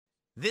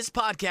This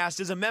podcast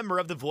is a member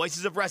of the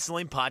Voices of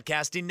Wrestling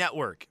Podcasting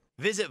Network.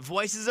 Visit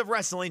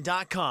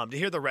voicesofwrestling.com to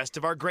hear the rest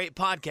of our great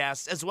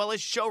podcasts, as well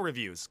as show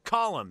reviews,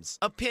 columns,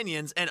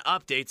 opinions, and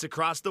updates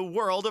across the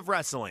world of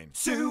wrestling.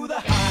 To the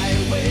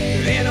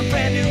highway in a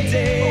brand new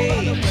day.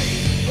 Over the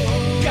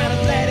rainbow,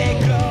 gotta let it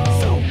go.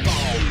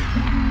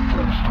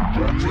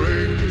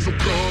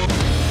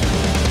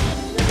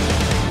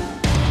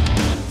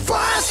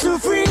 Fast to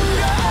finger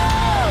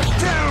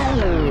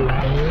down.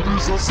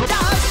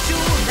 Stars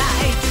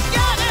tonight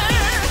together.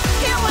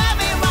 Here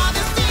everyone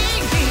is singing.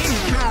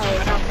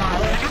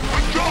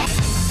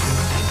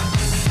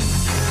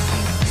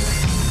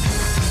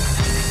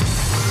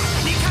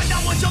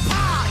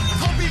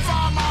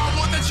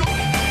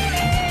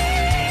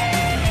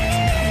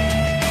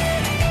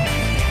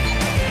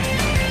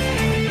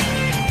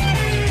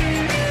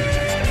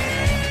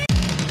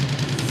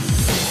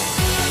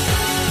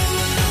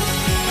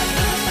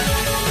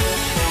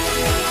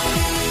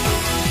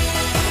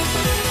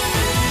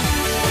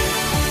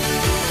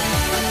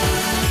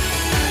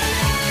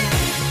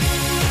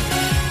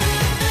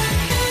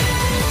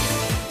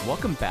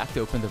 Welcome back to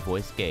Open the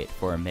Voice Gate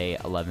for May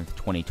 11th,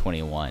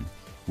 2021.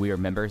 We are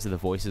members of the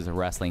Voices of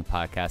Wrestling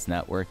Podcast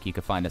Network. You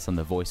can find us on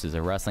the Voices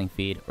of Wrestling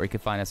feed, or you can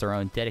find us our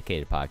own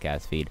dedicated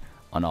podcast feed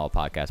on all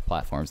podcast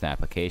platforms and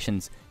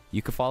applications.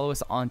 You can follow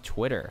us on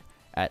Twitter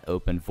at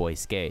Open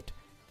Voice Gate.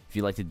 If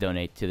you'd like to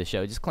donate to the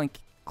show, just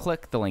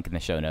click the link in the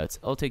show notes.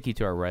 It'll take you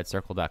to our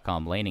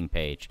redcircle.com landing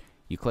page.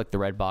 You click the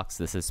red box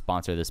that says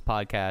sponsor this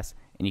podcast,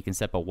 and you can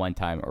set up a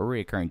one-time or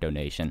recurring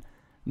donation.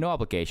 No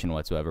obligation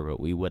whatsoever, but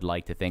we would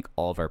like to thank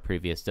all of our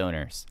previous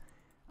donors.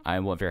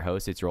 I'm one of your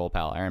hosts. It's your old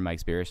pal, Iron Mike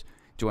Spears.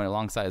 Joined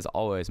alongside, as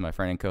always, my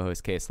friend and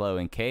co-host, Case Lowe.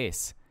 In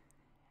Case,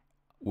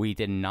 we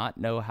did not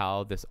know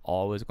how this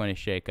all was going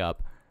to shake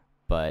up,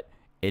 but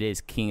it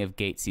is King of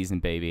Gate season,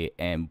 baby.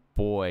 And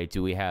boy,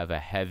 do we have a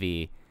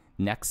heavy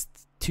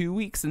next 2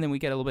 weeks, and then we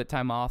get a little bit of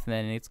time off, and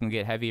then it's going to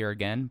get heavier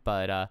again.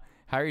 But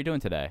how are you doing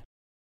today?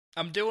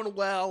 I'm doing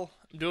well.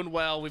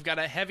 We've got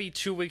a heavy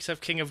 2 weeks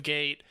of King of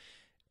Gate.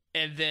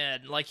 And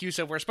then, like you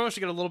said, we're supposed to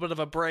get a little bit of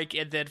a break,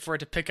 and then for it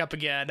to pick up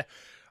again.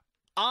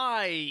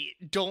 I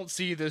don't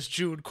see this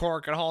June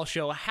Korakuen Hall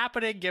show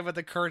happening, given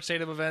the current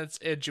state of events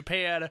in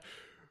Japan.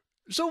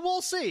 So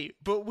we'll see.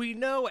 But we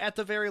know, at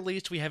the very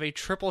least, we have a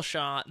triple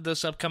shot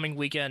this upcoming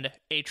weekend,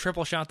 a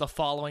triple shot the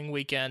following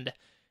weekend.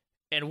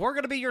 And we're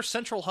going to be your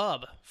central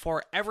hub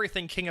for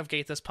everything King of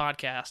Gate this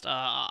podcast.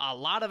 A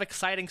lot of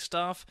exciting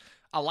stuff,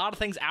 a lot of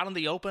things out in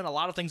the open, a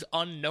lot of things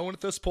unknown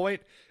at this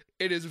point.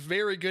 It is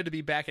very good to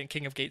be back in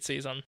King of Gate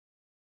season.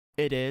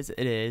 It is.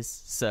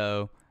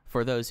 So,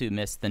 for those who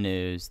missed the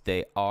news,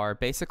 they are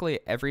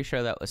basically every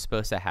show that was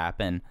supposed to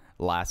happen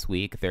last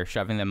week. They're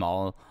shoving them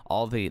all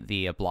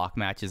the block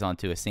matches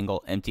onto a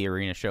single empty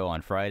arena show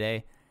on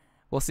Friday.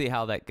 We'll see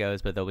how that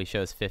goes, but there'll be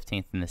shows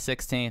 15th and the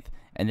 16th,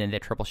 and then the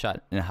triple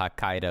shot in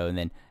Hokkaido, and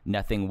then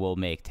nothing will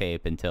make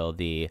tape until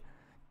the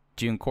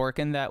June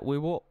Korakuen that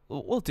we'll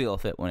deal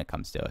with it when it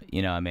comes to it.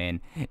 You know what I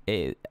mean?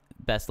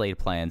 Best laid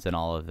plans and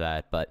all of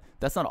that, but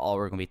that's not all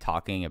we're going to be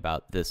talking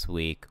about this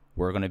week.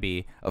 We're going to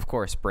be, of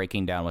course,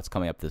 breaking down what's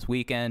coming up this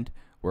weekend.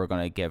 We're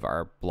going to give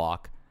our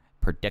block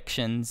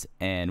predictions,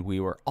 and we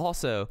were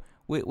also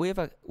we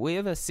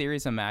have a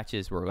series of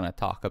matches we're going to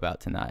talk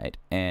about tonight,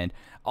 and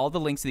all the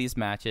links to these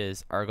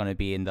matches are going to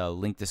be in the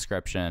link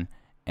description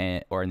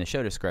or in the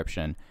show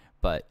description.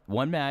 But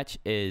one match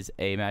is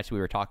a match we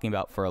were talking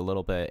about for a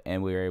little bit,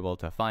 and we were able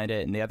to find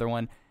it, and the other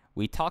one,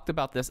 we talked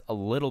about this a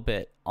little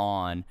bit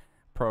on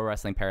Pro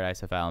Wrestling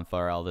Paradise with Alan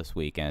Farrell this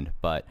weekend,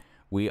 but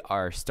we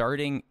are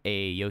starting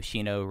a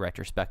Yoshino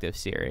retrospective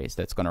series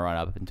that's going to run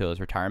up until his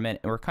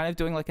retirement, and we're kind of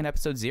doing like an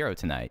episode 0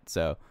 tonight,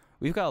 so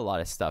we've got a lot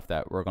of stuff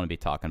that we're going to be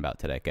talking about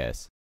today,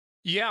 guys.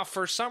 Yeah,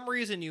 for some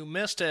reason you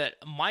missed it.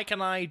 Mike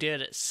and I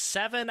did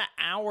 7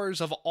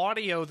 hours of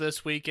audio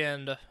this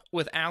weekend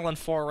with Alan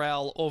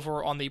Farrell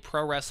over on the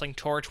Pro Wrestling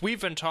Torch.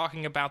 We've been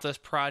talking about this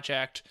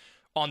project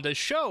on the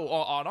show,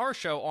 on our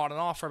show, on and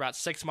off for about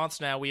 6 months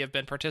now. We have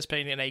been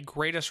participating in a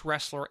Greatest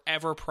Wrestler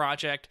Ever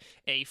project,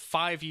 a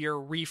 5-year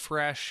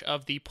refresh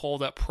of the poll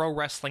that Pro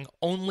Wrestling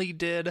Only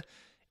did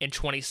in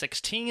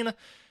 2016.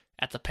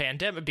 At the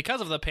pandemic,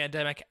 because of the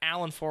pandemic,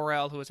 Alan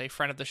Farrell, who is a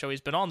friend of the show,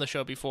 he's been on the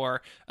show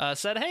before,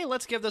 said, hey,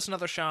 let's give this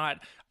another shot.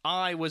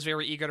 I was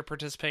very eager to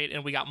participate,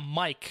 and we got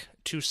Mike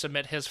to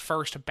submit his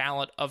first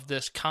ballot of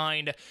this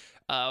kind.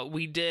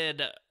 We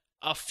did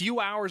a few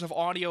hours of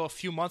audio a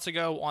few months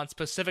ago on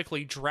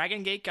specifically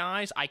Dragon Gate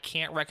guys. I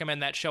can't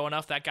recommend that show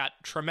enough. That got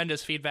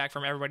tremendous feedback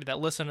from everybody that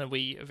listened, and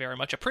we very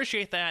much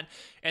appreciate that.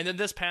 And then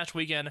this past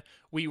weekend,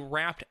 we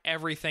wrapped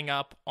everything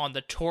up on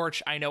the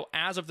Torch. I know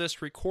as of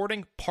this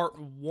recording, part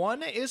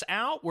 1 is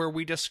out, where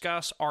we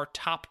discuss our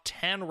top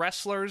 10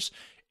 wrestlers,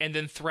 and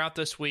then throughout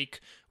this week,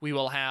 we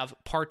will have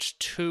parts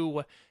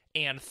 2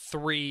 and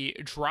 3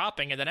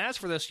 dropping. And then as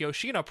for this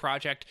Yoshino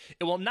project,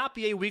 it will not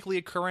be a weekly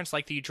occurrence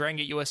like the Dragon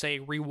Gate USA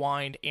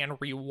Rewind and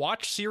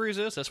Rewatch series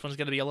is. This one's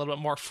going to be a little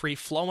bit more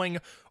free-flowing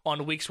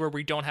on weeks where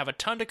we don't have a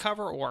ton to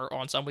cover, or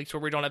on some weeks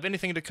where we don't have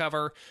anything to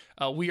cover.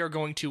 We are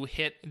going to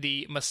hit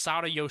the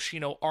Masato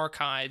Yoshino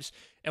archives,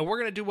 and we're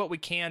going to do what we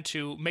can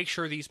to make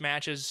sure these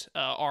matches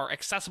are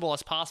accessible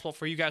as possible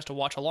for you guys to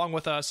watch along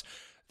with us.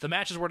 The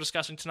matches we're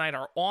discussing tonight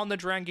are on the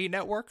Dragon Gate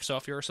Network, so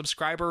if you're a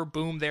subscriber,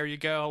 boom, there you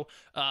go.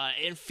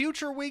 In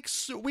future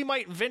weeks, we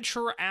might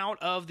venture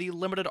out of the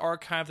limited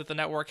archive that the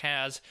network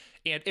has,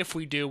 and if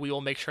we do, we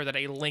will make sure that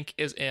a link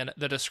is in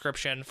the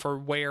description for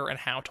where and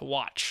how to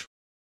watch.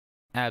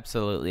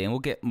 Absolutely, and we'll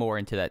get more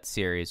into that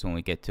series when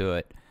we get to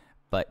it.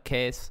 But,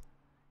 Case,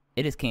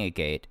 it is King of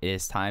Gate. It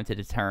is time to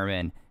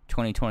determine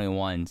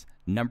 2021's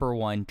number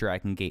 1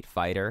 Dragon Gate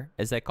fighter,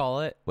 as they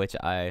call it, which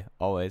I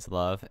always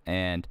love,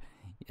 and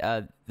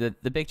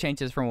the big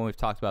changes from what we've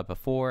talked about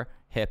before.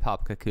 Hip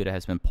Hop Kakuta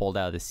has been pulled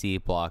out of the C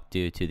block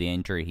due to the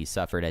injury he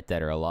suffered at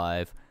Dead or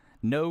Alive.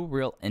 No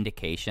real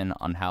indication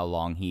on how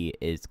long he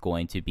is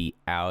going to be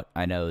out.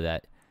 I know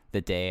that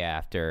the day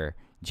after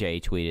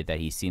Jay tweeted that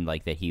he seemed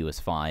like that he was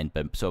fine,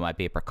 but so it might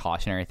be a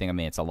precautionary thing. I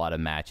mean, it's a lot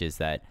of matches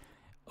that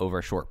over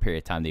a short period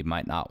of time they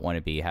might not want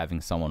to be having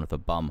someone with a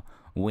bum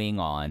wing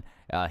on.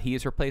 He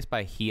is replaced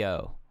by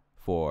Hyo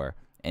for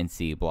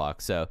NC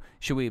block. So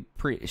should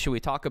we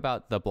talk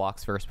about the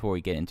blocks first before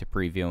we get into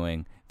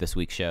previewing this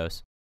week's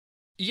shows?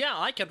 Yeah,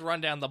 I could run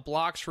down the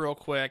blocks real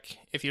quick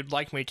if you'd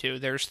like me to.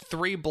 There's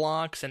 3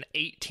 blocks and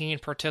 18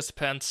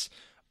 participants.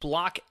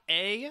 Block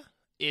A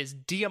is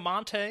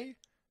Diamante,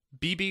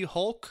 BB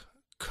Hulk,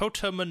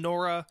 Kota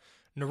Minoura,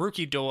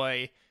 Naruki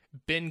Doi,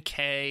 Ben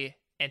K,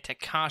 and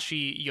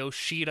Takashi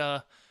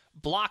Yoshida.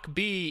 Block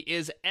B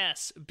is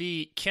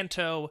SB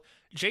Kento,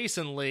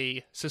 Jason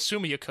Lee,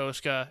 Susumu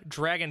Yokosuka,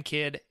 Dragon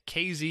Kid,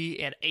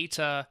 KZ, and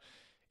Eita.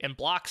 And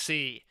Block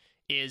C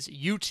is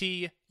UT,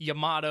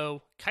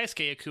 Yamato,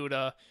 Keisuke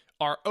Ikuda,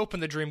 our Open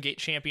the Dream Gate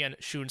champion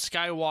Shun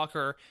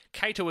Skywalker,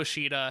 Kaito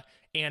Ishida,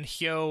 and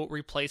Hyo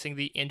replacing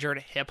the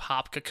injured Hip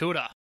Hop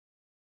Kakuta.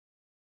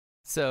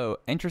 So,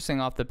 interesting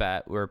off the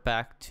bat, we're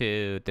back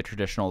to the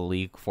traditional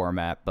league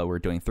format, but we're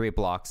doing 3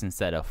 blocks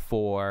instead of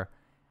 4.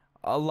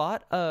 A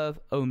lot of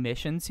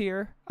omissions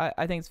here,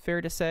 I think it's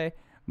fair to say.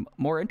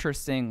 More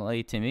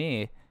interestingly to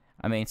me,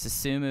 I mean,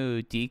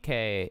 Susumu,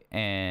 DK,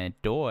 and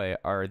Doi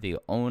are the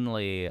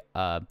only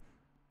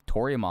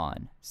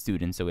Toryumon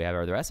students that we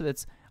have. The rest of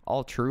it's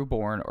all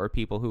Trueborn or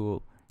people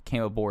who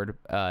came aboard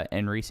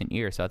in recent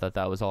years. So I thought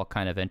that was all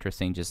kind of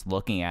interesting, just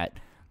looking at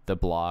the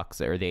blocks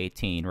or the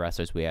 18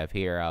 wrestlers we have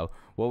here.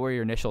 What were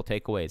your initial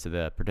takeaways of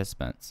the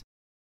participants?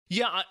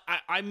 Yeah,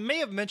 I may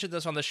have mentioned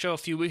this on the show a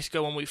few weeks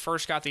ago when we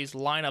first got these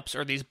lineups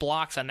or these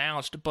blocks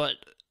announced, but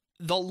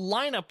the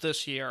lineup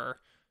this year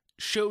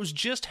shows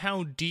just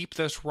how deep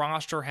this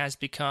roster has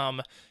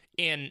become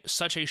in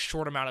such a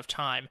short amount of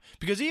time.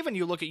 Because even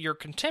you look at your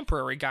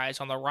contemporary guys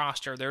on the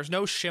roster, there's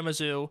no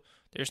Shimizu,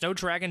 there's no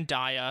Dragon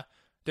Dia,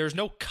 there's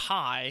no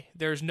Kai,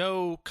 there's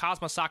no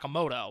Kazuma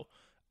Sakamoto.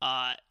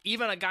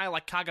 Even a guy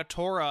like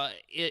Kagatora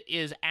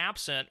is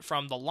absent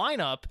from the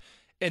lineup.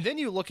 And then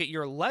you look at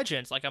your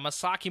legends like a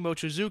Masaki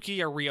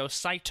Mochizuki, a Ryo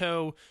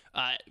Saito,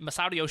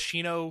 Masato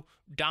Yoshino,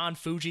 Don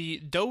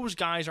Fuji. Those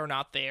guys are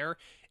not there.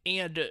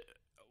 And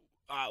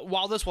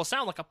while this will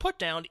sound like a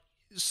putdown,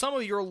 some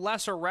of your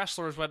lesser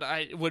wrestlers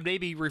would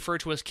maybe refer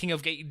to as King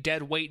of Gate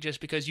dead weight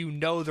just because you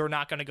know they're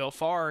not going to go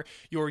far.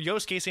 Your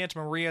Yosuke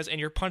Santamarias and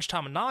your Punch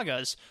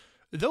Tominagas,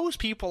 those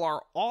people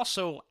are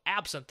also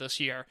absent this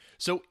year.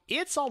 So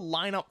it's a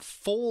lineup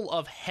full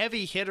of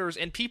heavy hitters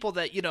and people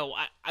that, you know,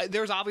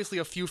 there's obviously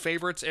a few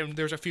favorites and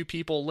there's a few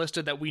people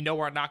listed that we know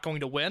are not going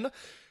to win.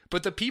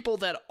 But the people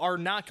that are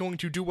not going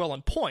to do well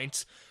in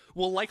points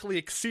will likely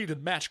exceed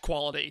in match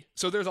quality.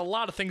 So there's a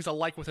lot of things I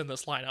like within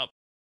this lineup.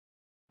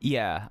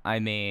 Yeah, I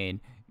mean,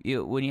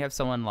 when you have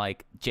someone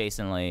like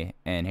Jason Lee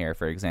in here,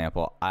 for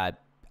example,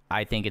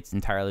 I think it's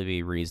entirely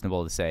be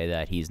reasonable to say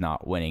that he's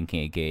not winning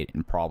King of Gate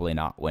and probably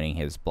not winning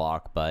his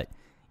block, but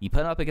you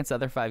put him up against the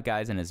other 5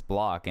 guys in his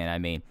block, and I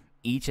mean,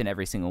 each and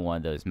every single one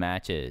of those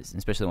matches,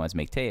 especially the ones that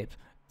make tapes,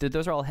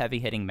 those are all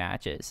heavy-hitting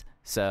matches.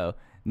 So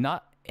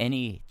not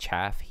any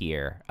chaff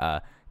here.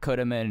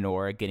 Kota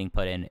Minoura getting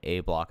put in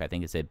A block, I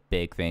think is a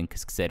big thing,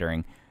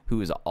 considering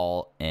who is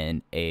all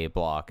in A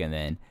block, and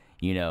then,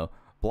 you know,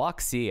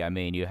 Block C, I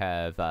mean, you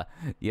have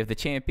the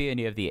champion,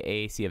 you have the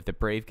ace, you have the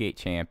Brave Gate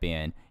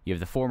champion, you have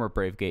the former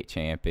Brave Gate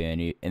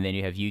champion, and then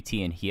you have UT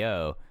and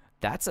Hyo.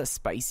 That's a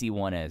spicy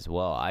one as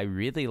well. I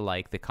really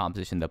like the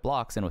composition of the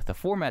blocks, and with the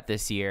format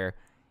this year,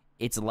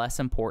 it's less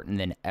important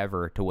than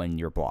ever to win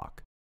your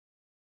block.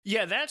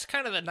 Yeah, that's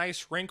kind of the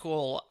nice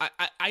wrinkle.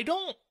 I'm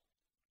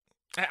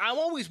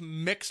always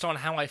mixed on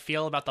how I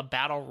feel about the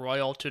Battle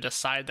Royal to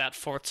decide that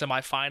 4th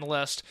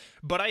semifinalist,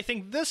 but I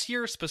think this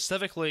year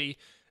specifically,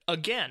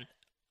 again,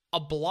 a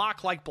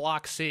block like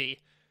Block C,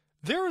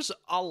 there's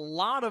a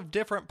lot of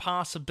different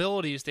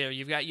possibilities there.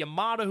 You've got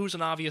Yamato, who's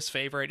an obvious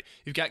favorite.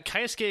 You've got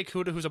Keisuke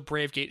Ikuta, who's a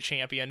Brave Gate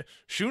champion.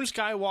 Shun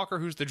Skywalker,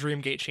 who's the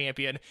Dream Gate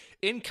champion.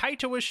 And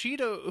Kaito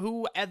Ishida,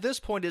 who at this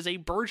point is a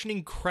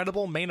burgeoning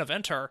credible main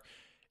eventer.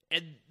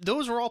 And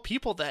those are all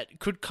people that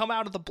could come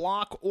out of the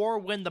block or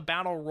win the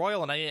Battle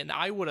Royal. And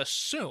I would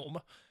assume,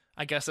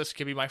 I guess this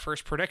could be my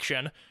first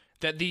prediction,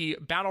 that the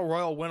Battle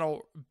Royal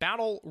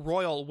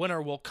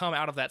winner will come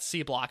out of that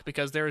C block,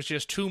 because there's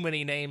just too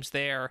many names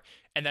there,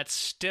 and that's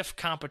stiff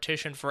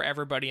competition for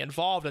everybody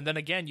involved. And then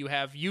again, you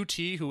have UT,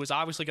 who is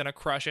obviously going to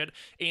crush it,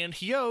 and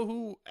Hyo,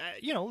 who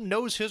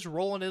knows his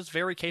role and is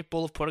very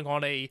capable of putting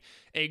on a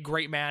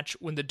great match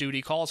when the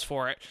duty calls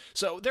for it.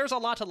 So there's a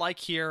lot to like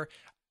here.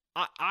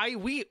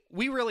 We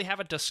really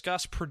haven't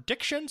discussed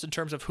predictions in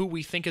terms of who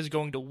we think is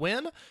going to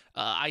win.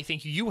 I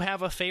think you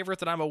have a favorite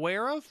that I'm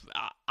aware of.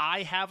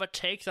 I have a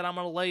take that I'm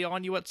going to lay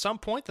on you at some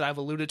point that I've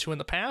alluded to in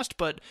the past,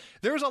 but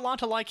there's a lot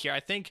to like here.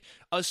 I think,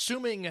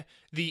 assuming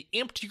the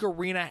empty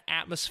arena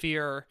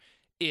atmosphere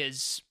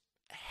is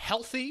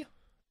healthy,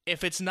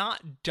 if it's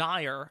not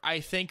dire, I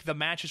think the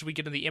matches we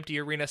get in the empty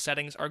arena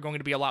settings are going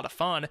to be a lot of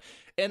fun.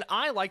 And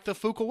I like the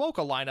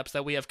Fukuoka lineups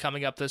that we have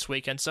coming up this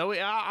weekend. So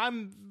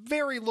I'm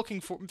very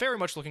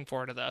much looking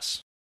forward to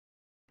this.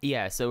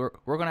 Yeah, so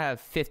we're going to have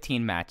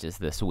 15 matches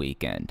this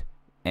weekend,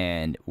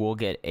 and we'll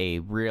get a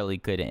really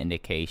good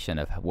indication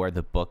of where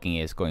the booking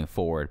is going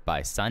forward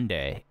by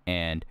Sunday.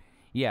 And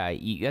yeah,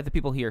 you have the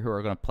people here who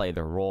are going to play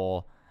their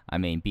role. I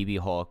mean, BB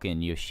Hulk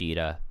and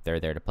Yoshida, they're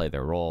there to play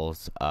their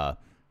roles.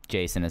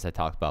 Jason, as I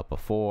talked about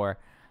before,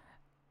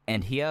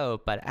 and Hyo.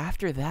 But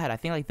after that, I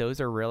think like those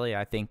are really,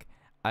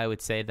 I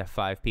would say the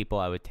 5 people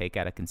I would take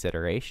out of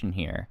consideration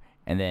here.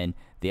 And then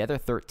the other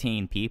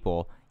 13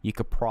 people, you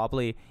can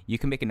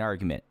make an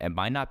argument. It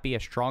might not be a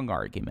strong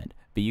argument,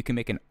 but you can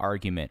make an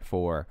argument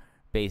for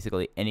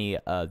basically any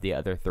of the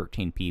other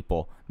 13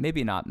 people.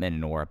 Maybe not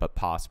Minoru, but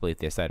possibly if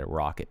they decide to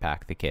Rocket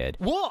Pack the Kid.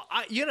 Well,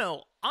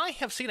 I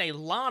have seen a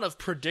lot of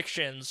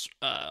predictions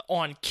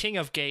on King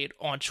of Gate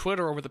on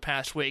Twitter over the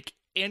past week.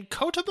 And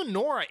Kota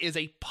Minoura is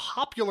a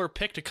popular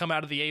pick to come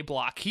out of the A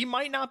block. He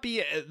might not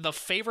be the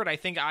favorite. I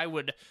think I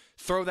would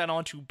throw that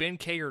on to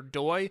Ben-K or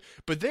Doi.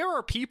 But there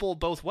are people,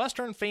 both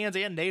Western fans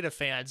and native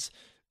fans,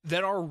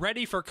 that are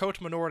ready for Kota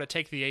Minoura to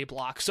take the A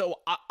block. So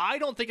I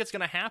don't think it's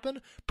going to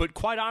happen. But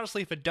quite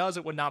honestly, if it does,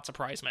 it would not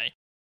surprise me.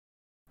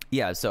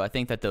 Yeah, so I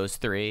think that those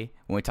 3,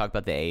 when we talk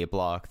about the A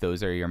block,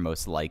 those are your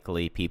most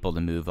likely people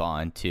to move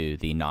on to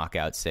the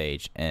knockout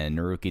stage. And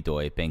Naruki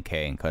Doi,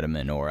 Ben-K, and Kota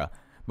Minoura.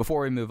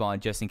 Before we move on,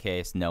 just in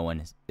case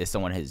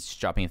someone is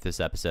jumping into this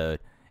episode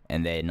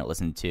and they didn't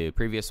listen to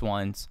previous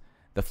ones,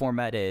 the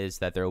format is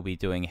that they will be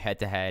doing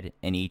head-to-head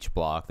in each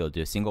block. They'll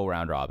do a single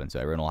round robin, so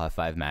everyone will have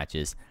 5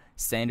 matches.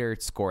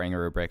 Standard scoring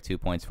rubric: 2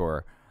 points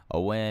for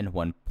a win,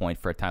 1 point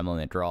for a time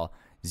limit draw,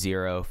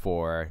 0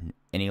 for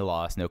any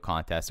loss, no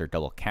contest, or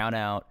double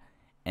countout.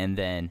 And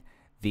then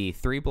the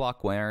 3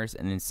 block winners,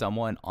 and then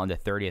someone on the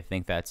 30th, I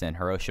think that's in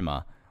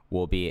Hiroshima,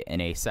 will be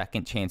in a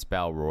second chance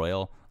Battle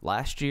Royal.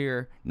 Last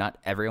year, not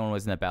everyone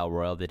was in the Battle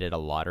Royal. They did a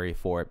lottery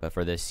for it, but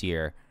for this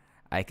year,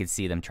 I could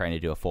see them trying to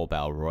do a full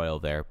Battle Royal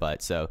there.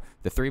 But so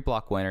the 3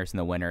 block winners and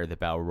the winner of the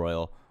Battle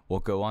Royal will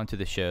go on to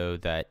the show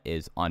that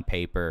is on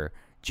paper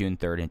June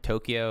 3rd in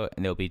Tokyo,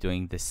 and they'll be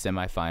doing the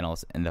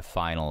semifinals and the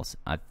finals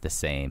at the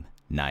same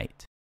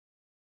night.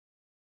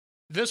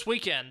 This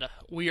weekend,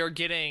 we are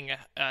getting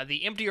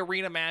the empty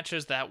arena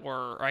matches that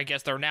were, or I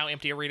guess they're now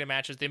empty arena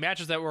matches, the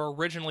matches that were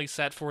originally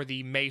set for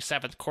the May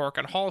 7th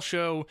Korakuen Hall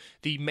show,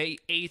 the May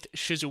 8th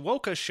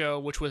Shizuoka show,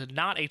 which was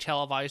not a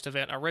televised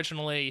event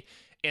originally,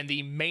 and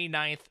the May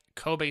 9th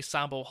Kobe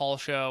Sambo Hall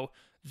show.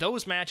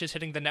 Those matches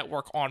hitting the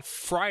network on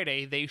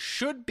Friday. They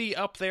should be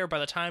up there by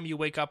the time you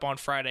wake up on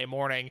Friday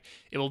morning.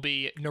 It will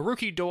be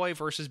Naruki Doi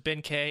versus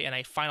Ben-K in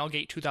a Final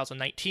Gate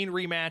 2019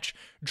 rematch,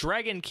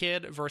 Dragon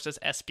Kid versus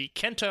SB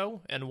Kento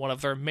in one of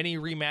their many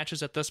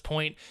rematches at this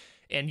point,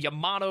 and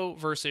Yamato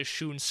versus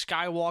Shun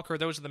Skywalker.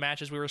 Those are the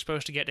matches we were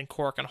supposed to get in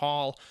Korakuen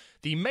Hall.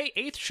 The May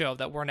 8th show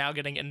that we're now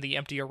getting in the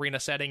empty arena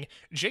setting,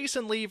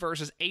 Jason Lee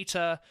versus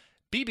Eita,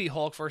 BB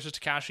Hulk versus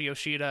Takashi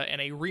Yoshida,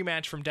 and a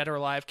rematch from Dead or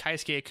Alive,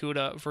 Keisuke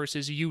Ikuta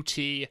versus UT.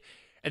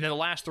 And then the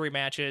last 3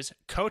 matches,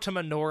 Kota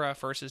Minoura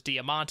versus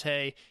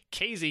Diamante,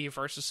 KZ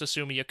versus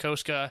Susumu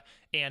Yokosuka,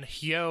 and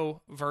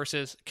Hyo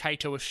versus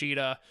Kaito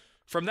Ishida.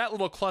 From that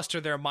little cluster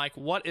there, Mike,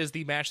 what is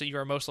the match that you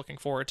are most looking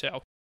forward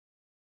to?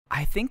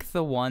 I think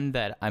the one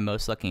that I'm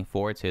most looking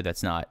forward to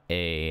that's not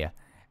a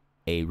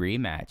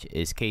rematch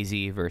is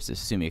KZ versus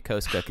Susumu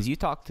Yokosuka, because you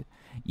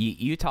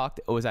talked,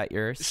 was that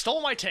yours?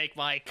 Stole my take,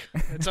 Mike.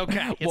 It's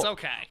okay. It's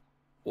okay.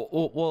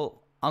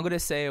 Well, I'm going to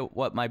say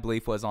what my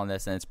belief was on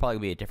this, and it's probably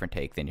going to be a different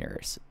take than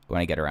yours when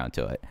I get around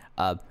to it.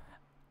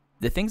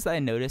 The things that I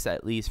noticed,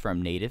 at least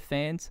from native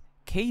fans,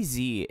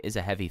 KZ is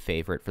a heavy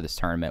favorite for this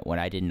tournament when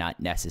I did not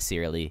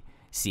necessarily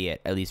see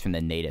it, at least from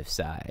the native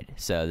side.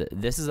 So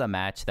this is a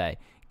match that,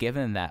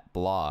 given that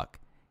block,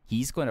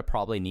 he's going to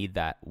probably need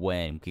that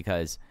win,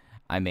 because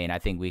I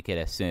think we could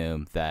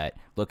assume that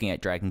looking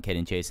at Dragon Kid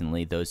and Jason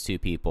Lee, those 2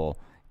 people,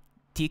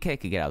 TK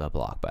could get out of the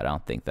block, but I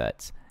don't think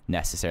that's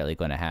necessarily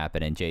going to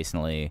happen. And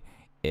Jason Lee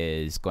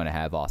is going to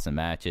have awesome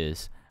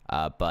matches.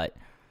 But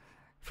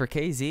for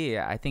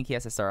KZ, I think he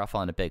has to start off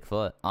on a big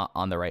foot,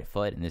 on the right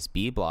foot in this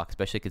B block,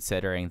 especially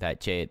considering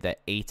that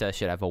Eita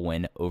should have a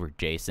win over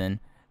Jason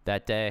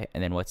that day.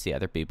 And then what's the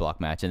other B block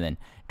match? And then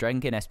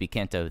Dragon Kid and SB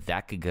Kento,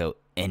 that could go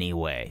any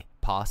way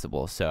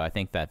possible. So I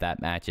think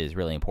that match is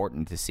really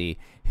important to see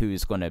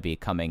who's going to be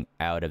coming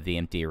out of the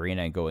empty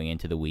arena and going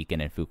into the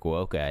weekend in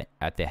Fukuoka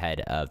at the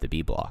head of the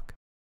B block.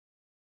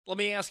 Let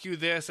me ask you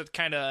this. It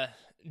kind of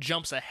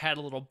jumps ahead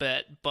a little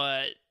bit,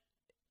 but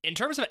in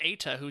terms of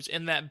Eita, who's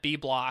in that B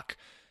block,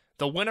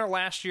 the winner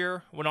last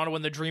year went on to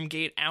win the Dream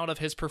Gate out of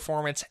his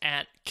performance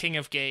at King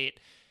of Gate.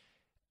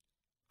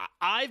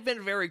 I've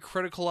been very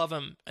critical of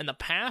him in the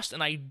past,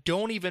 and I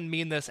don't even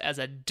mean this as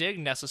a dig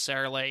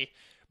necessarily,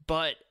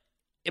 but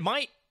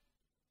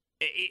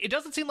it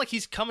doesn't seem like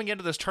he's coming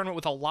into this tournament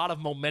with a lot of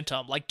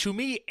momentum. Like, to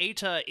me,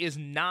 Eita is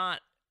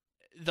not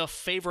the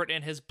favorite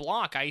in his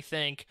block. I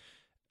think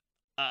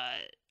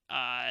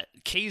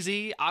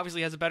KZ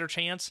obviously has a better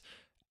chance.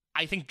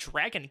 I think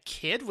Dragon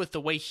Kid, with the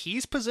way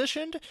he's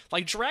positioned,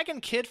 like, Dragon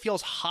Kid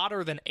feels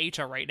hotter than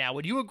Eita right now.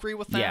 Would you agree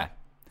with that? Yeah.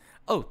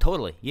 Oh,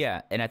 totally.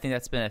 Yeah. And I think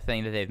that's been a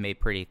thing that they've made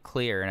pretty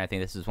clear. And I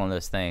think this is one of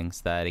those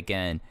things that,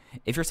 again,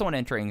 if you're someone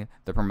entering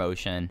the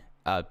promotion,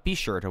 be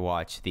sure to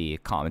watch the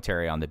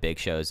commentary on the big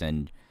shows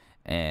and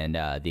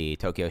the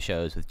Tokyo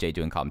shows with Jay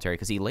doing commentary,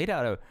 because he laid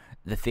out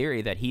the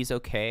theory that he's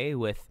okay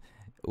with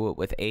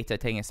Eita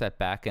taking a step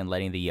back and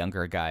letting the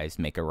younger guys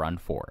make a run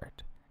for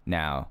it.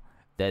 Now,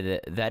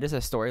 that is a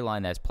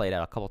storyline that's played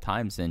out a couple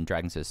times in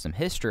Dragon System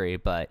history,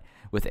 but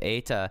with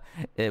Eita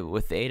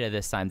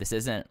this time, this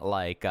isn't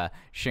like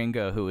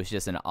Shingo, who was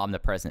just an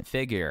omnipresent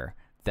figure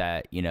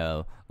that,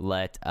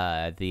 let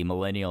the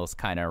millennials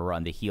kind of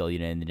run the heel,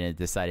 and then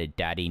decided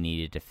daddy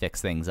needed to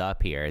fix things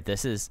up here.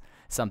 This is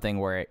something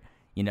where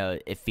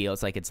it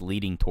feels like it's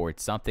leading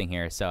towards something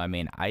here. So, I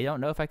mean, I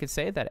don't know if I could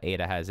say that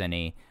Eita has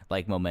any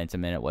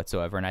momentum in it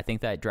whatsoever. And I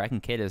think that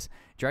Dragon Kid is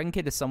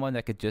someone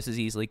that could just as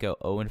easily go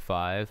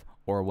 0-5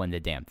 or win the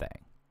damn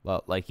thing.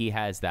 Well, like, he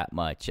has that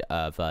much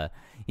of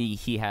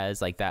he has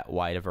that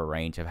wide of a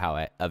range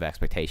of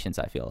expectations,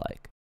 I feel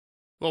like.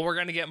 Well, we're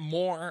going to get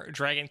more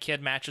Dragon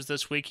Kid matches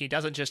this week. He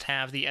doesn't just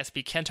have the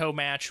SB Kento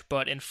match,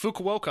 but in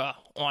Fukuoka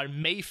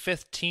on May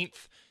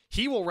 15th,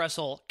 he will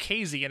wrestle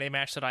KZ in a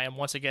match that I am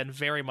once again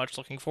very much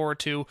looking forward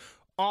to.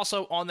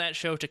 Also on that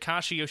show,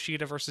 Takashi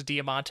Yoshida versus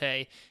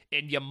Diamante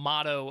and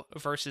YAMATO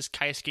versus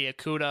Keisuke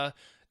Ikuda.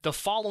 The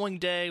following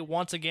day,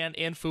 once again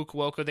in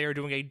Fukuoka, they are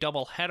doing a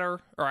double header,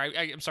 or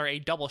a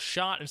double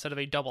shot instead of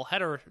a double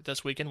header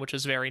this weekend, which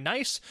is very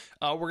nice.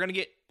 We're going to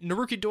get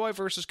Naruki Doi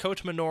versus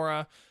Kota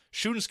Minoura,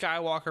 Shun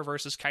Skywalker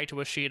versus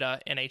Kaito Ishida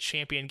in a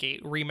Champion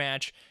Gate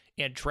rematch,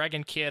 and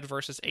Dragon Kid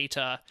versus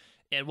Eita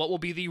in what will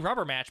be the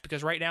rubber match,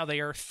 because right now they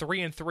are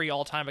 3-3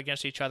 all time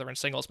against each other in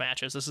singles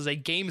matches. This is a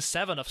Game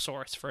 7 of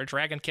sorts for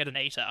Dragon Kid and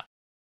Eita.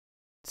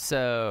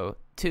 So,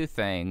 two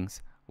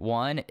things.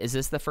 One, is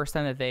this the first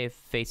time that they've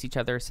faced each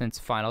other since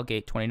Final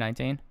Gate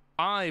 2019?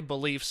 I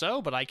believe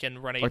so, but I can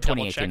run a or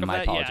double check of my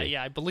that. apology.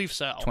 Yeah, I believe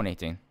so.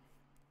 2018.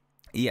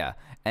 Yeah,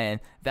 and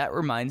that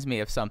reminds me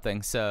of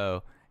something.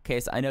 So,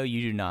 Case, I know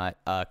you do not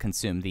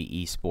consume the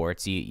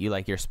esports. You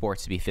like your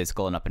sports to be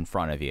physical and up in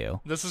front of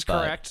you. This is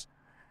correct.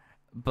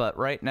 But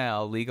right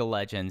now, League of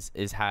Legends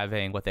is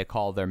having what they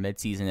call their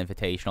mid-season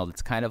invitational.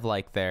 It's kind of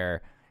like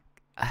their,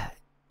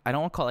 I don't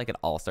want to call it like an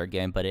all-star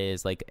game, but it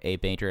is like a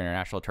major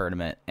international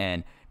tournament.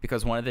 And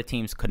because one of the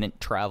teams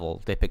couldn't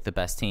travel, they picked the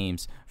best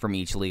teams from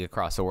each league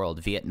across the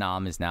world.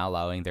 Vietnam is now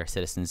allowing their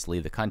citizens to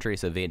leave the country,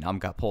 so Vietnam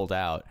got pulled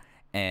out.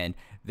 And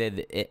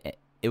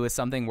it was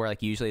something where,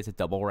 like, usually it's a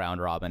double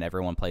round robin.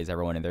 Everyone plays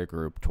everyone in their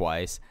group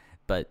twice.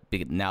 But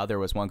now there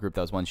was one group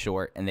that was one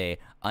short, and they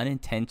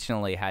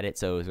unintentionally had it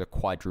so it was a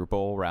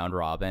quadruple round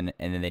robin,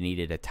 and then they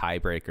needed a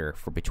tiebreaker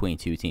for between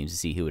two teams to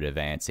see who would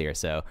advance here.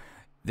 So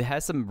it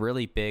has some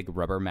really big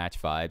rubber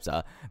match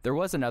vibes. There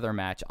was another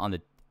match on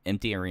the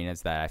empty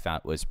arenas that I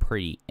found was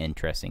pretty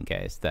interesting,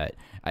 Case, that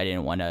I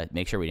didn't want to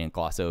make sure we didn't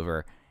gloss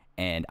over.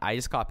 And I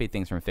just copied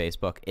things from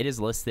Facebook. It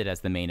is listed as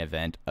the main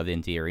event of the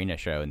empty arena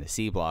show in the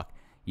C block.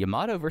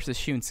 YAMATO versus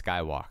Shun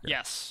Skywalker.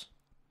 Yes.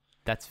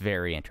 That's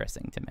very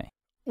interesting to me.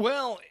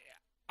 Well,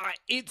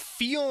 it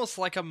feels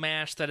like a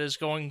match that is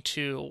going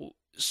to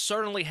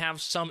certainly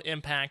have some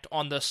impact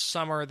on the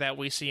summer that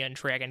we see in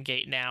Dragon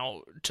Gate.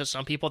 Now, to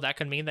some people, that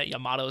could mean that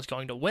YAMATO is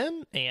going to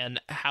win, and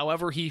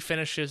however he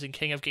finishes in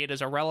King of Gate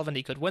is irrelevant.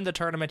 He could win the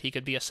tournament, he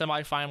could be a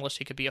semifinalist,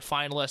 he could be a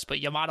finalist, but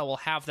YAMATO will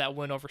have that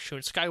win over Shun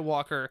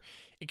Skywalker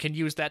and can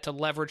use that to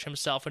leverage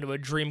himself into a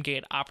Dream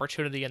Gate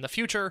opportunity in the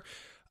future.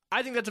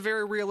 I think that's a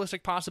very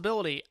realistic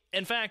possibility.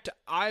 In fact,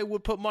 I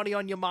would put money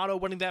on YAMATO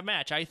winning that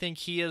match. I think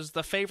he is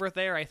the favorite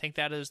there. I think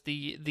that is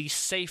the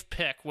safe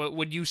pick.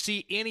 Would you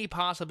see any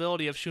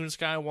possibility of Shun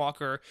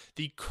Skywalker,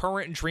 the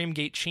current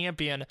Dreamgate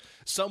champion,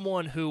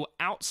 someone who,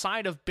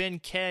 outside of Ben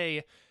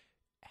K,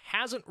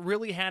 hasn't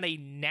really had a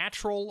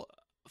natural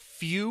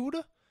feud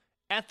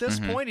at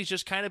this point? He's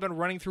just kind of been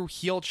running through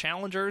heel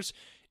challengers.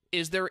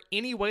 is there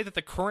any way that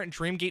the current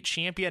Dreamgate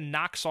champion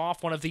knocks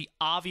off one of the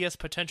obvious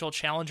potential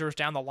challengers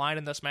down the line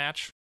in this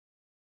match?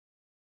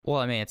 Well,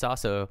 I mean, it's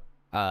also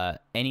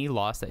any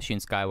loss that Shun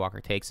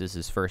Skywalker takes is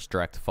his first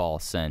direct fall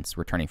since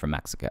returning from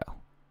Mexico.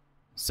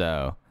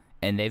 So,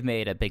 and they've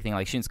made a big thing,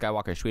 like Shun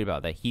Skywalker tweeted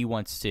about that he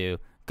wants to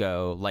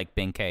go like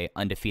Benkei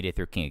undefeated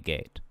through King of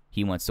Gate.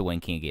 He wants to win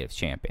King of Gate as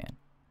champion.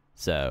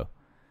 So,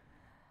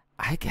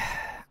 I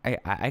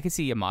could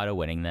see Yamato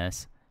winning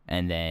this,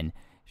 and then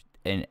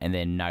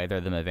neither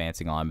of them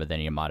advancing on, but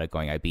then Yamato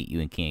going, I beat you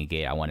in King of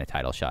Gate, I won a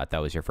title shot.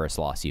 That was your first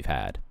loss you've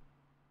had.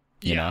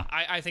 You know?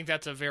 I think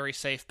that's a very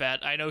safe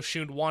bet. I know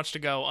Shun wants to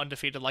go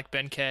undefeated like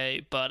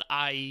Benkei, but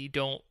I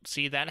don't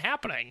see that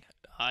happening.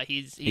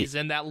 He's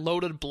in that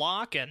loaded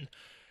block, and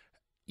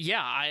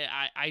yeah,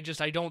 I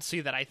don't see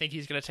that. I think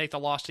he's going to take the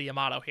loss to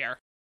Yamato here.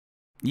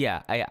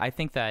 Yeah, I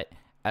think that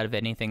out of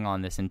anything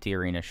on this Empty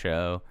Arena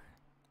show,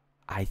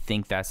 I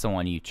think that's the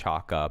one you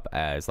chalk up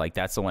as, like,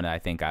 that's the one I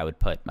think I would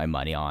put my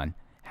money on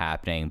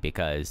happening,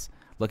 because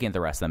looking at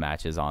the rest of the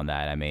matches on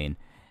that, I mean,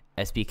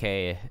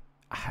 SBK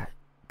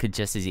could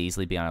just as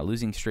easily be on a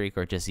losing streak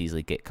or just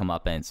easily get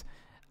comeuppance.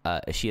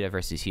 Ishida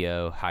versus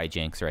Hyo,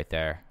 hijinks right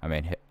there. I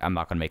mean, I'm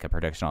not going to make a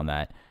prediction on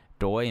that.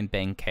 Doi and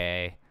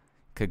Benkei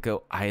could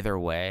go either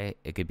way.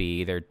 It could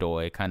be either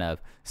Doi kind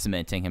of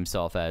cementing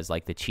himself as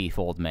like the chief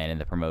old man in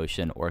the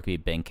promotion, or it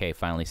could be Benkei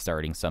finally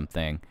starting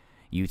something.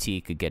 UT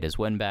could get his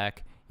win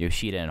back.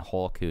 Yoshida and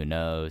Hulk, who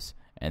knows?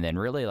 And then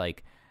really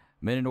like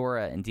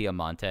Minoura and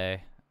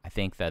Diamante, I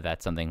think that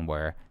that's something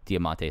where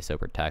Diamante is so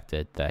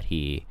protected that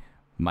he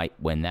might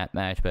win that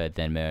match, but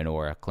then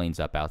Minoura cleans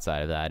up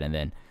outside of that. And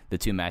then the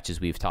two matches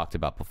we've talked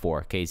about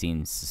before, KZ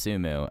and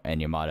Susumu and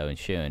Yamato and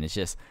Shun, it's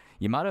just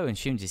Yamato and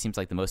Shun just seems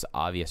like the most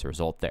obvious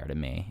result there to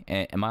me.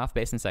 Am I off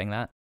base in saying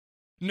that?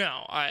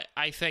 No,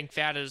 I think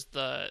that is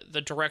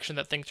the direction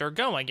that things are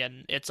going,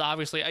 and it's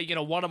obviously,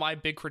 one of my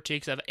big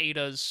critiques of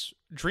Ada's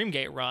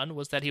Dreamgate run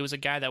was that he was a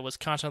guy that was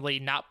constantly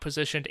not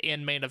positioned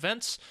in main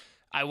events.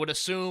 I would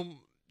assume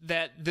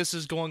that this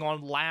is going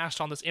on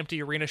last on this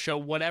Empty Arena show,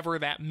 whatever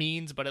that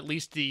means, but at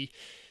least the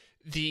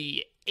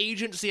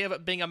agency of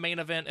it being a main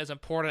event is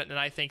important, and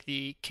I think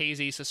the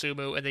KZ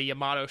Susumu and the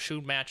Yamato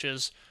Shun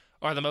matches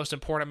are the most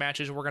important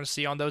matches we're going to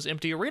see on those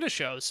Empty Arena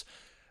shows.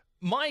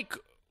 Mike,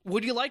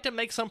 would you like to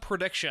make some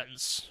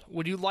predictions?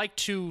 Would you like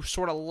to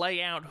sort of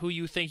lay out who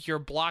you think your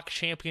block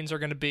champions are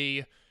going to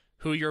be,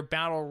 who your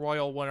Battle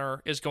Royal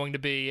winner is going to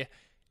be,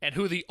 and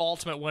who the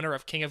ultimate winner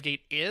of King of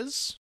Gate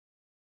is?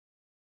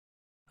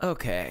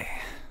 Okay,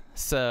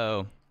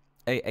 so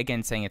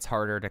again, saying it's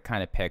harder to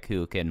kind of pick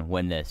who can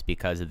win this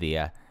because of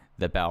the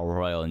Battle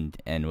Royal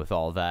and with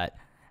all that.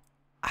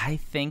 I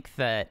think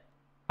that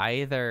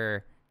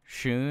either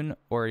Shun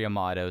or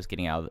Yamato is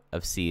getting out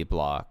of C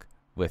block,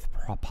 with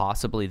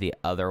possibly the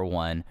other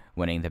one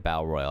winning the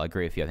Battle Royal. I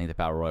agree with you. I think the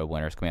Battle Royal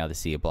winner is coming out of the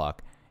C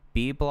block.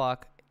 B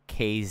block,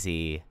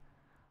 KZ.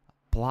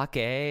 Block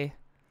A,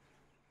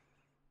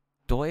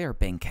 Doi or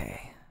Benkei?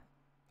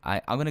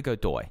 I'm going to go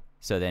Doi.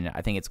 So then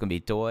I think it's going to be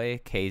Doi,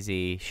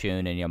 KZ,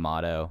 Shun, and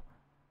Yamato.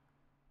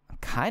 I'm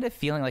kind of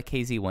feeling like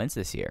KZ wins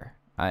this year.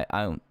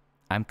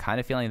 I'm kind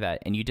of feeling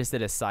that, and you just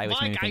did a side,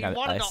 which made me think I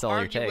wanted I to saw your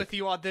argue take. with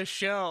you on this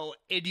show,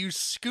 and you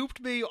scooped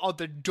me on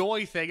the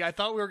Doi thing. I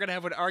thought we were going to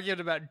have an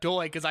argument about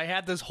Doi, because I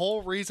had this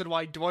whole reason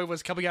why Doi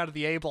was coming out of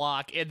the A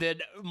block, and then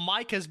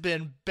Mike has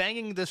been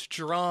banging this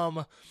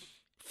drum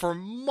for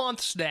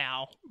months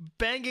now,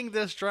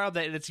 that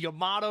it's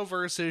Yamato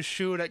versus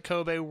Shun at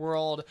Kobe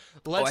World.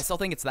 I still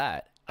think it's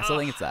that.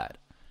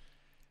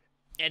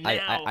 And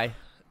now...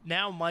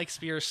 Now Mike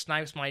Spears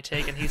snipes my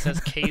take, and he says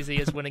KZ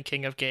is winning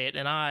King of Gate,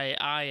 and I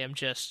am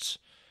just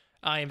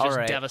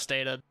right.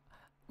 Devastated.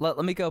 Let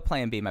me go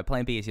plan B. My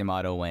plan B is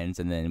Yamato wins,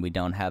 and then we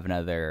don't have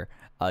another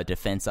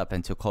defense up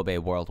into Kobe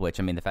World, which,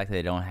 I mean, the fact that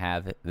they don't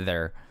have,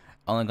 they're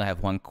only going to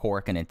have one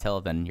Cork, and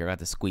until then, you're going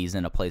to have to squeeze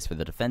in a place for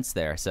the defense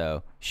there.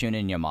 So Shun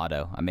and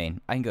Yamato, I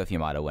mean, I can go with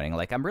Yamato winning.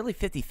 Like, I'm really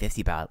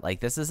 50-50 about it. Like,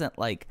 this isn't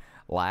like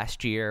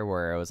last year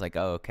where it was like,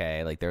 oh,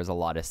 okay, like there's a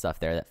lot of stuff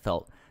there that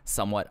felt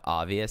somewhat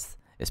obvious,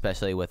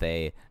 especially with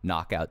a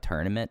knockout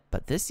tournament.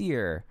 But this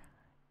year,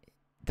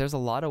 there's a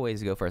lot of ways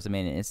to go for us. I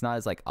mean, it's not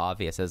as like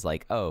obvious as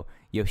like, oh,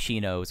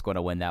 Yoshino is going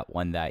to win that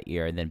one that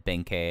year, and then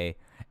Benkei,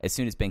 as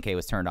soon as Benkei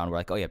was turned on, we're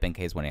like, oh yeah,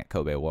 Benkei's winning at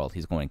Kobe World.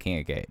 He's going King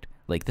of Gate.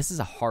 Like, this is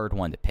a hard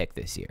one to pick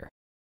this year.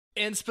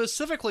 And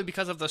specifically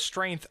because of the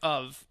strength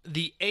of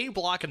the A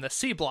block and the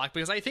C block,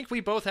 because I think we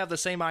both have the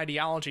same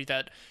ideology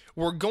that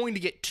we're going to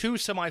get two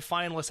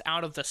semifinalists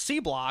out of the C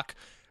block,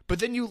 but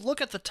then you look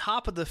at the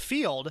top of the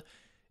field,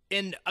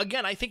 and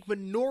again, I think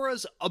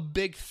Minoura's a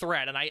big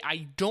threat, and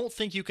I don't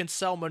think you can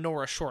sell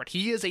Minoura short.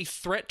 He is a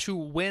threat to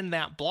win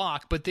that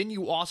block, but then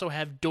you also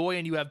have Doi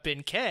and you have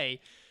Benkei.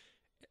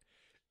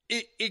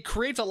 It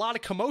creates a lot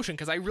of commotion,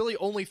 because I really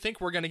only think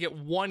we're going to get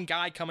one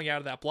guy coming out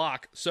of that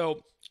block.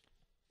 So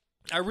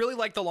I really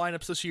like the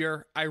lineups this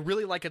year. I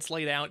really like it's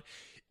laid out.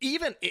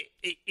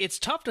 it's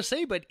tough to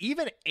say, but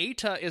even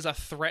Eita is a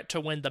threat to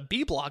win the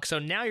B block. So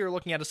now you're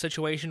looking at a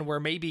situation where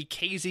maybe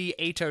KZ,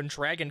 Eita, and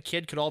Dragon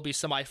Kid could all be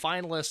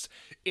semifinalists.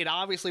 It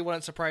obviously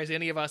wouldn't surprise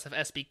any of us if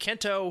SB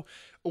Kento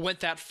went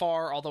that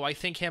far, although I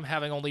think him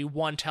having only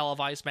one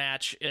televised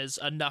match is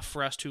enough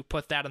for us to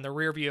put that in the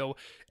rear view.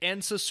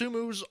 And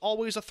Susumu's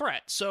always a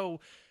threat. So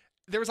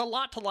there's a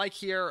lot to like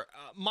here.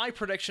 My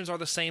predictions are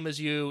the same as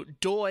you.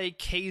 Doi,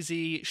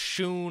 KZ,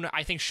 Shun.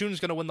 I think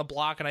Shun's going to win the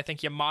block, and I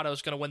think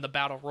Yamato's going to win the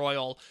Battle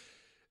Royal.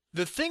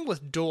 The thing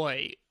with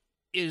Doi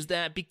is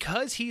that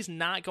because he's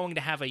not going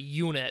to have a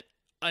unit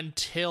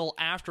until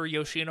after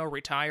Yoshino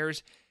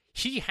retires,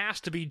 he has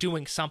to be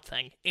doing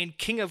something, and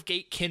King of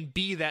Gate can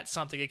be that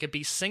something. It could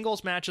be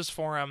singles matches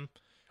for him,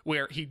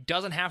 where he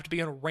doesn't have to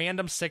be in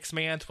random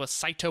six-mans with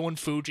Saito and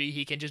Fuji.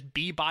 He can just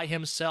be by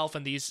himself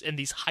in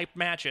these hype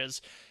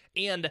matches.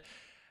 And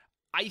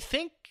I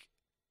think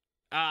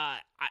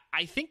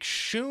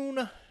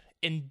Shun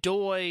and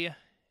Doi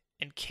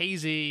and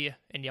KZ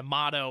and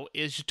Yamato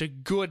is just a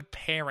good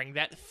pairing.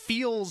 That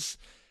feels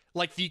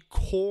like the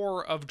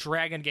core of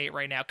Dragon Gate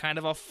right now. Kind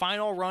of a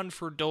final run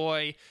for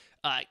Doi.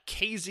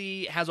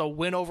 KZ has a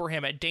win over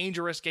him at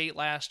Dangerous Gate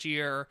last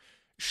year.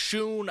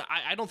 Shun,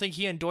 I don't think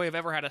he and Doi have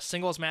ever had a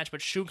singles match,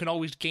 but Shun can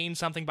always gain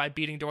something by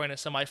beating Doi in the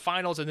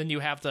semifinals. And then you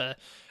have the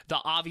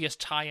obvious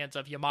tie-ins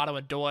of Yamato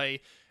and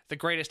Doi, the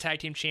greatest tag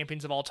team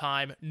champions of all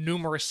time,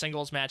 numerous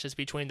singles matches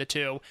between the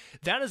two.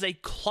 That is a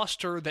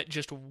cluster that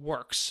just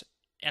works.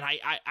 And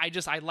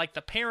I like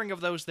the pairing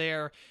of those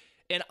there.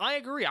 And I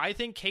agree. I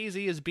think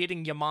KZ is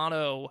beating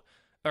Yamato,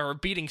 or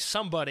beating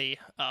somebody,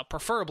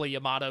 preferably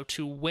Yamato,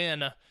 to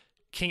win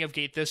King of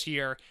Gate this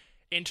year.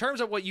 In terms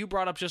of what you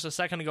brought up just a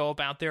second ago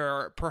about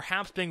there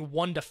perhaps being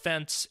one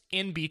defense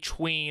in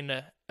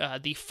between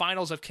the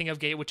finals of King of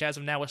Gate, which as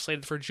of now is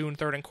slated for June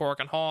 3rd in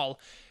Korakuen Hall,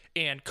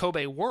 and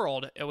Kobe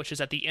World, which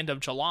is at the end of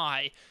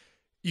July,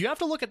 you have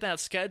to look at that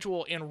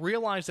schedule and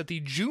realize that the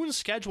June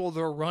schedule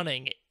they're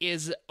running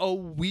is a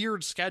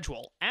weird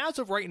schedule. As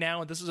of right now,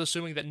 and this is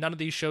assuming that none of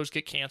these shows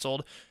get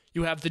canceled,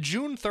 you have the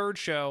June 3rd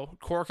show,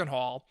 Korakuen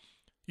Hall,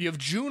 you have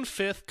June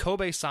 5th,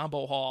 Kobe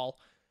Sambo Hall,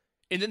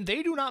 and then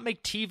they do not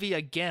make TV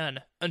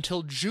again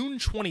until June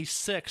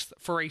 26th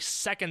for a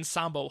second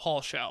Sambo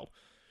Hall show.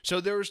 So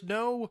there's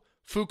no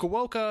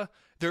Fukuoka,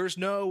 there's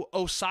no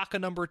Osaka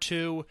number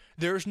 2,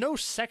 there's no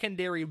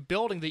secondary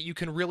building that you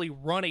can really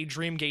run a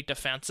Dreamgate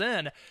defense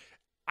in.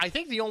 I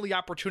think the only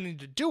opportunity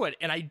to do it,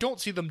 and I don't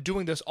see them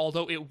doing this,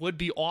 although it would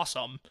be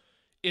awesome,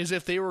 is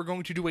if they were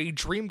going to do a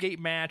Dreamgate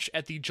match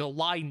at the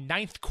July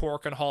 9th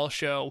Korakuen Hall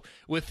show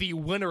with the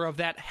winner of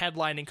that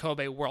headlining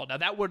Kobe World. Now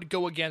that would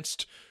go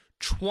against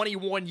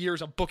 21 years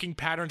of booking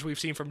patterns we've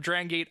seen from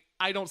Dragon Gate.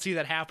 I don't see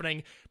that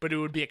happening, but it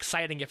would be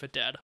exciting if it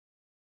did.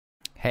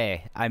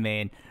 Hey, I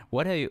mean,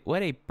 what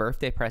a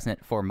birthday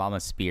present for Mama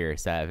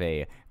Spears to have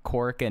a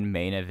Korakuen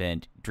main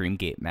event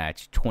Dreamgate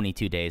match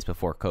 22 days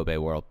before Kobe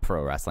World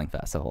Pro Wrestling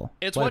Festival.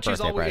 It's what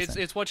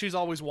she's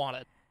always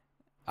wanted.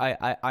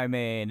 I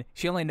mean,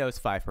 she only knows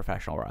 5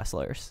 professional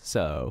wrestlers,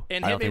 so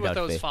and hit me with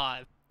those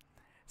 5.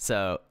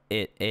 So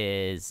it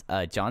is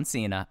John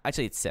Cena.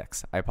 Actually, it's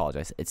 6. I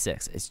apologize. It's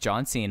 6. It's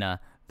John Cena,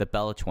 the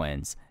Bella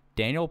Twins,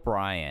 Daniel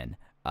Bryan,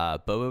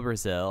 Bobo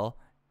Brazil,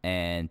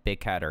 and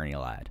Big Cat Ernie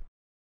Ladd.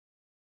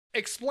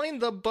 Explain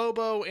the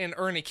Bobo and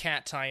Ernie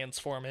Cat tie-ins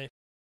for me.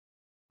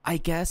 I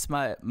guess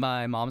my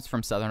mom's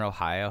from Southern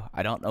Ohio.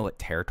 I don't know what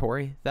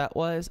territory that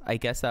was. I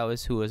guess that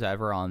was who was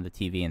ever on the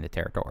TV in the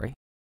territory.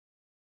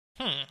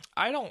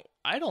 I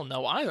don't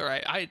know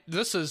either.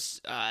 This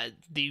is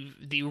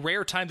the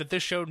rare time that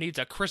this show needs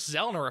a Chris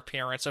Zellner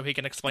appearance so he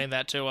can explain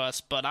that to us.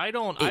 But I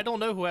don't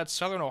know who had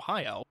Southern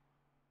Ohio.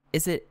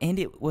 Is it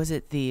Andy? Was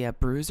it the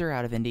Bruiser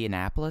out of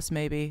Indianapolis?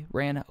 Maybe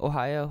ran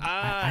Ohio.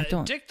 I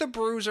don't. Dick the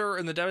Bruiser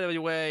in the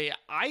WWE.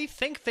 I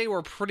think they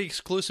were pretty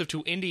exclusive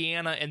to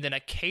Indiana and then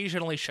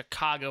occasionally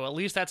Chicago. At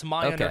least that's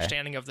my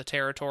understanding of the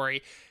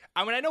territory.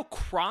 I mean, I know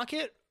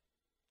Crockett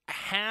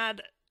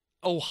had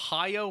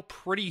Ohio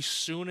pretty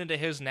soon into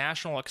his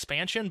national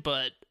expansion,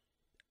 but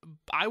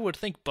I would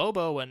think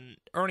Bobo and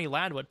Ernie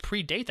Ladd would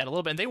predate that a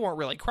little bit, and they weren't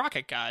really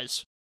Crockett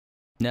guys.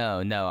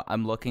 No,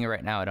 I'm looking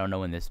right now. I don't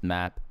know when this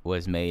map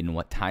was made and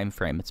what time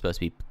frame it's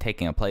supposed to be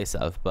taking a place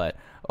of, but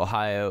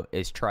Ohio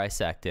is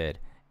trisected.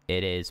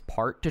 It is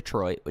part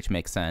Detroit, which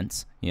makes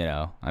sense. You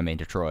know, I mean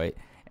Detroit.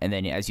 And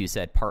then, as you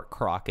said, part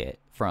Crockett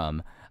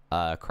from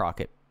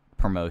Crockett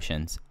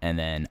Promotions. And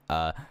then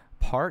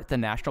part the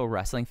National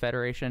Wrestling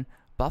Federation,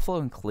 Buffalo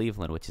and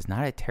Cleveland, which is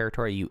not a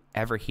territory you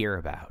ever hear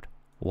about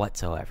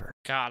whatsoever.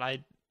 God,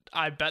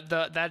 I bet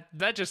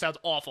that just sounds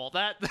awful.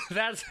 That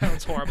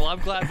sounds horrible. I'm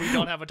glad we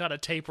don't have a ton of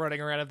tape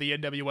running around of the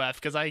NWF,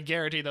 because I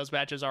guarantee those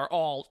matches are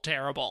all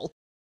terrible.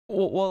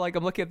 Well, like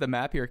I'm looking at the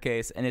map here,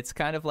 Case, and it's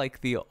kind of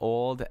like the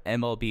old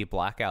MLB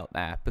blackout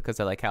map because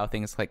I like how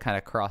things like kind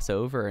of cross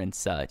over and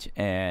such.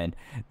 And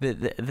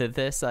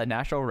this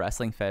National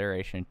Wrestling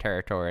Federation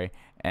territory,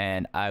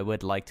 and I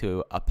would like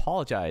to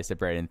apologize to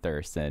Braden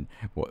Thurston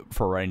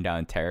for running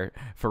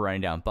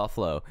down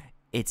Buffalo.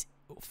 It's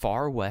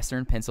far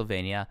western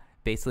Pennsylvania,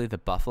 basically the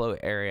Buffalo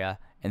area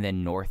and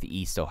then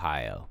Northeast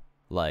Ohio.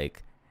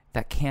 Like,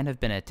 that can't have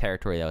been a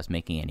territory that was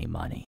making any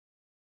money.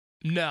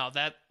 No,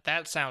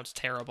 that sounds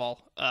terrible.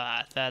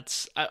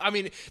 I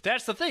mean,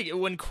 that's the thing.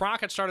 When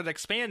Crockett started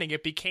expanding,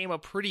 it became a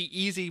pretty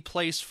easy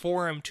place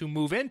for him to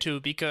move into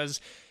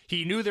because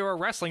he knew there were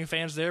wrestling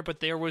fans there,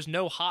 but there was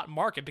no hot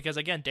market because,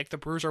 again, Dick the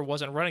Bruiser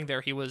wasn't running there.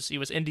 He was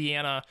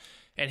Indiana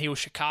and he was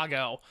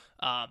Chicago.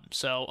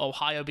 So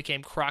Ohio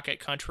became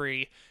Crockett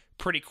country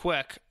pretty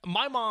quick.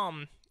 My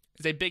mom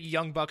is a big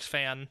Young Bucks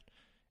fan,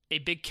 a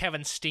big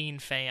Kevin Steen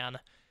fan,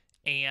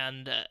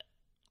 and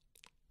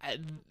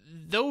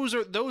those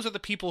are the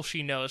people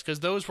she knows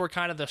because those were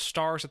kind of the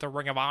stars at the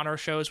Ring of Honor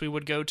shows we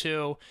would go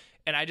to.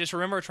 And I just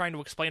remember trying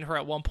to explain to her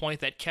at one point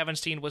that Kevin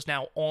Steen was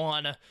now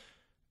on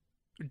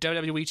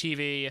WWE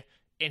TV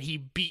and he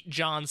beat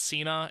John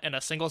Cena in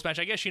a singles match.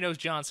 I guess she knows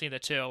John Cena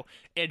too.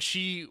 And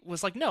she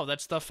was like, no,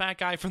 that's the fat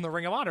guy from the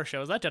Ring of Honor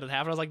shows. That didn't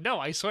happen. I was like, no,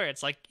 I swear.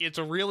 It's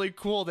really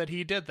cool that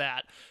he did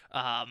that.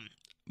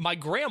 My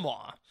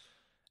grandma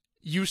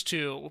used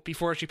to,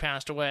 before she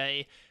passed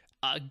away,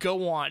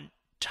 go on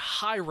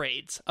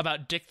tirades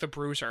about Dick the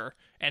Bruiser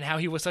and how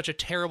he was such a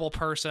terrible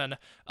person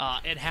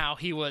and how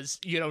he was,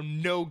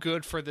 no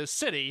good for this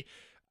city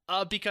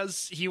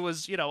because he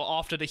was,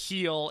 often a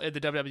heel in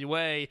the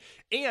WWA.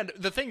 And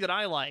the thing that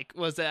I like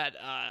was that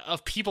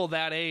of people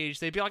that age,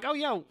 they'd be like, oh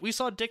yeah, we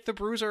saw Dick the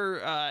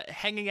Bruiser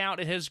hanging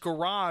out in his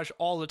garage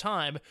all the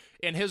time,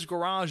 and his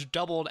garage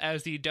doubled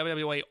as the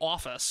WWA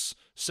office.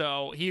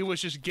 So he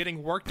was just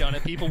getting work done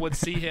and people would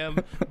see him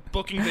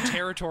booking the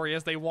territory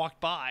as they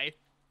walked by.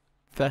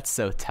 That's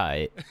so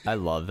tight. I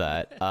love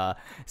that.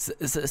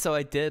 So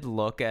I did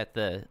look at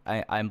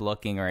I'm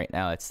looking right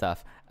now at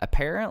stuff.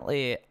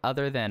 Apparently,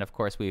 other than, of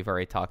course, we've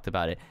already talked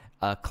about it,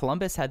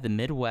 Columbus had the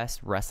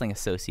Midwest Wrestling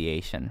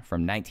Association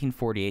from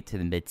 1948 to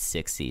the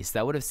mid-60s.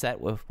 That would have set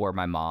with when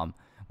my mom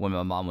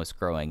was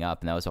growing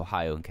up, and that was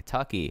Ohio and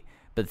Kentucky.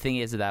 But the thing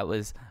is that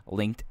was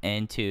linked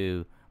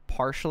into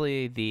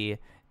partially the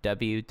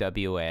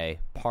WWA,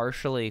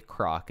 partially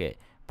Crockett,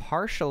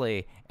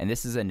 partially, and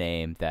this is a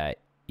name that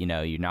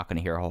you're not going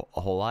to hear a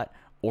whole lot,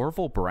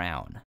 Orville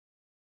Brown.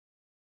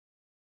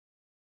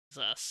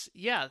 Jesus.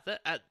 Yeah,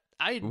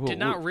 I did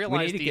not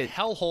realize the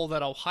hellhole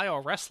that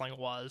Ohio wrestling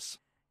was.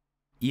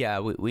 Yeah,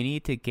 we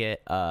need to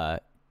get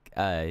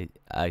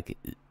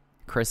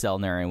Chris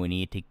Elner and we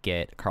need to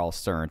get Carl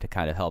Stern to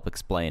kind of help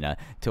explain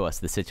to us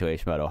the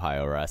situation about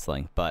Ohio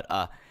wrestling.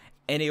 But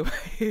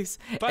anyways.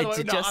 By the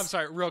way, I'm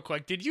sorry, real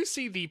quick. Did you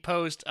see the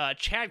post?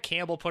 Chad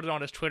Campbell put it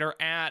on his Twitter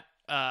at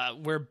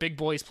where Big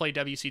Boys Play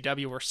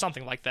WCW or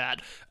something like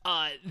that.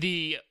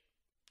 The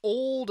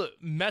old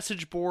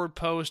message board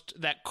post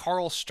that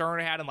Carl Stern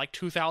had in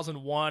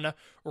 2001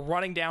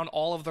 running down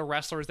all of the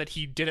wrestlers that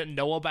he didn't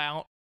know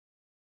about.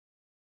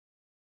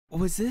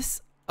 Was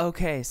this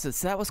okay? So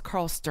that was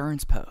Carl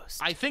Stern's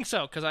post. I think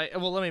so because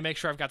let me make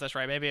sure I've got this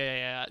right. Maybe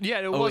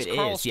it was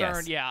Carl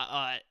Stern. Yes.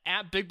 Yeah,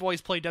 at Big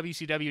Boys Play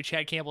WCW,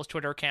 Chad Campbell's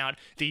Twitter account,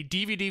 the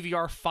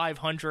DVDVR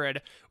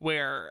 500,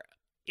 where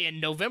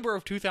in November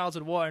of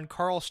 2001,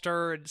 Carl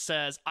Stern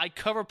says, I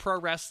cover pro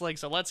wrestling,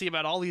 so let's see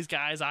about all these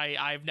guys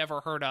I've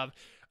never heard of.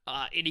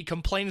 And he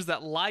complains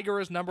that Liger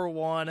is number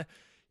one.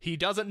 He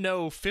doesn't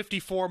know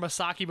 54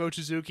 Masaki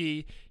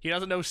Mochizuki. He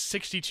doesn't know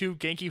 62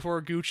 Genki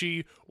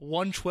Horiguchi,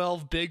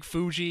 112 Big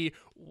Fuji,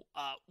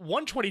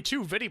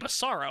 122 Vinny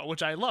Massaro,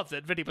 which I love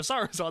that Vinny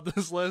Massaro's on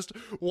this list.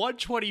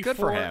 124. Good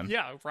for him.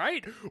 Yeah,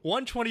 right?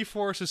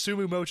 124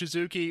 Susumu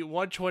Mochizuki,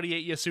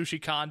 128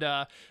 Yasushi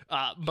Kanda.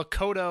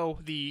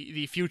 Makoto,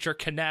 the future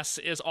Kness,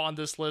 is on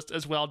this list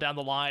as well down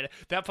the line.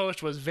 That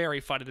post was very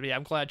funny to me.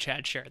 I'm glad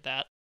Chad shared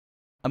that.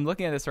 I'm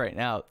looking at this right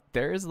now.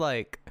 There's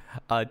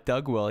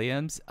Doug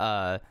Williams,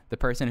 the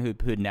person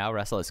who'd now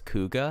wrestle as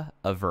Kuga,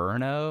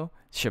 Averno,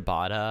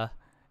 Shibata,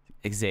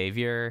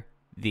 Xavier,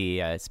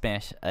 the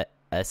Spanish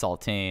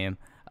Assault Team,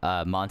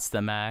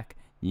 Monster Mac,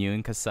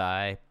 Yun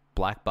Kasai,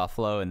 Black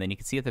Buffalo, and then you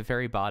can see at the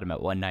very bottom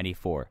at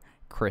 194,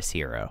 Chris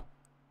Hero.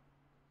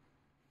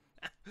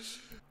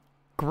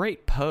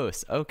 Great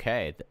post.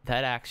 Okay,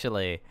 that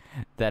actually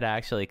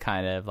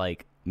kind of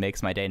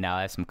makes my day. Now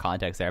I have some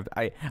context there.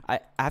 I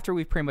after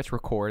we've pretty much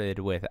recorded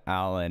with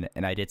Alan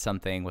and I did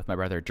something with my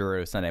brother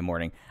Drew Sunday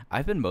morning,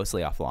 I've been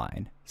mostly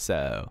offline.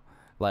 So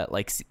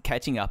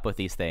catching up with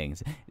these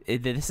things.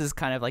 This is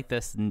kind of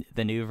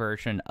the new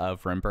version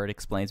of Rimbird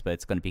Explains, but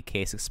it's going to be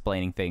Case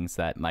explaining things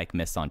that Mike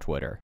missed on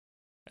Twitter.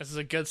 This is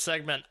a good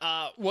segment.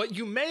 What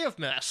you may have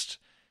missed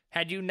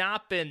had you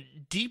not been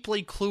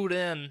deeply clued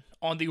in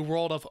on the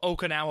world of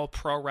Okinawa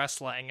pro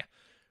wrestling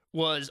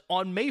was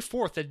on May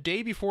 4th, the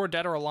day before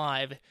Dead or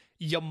Alive,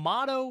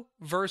 YAMATO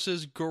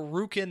versus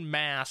Gurukun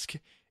Mask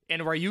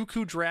in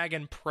Ryukyu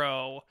Dragon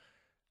Pro.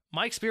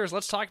 Mike Spears,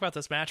 let's talk about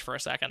this match for a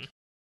second.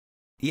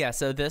 Yeah,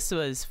 so this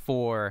was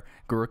for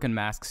Gurukun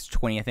Mask's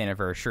 20th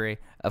anniversary.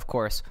 Of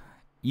course,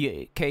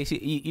 Case,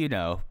 you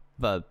know,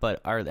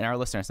 but our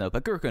listeners know,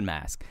 but Gurukun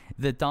Mask,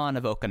 the dawn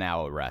of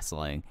Okinawa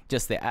wrestling,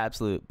 just the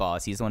absolute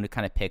boss. He's the one who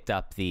kind of picked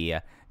up the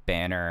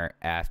banner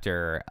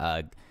after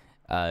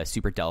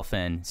Super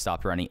Delphin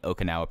stopped running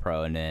Okinawa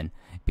Pro, and then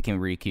became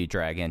Ryukyu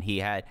Dragon.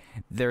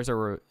 There's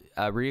a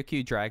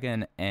Ryukyu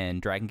Dragon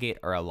and Dragon Gate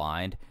are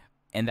aligned.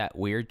 And that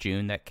weird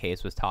June that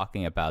Case was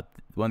talking about,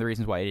 one of the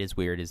reasons why it is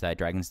weird is that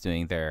Dragon's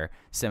doing their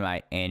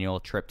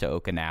semi-annual trip to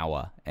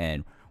Okinawa,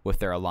 and with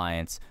their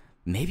alliance,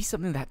 maybe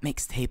something that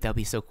makes tape. That'd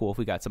be so cool if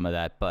we got some of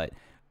that. But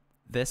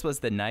this was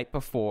the night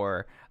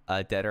before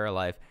Dead or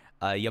Alive.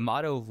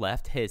 Yamato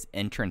left his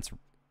entrance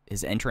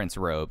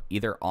robe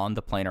either on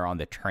the plane or on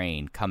the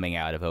train coming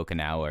out of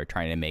Okinawa or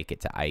trying to make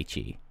it to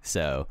Aichi.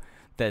 So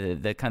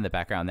the kind of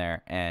background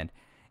there. And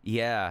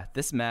yeah,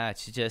 this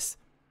match just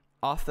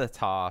off the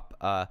top,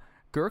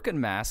 Gurukun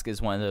Mask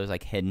is one of those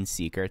like hidden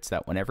secrets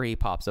that whenever he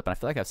pops up, and I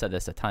feel like I've said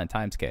this a ton of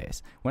times,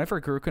 Case, whenever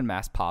Gurukun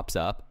Mask pops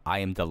up, I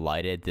am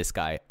delighted this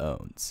guy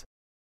owns.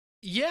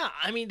 Yeah,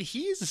 I mean,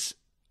 he's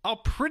a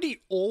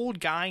pretty old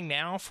guy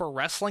now for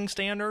wrestling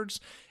standards,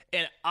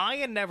 and I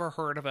had never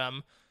heard of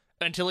him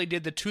until he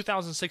did the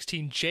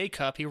 2016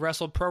 J-Cup. He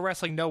wrestled Pro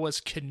Wrestling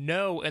Noah's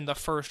Kano in the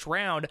first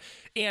round,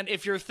 and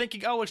if you're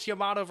thinking, oh, it's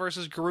Yamato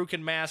versus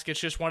Gurukun Mask, it's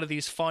just one of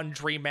these fun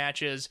dream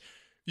matches,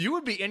 you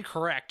would be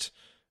incorrect.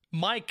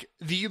 Mike,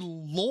 the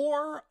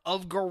lore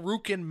of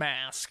Gurukun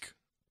Mask.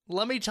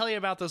 Let me tell you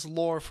about this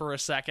lore for a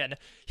second.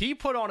 He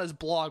put on his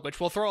blog, which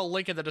we'll throw a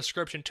link in the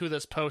description to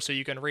this post so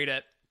you can read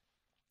it.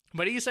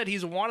 But he said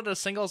he's wanted a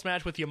singles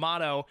match with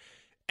Yamato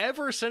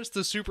ever since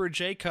the Super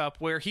J-Cup,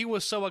 where he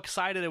was so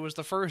excited it was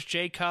the first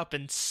J-Cup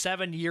in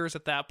 7 years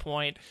at that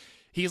point.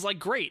 He's like,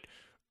 great,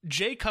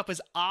 J-Cup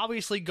is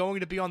obviously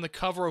going to be on the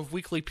cover of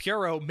Weekly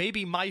Puro.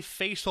 Maybe my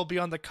face will be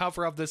on the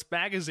cover of this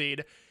magazine.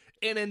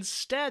 And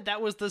instead, that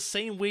was the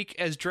same week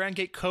as Dragon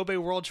Gate Kobe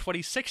World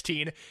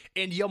 2016,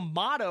 and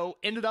Yamato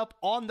ended up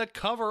on the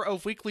cover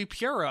of Weekly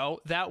Puro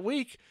that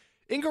week,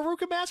 and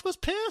Gurukun Mask was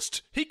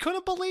pissed. He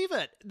couldn't believe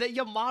it, that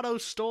Yamato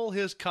stole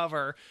his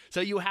cover.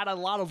 So you had a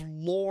lot of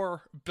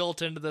lore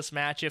built into this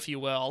match, if you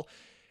will.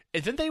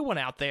 And then they went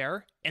out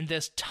there, and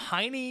this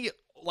tiny,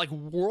 like,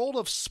 World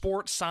of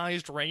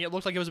Sport-sized ring, it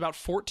looked like it was about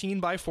 14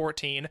 by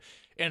 14,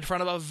 in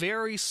front of a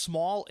very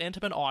small,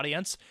 intimate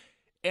audience,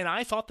 and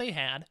I thought they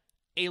had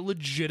a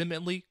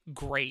legitimately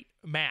great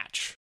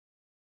match.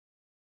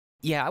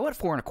 Yeah, I went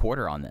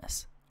 4.25 on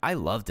this. I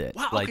loved it.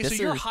 Wow, like, okay,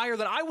 so you're higher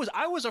than I was.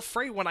 I was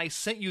afraid when I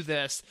sent you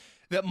this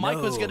that Mike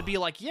was going to be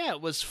like, yeah, it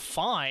was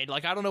fine.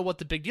 Like, I don't know what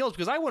the big deal is,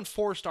 because I went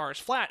 4 stars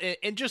flat.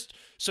 And just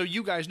so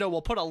you guys know,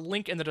 we'll put a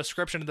link in the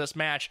description of this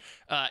match.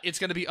 It's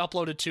going to be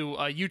uploaded to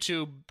a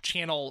YouTube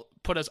channel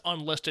put as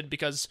unlisted,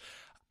 because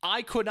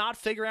I could not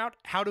figure out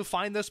how to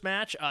find this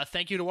match.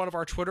 Thank you to one of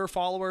our Twitter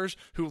followers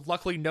who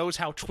luckily knows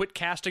how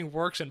Twitcasting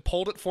works and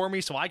pulled it for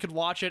me so I could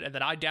watch it, and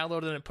then I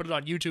downloaded it and put it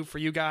on YouTube for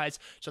you guys.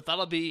 So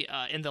that'll be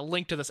in the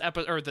link to this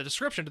episode, or the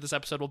description to this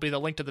episode will be the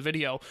link to the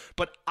video.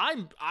 But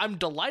I'm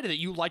delighted that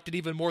you liked it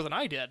even more than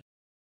I did.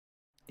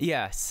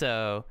 Yeah,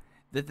 so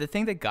the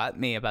thing that got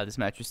me about this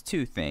match was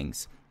 2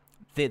 things.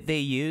 They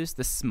used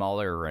the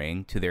smaller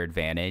ring to their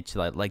advantage.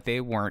 Like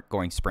they weren't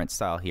going sprint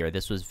style here.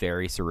 This was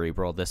very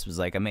cerebral. This was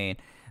like, I mean,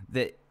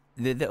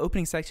 the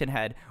opening section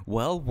had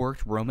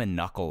well-worked Roman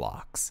knuckle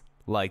locks.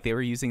 Like, they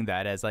were using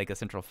that as, like, a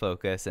central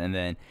focus. And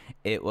then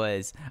it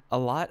was a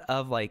lot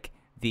of, like,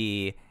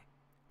 the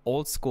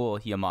old-school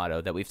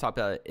Yamato that we've talked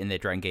about in the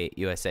Dragon Gate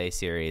USA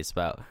series,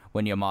 about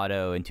when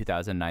Yamato in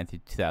 2009 through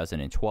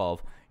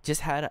 2012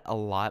 just had a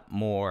lot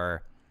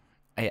more,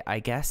 I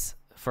guess,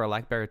 for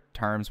lack of better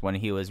terms, when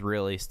he was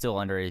really still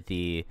under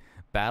the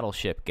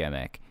battleship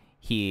gimmick.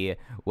 When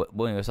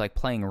it was like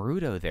playing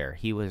Rudo there,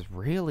 he was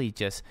really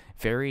just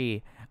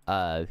very,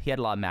 he had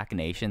a lot of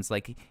machinations.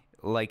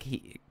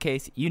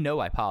 Case, you know,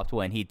 I popped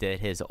when he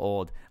did his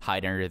old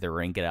hide under the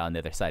ring, get out on the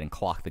other side and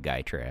clock the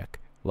guy trick.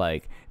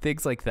 Like,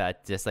 things like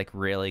that just like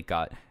really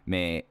got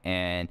me.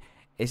 And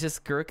it's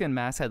just, Gurukun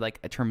Mask had like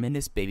a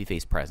tremendous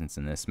babyface presence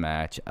in this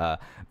match.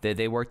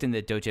 They worked in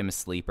the Dojima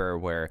Sleeper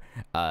where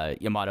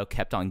Yamato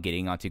kept on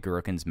getting onto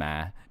Gurukun's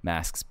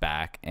Mask's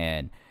back,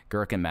 and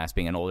Gurukun Mask,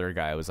 being an older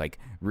guy, was like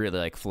really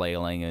like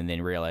flailing, and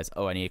then realized,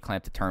 oh, I need to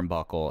clamp the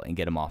turnbuckle and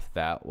get him off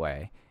that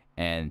way.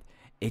 And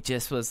it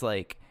just was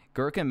like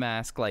Gurukun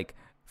Mask like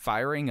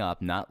firing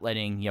up, not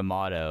letting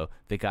Yamato,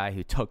 the guy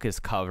who took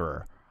his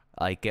cover,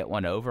 like get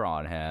one over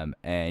on him,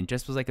 and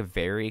just was like a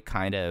very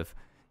kind of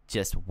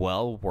just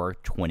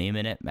well-worked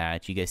 20-minute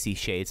match. You guys see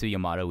shades of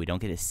Yamato we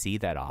don't get to see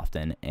that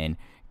often, and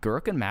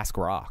Gurukun Mask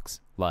rocks.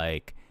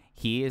 Like,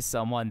 he is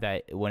someone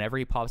that whenever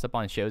he pops up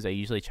on shows, I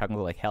usually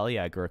chuckle like, hell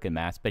yeah, Gurukun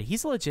Mask. But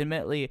he's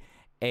legitimately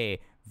a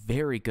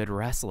very good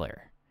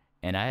wrestler,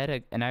 and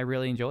I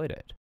really enjoyed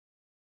it.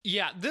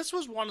 Yeah, this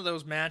was one of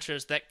those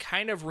matches that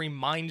kind of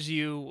reminds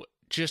you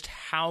just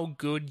how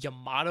good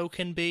Yamato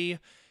can be,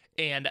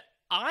 and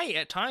I,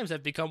 at times,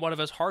 have become one of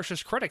his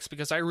harshest critics,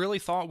 because I really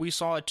thought we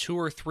saw a 2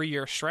 or 3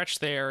 year stretch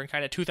there in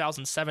kind of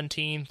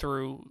 2017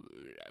 through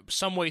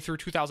some way through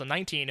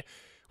 2019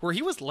 where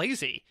he was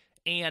lazy,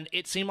 and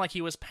it seemed like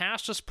he was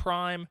past his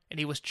prime and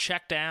he was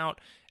checked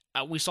out.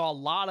 We saw a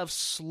lot of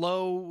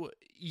slow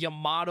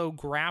Yamato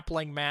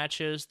grappling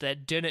matches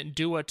that didn't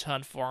do a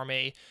ton for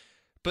me.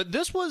 But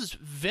this was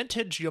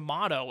vintage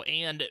Yamato,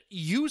 and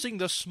using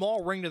the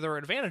small ring to their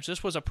advantage,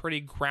 this was a pretty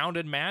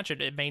grounded match,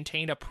 and it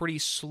maintained a pretty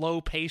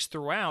slow pace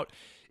throughout.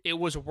 It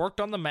was worked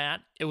on the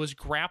mat, it was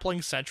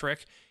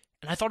grappling-centric,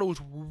 and I thought it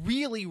was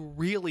really,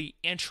 really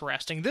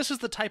interesting. This is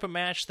the type of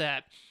match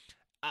that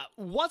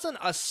wasn't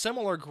a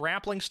similar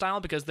grappling style,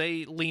 because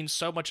they leaned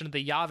so much into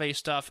the Yave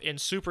stuff in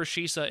Super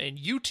Shisa and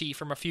UT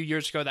from a few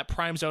years ago. That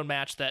Prime Zone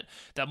match that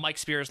Mike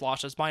Spears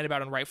lost his mind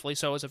about, and rightfully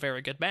so, is a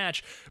very good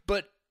match.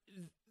 But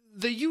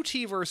the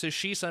UT versus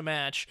Shisa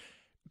match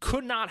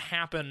could not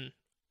happen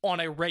on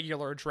a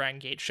regular Dragon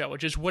Gate show. It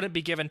just wouldn't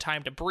be given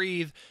time to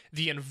breathe.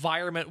 The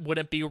environment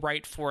wouldn't be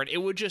right for it. It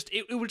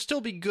would still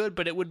be good,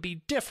 but it would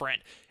be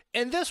different.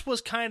 And this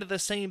was kind of the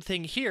same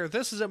thing here.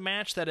 This is a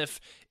match that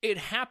if it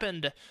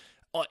happened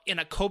in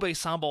a Kobe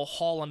Sambo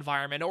Hall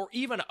environment, or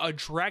even a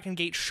Dragon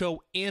Gate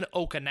show in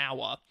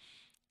Okinawa,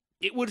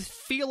 it would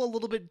feel a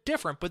little bit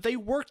different, but they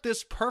worked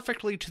this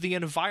perfectly to the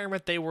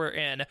environment they were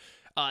in.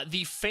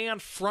 The fan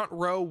front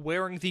row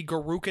wearing the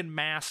Gurukun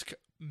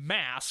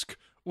mask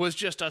was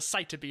just a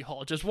sight to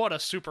behold. Just what a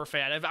super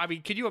fan. I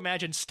mean, can you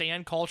imagine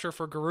stan culture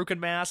for Gurukun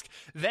Mask?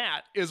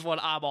 That is what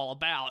I'm all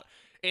about.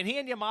 And he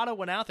and Yamato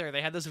went out there.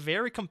 They had this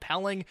very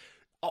compelling,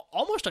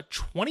 almost a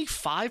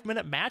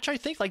 25-minute match, I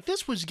think. Like,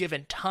 this was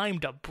given time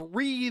to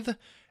breathe.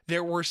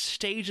 There were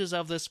stages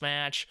of this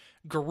match.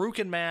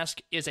 Gurukun Mask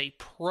is a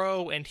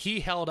pro, and he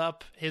held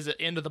up his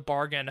end of the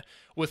bargain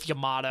with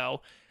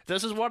Yamato.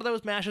 This is one of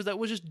those matches that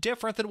was just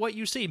different than what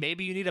you see.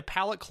 Maybe you need a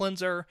palate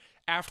cleanser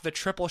after the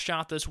triple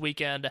shot this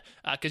weekend,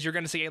 because you're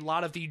going to see a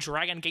lot of the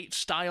Dragon Gate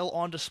style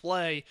on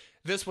display.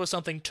 This was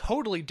something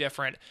totally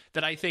different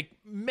that I think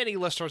many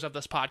listeners of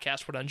this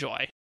podcast would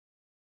enjoy.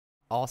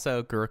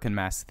 Also, Gurukun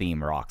Mask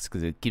theme rocks,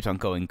 because it keeps on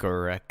going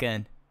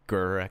Gurukun,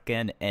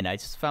 and I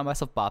just found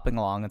myself bopping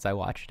along as I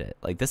watched it.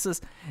 Like, this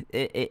is,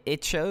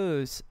 it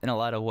shows in a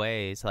lot of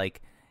ways,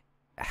 like,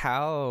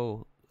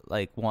 how...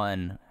 like,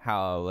 one,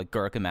 how like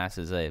Gurukun Mask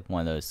is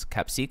one of those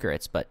kept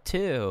secrets, but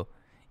two,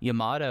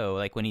 Yamato,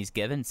 like, when he's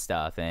given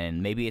stuff,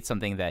 and maybe it's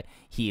something that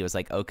he was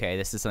like, okay,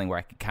 this is something where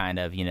I could kind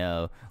of,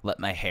 let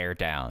my hair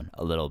down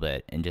a little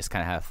bit and just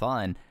kind of have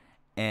fun.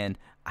 And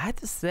I have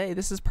to say,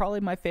 this is probably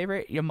my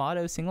favorite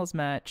Yamato singles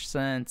match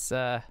since,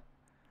 the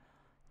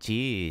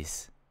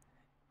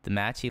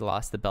match he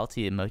lost the belt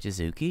to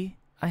Mochizuki,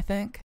 I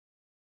think.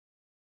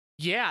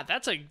 Yeah,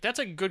 that's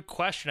a good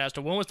question as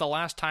to when was the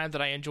last time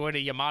that I enjoyed a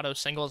Yamato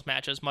singles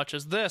match as much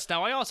as this.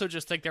 Now, I also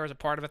just think there was a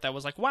part of it that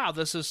was like, wow,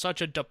 this is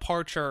such a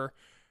departure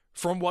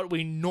from what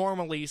we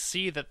normally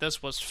see, that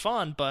this was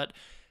fun. But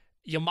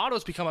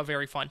Yamato's become a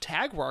very fun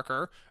tag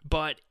worker,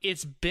 but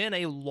it's been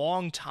a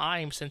long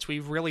time since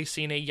we've really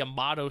seen a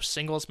Yamato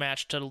singles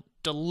match to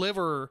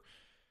deliver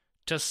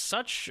to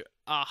such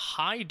a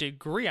high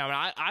degree. I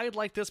mean, I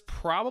like this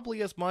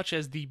probably as much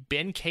as the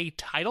Ben-K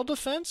title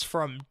defense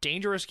from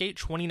Dangerous Gate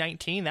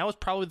 2019. That was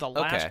probably the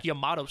last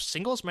Yamato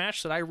singles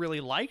match that I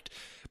really liked.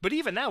 But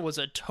even that was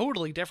a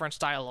totally different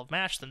style of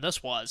match than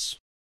this was.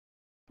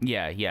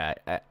 Yeah.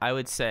 I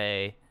would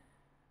say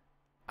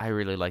I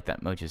really like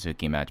that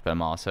Mochizuki match,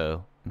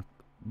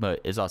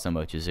 but is also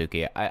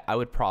Mochizuki. I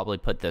would probably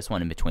put this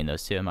one in between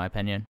those two, in my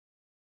opinion.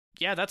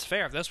 Yeah, that's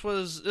fair. This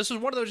was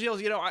one of those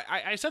deals,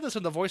 I said this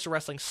in the Voice of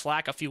Wrestling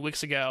Slack a few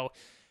weeks ago,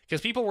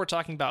 because people were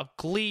talking about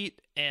GLEAT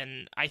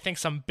and I think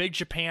some Big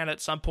Japan at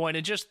some point,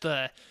 and just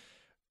the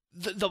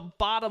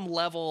bottom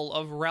level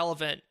of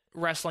relevant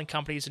wrestling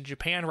companies in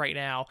Japan right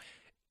now.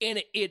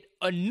 And it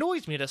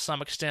annoys me to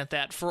some extent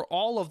that for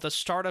all of the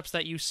startups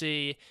that you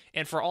see,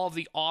 and for all of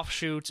the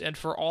offshoots, and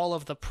for all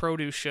of the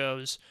produce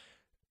shows,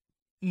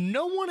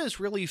 no one is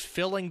really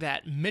filling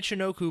that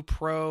Michinoku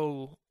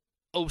Pro,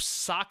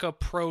 Osaka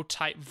Pro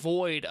type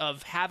void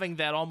of having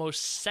that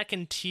almost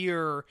second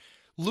tier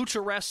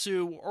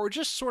Lucharesu or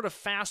just sort of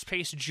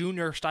fast-paced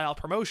junior style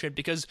promotion,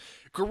 because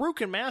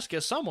Gurukun Mask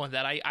is someone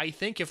that I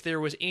think if there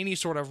was any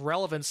sort of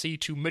relevancy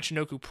to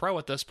Michinoku Pro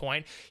at this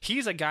point,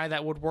 he's a guy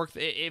that would work,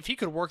 if he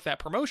could work that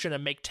promotion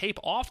and make tape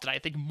often, I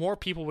think more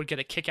people would get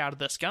a kick out of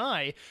this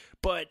guy.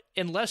 But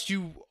unless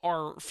you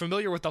are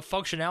familiar with the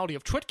functionality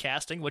of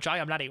twitcasting, which I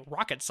am not a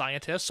rocket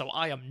scientist, so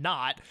I am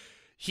not,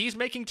 he's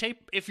making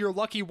tape, if you're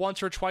lucky,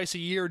 once or twice a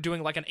year,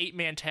 doing like an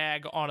 8-man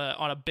tag on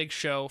a big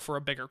show for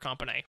a bigger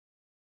company.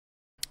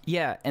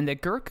 Yeah, and the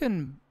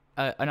Gurukun,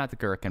 not the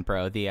Gurukun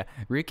Pro, the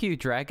Ryukyu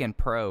Dragon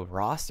Pro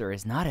roster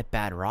is not a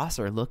bad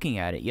roster looking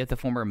at it. You have the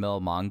former Mill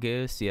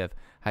Mongoose, you have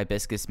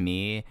Hibiscus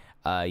Me,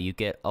 you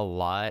get a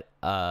lot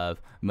of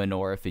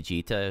Minoru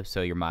Fujita,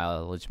 so your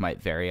mileage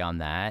might vary on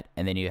that.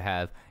 And then you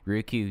have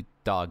Ryukyu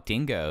Dog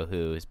Dingo,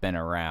 who's been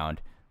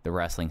around the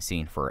wrestling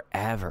scene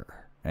forever.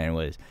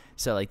 And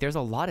there's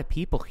a lot of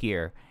people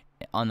here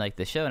on like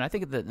the show. And I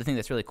think the thing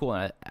that's really cool,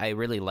 and I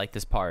really like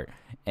this part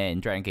in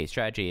Dragon Gate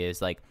strategy,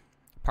 is like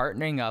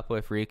partnering up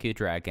with Ryukyu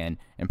Dragon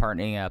and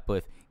partnering up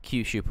with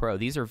Kyushu Pro.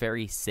 These are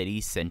very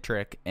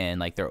city-centric and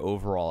like their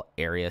overall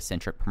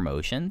area-centric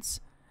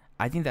promotions.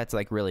 I think that's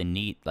like really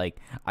neat. Like,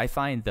 I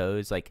find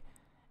those like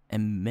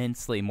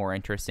immensely more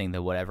interesting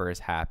than whatever is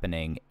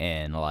happening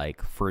in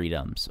like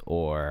Freedoms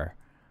or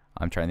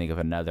I'm trying to think of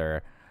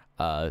another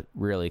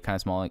really kind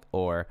of small,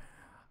 or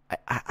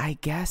I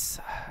guess,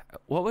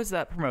 what was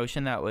that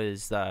promotion that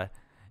was that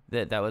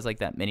was like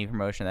that mini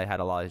promotion that had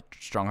a lot of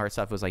Strong Heart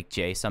stuff? It was like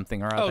J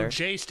something or other. Oh,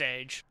 J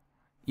Stage.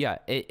 Yeah,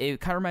 it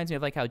kind of reminds me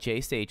of like how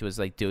J Stage was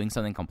like doing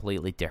something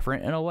completely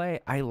different in a way.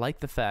 I like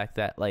the fact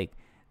that like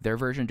their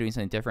version of doing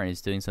something different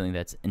is doing something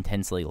that's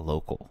intensely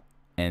local.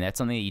 And that's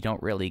something that you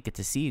don't really get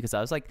to see, because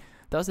I was like,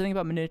 that was the thing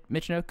about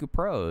Michinoku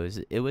Pros.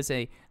 It was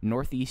a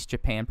Northeast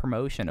Japan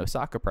promotion.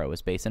 Osaka Pro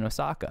was based in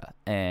Osaka.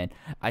 And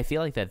I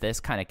feel like that this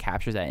kind of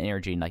captures that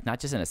energy, like not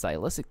just in a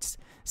stylistic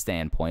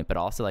standpoint, but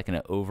also like in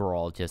an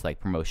overall just like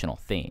promotional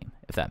theme,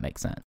 if that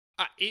makes sense.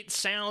 It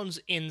sounds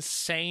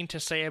insane to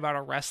say about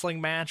a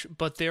wrestling match,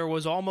 but there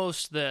was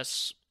almost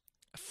this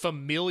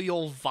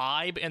familial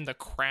vibe in the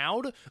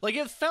crowd. Like,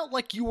 it felt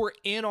like you were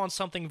in on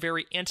something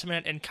very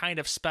intimate and kind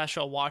of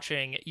special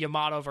watching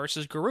Yamato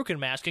versus Gurukun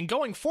Mask. And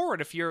going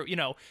forward, if you're,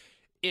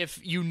 if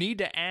you need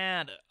to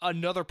add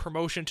another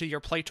promotion to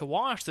your plate to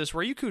watch this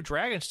Ryukyu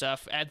Dragon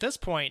stuff, at this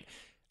point,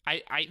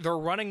 they're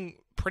running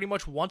pretty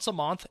much once a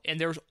month, and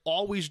there's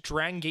always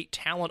Dragon Gate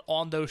talent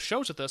on those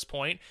shows at this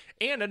point.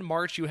 And in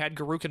March, you had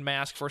Gurukun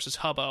Mask versus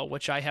Hubbo,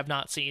 which I have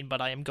not seen,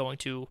 but I am going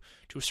to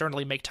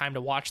certainly make time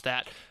to watch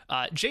that.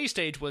 J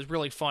Stage was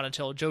really fun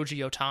until Joji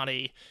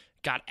Otani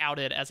got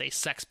outed as a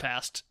sex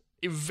pest.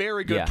 A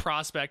very good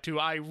prospect who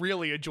I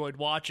really enjoyed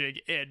watching,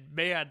 and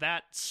man,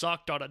 that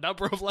sucked on a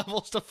number of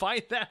levels to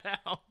find that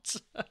out.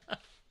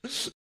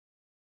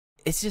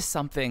 It's just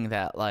something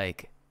that,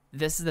 like,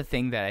 this is the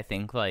thing that I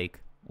think, like,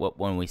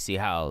 when we see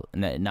how,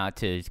 not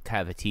to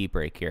have a tea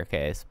break here,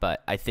 case,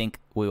 but I think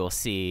we will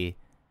see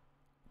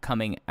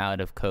coming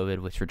out of COVID,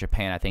 which for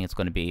Japan, I think it's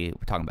going to be,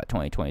 we're talking about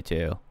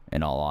 2022,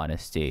 in all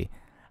honesty.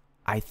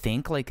 I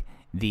think, like,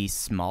 these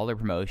smaller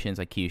promotions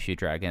like Kyushu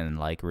Dragon,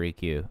 like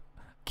Ryukyu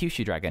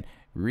Dragon,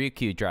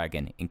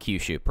 and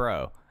Kyushu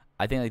Pro,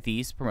 I think, like,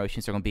 these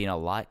promotions are going to be in a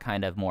lot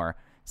kind of more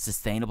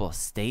sustainable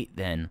state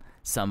than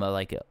some of,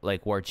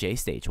 like where J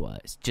Stage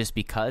was, just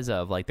because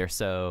of, like, they're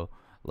so,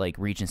 like,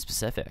 region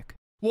specific.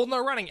 Well,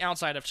 they're running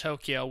outside of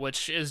Tokyo,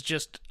 which is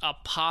just a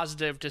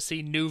positive to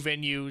see new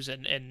venues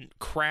and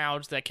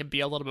crowds that can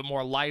be a little bit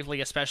more lively,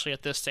 especially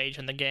at this stage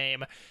in the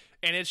game.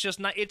 And it's just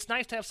it's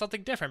nice to have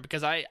something different,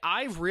 because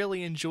I've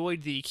really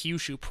enjoyed the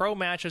Kyushu Pro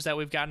matches that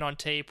we've gotten on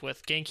tape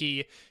with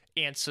Genki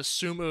and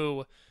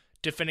Susumu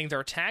defending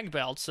their tag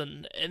belts,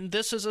 and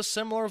this is a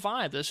similar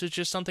vibe. This is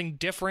just something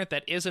different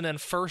that isn't in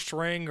first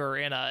ring or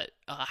in a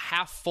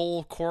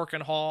half-full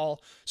Korakuen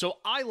Hall. So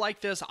I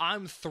like this.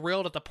 I'm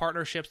thrilled at the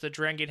partnerships that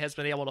Dragon Gate has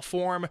been able to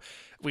form.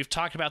 We've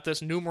talked about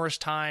this numerous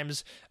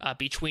times,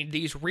 between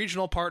these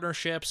regional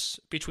partnerships,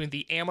 between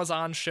the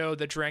Amazon show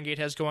that Dragon Gate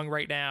has going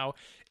right now,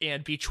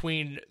 and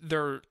between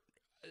their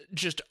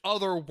just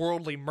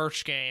otherworldly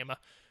merch game.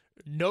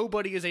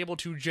 Nobody is able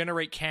to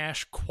generate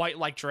cash quite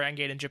like Dragon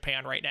Gate in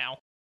Japan right now.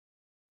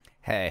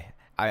 Hey,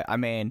 I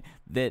mean,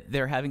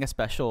 they're having a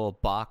special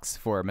box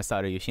for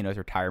Masato Yoshino's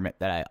retirement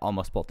that I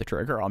almost pulled the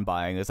trigger on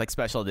buying. It was like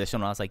special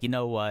edition, and I was like, you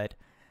know what?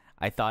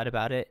 I thought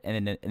about it,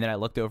 and then I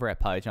looked over at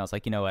Pudge, and I was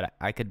like, you know what?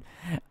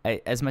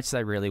 As much as I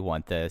really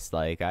want this,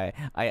 like, I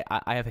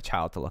have a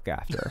child to look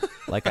after.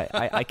 Like,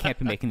 I can't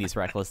be making these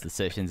reckless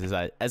decisions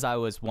as I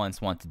was once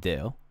want to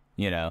do.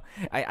 You know,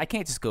 I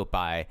can't just go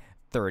buy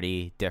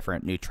 30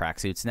 different new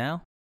tracksuits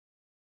now.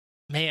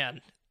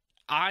 Man,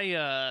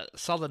 I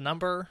saw the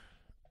number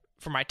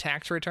for my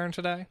tax return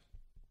today.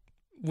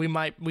 We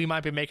might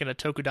be making a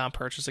Tokudon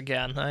purchase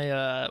again.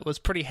 I was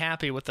pretty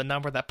happy with the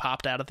number that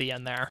popped out at the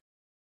end there.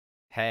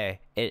 Hey,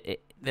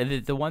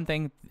 the one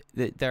thing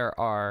that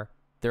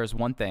there's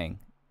one thing,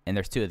 and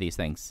there's two of these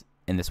things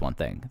in this one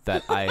thing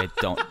that I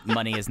don't.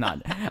 Money is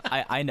not.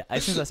 I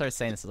as soon as I started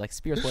saying this, it's like,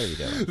 Spears, what are you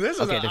doing?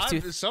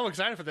 I'm so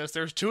excited for this.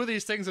 There's two of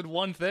these things in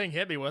one thing.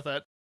 Hit me with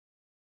it.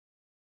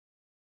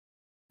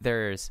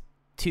 There's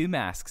two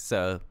masks.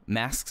 So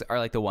masks are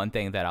like the one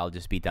thing that I'll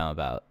just be dumb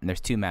about, and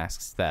there's two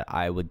masks that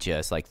I would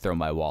just like throw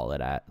my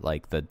wallet at,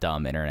 like the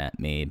dumb internet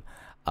meme.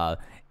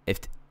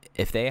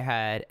 If they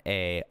had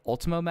a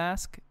Ultimo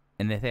mask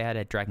and if they had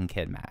a Dragon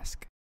Kid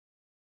mask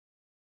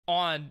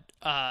on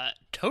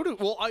Toto,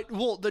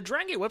 well, the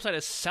Dragon Gate website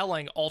is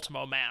selling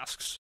Ultimo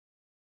masks.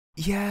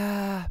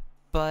 Yeah,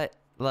 but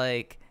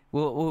like,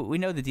 we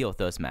know the deal with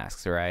those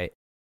masks, right?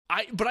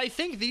 But I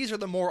think these are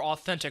the more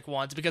authentic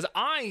ones, because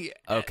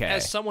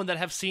as someone that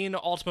I've seen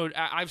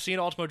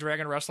Ultimo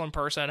Dragon wrestle in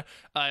person.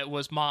 It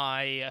was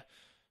my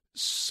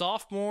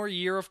sophomore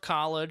year of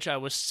college. I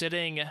was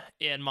sitting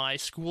in my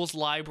school's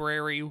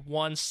library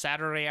one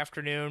Saturday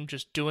afternoon,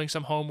 just doing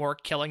some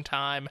homework, killing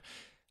time.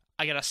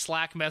 I get a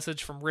Slack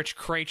message from Rich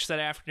Craich that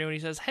afternoon. He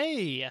says,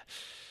 "Hey,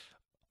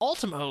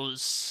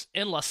 Ultimo's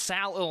in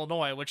LaSalle,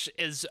 Illinois," which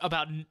is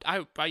about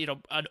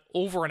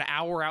over an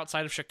hour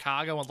outside of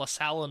Chicago, and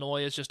LaSalle,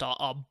 Illinois is just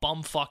a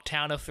bumfuck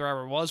town if there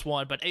ever was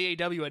one. But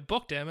AAW had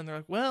booked him, and they're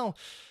like, "Well,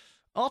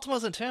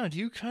 Ultimo's in town. Do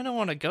you kind of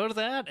want to go to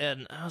that?"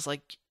 And I was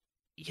like,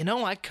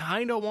 I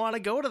kind of want to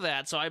go to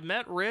that. So I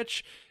met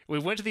Rich. We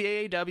went to the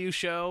AAW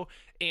show,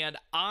 and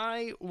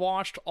I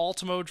watched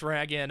Ultimo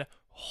Dragon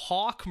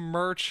Hawk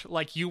merch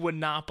like you would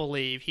not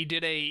believe. He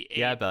did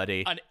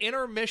an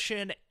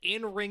intermission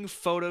in-ring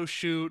photo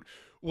shoot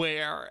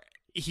where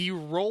he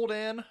rolled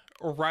in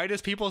right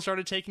as people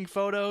started taking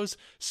photos,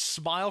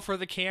 smile for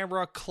the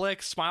camera,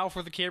 click, smile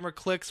for the camera,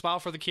 click, smile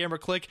for the camera,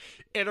 click,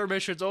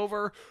 intermission's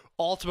over,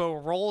 Ultimo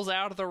rolls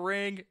out of the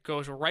ring,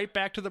 goes right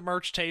back to the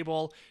merch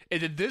table,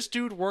 and then this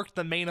dude worked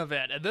the main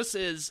event. And this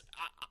is,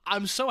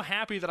 I'm so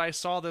happy that I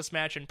saw this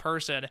match in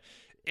person.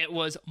 It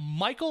was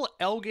Michael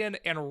Elgin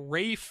and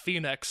Rey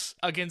Fenix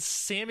against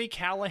Sami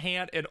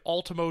Callihan and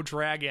Ultimo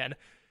Dragon.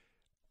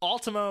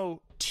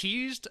 Ultimo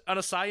teased an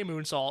Asai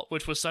moonsault,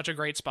 which was such a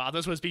great spot.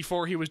 This was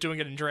before he was doing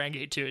it in Dragon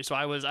Gate too, so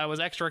I was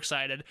extra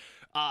excited.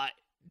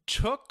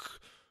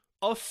 Took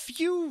a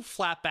few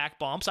flat back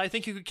bumps. I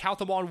think you could count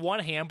them on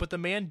one hand, but the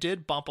man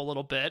did bump a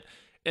little bit.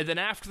 And then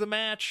after the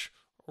match,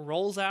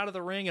 rolls out of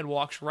the ring and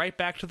walks right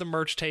back to the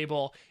merch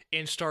table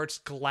and starts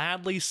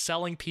gladly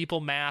selling people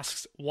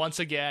masks once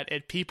again.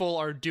 And people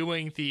are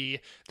doing the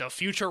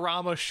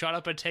Futurama shut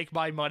up and take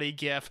my money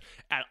gif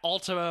at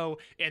Ultimo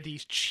and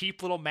these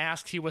cheap little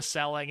masks he was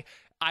selling.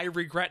 I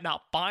regret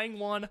not buying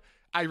one.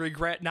 I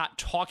regret not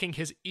talking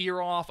his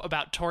ear off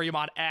about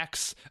Toryumon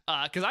X,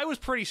 because I was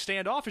pretty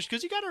standoffish,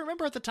 because you got to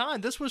remember at the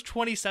time, this was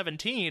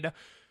 2017.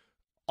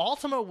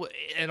 Ultimo,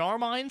 in our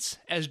minds,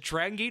 as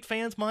Dragon Gate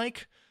fans,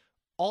 Mike,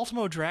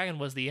 Ultimo Dragon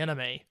was the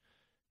enemy,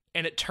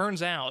 and it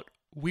turns out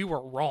we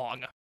were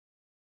wrong.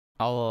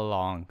 All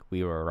along,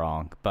 we were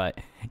wrong. But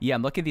yeah,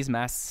 I'm looking at these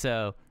masks,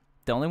 so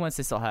the only ones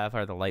they still have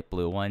are the light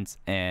blue ones,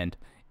 and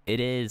it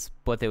is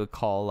what they would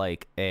call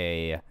like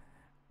a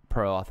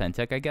pro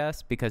authentic, I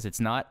guess, because it's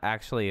not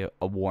actually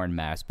a worn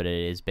mask, but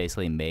it is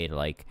basically made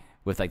like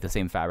with like the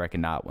same fabric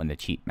and not one of the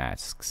cheap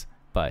masks.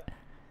 But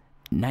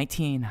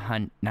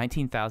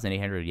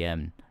 19,800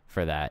 yen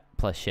for that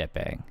plus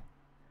shipping.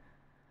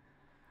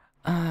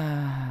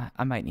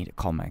 I might need to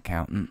call my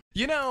accountant.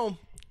 You know,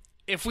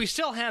 if we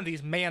still had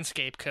these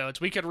Manscaped codes,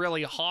 we could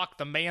really hawk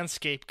the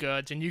Manscaped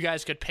goods, and you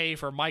guys could pay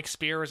for Mike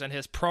Spears and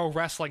his pro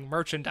wrestling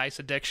merchandise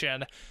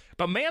addiction.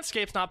 But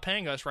Manscaped's not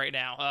paying us right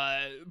now.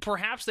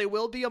 Perhaps they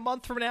will be a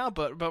month from now,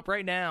 but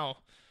right now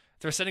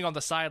they're sitting on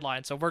the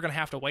sidelines, so we're going to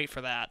have to wait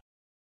for that.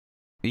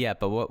 Yeah,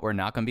 but what we're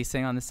not going to be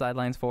sitting on the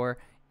sidelines for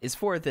is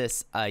for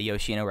this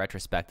Yoshino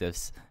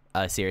retrospectives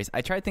series.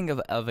 I tried to think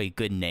of a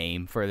good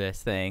name for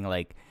this thing,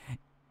 like,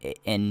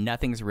 and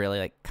nothing's really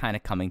like kind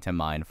of coming to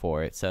mind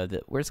for it. So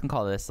we're just gonna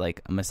call this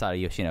like a Masato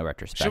Yoshino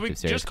retrospective series.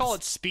 Should we just call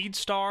it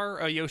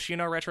Speedstar, a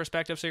Yoshino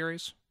retrospective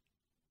series?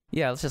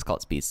 Yeah, let's just call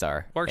it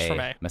Speedstar. Works for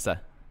me.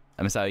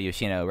 A Masato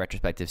Yoshino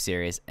retrospective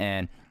series.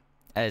 And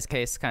as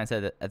Case kind of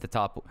said at the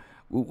top,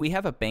 we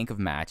have a bank of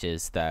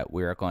matches that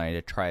we're going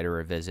to try to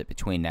revisit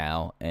between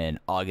now and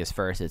August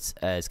 1st. It's,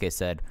 as Case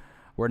said,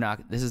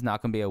 this is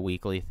not going to be a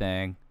weekly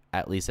thing,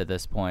 at least at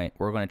this point.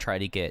 We're going to try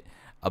to get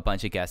a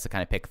bunch of guests to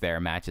kind of pick their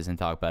matches and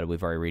talk about it.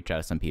 We've already reached out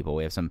to some people.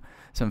 We have some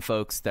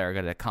folks that are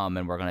going to come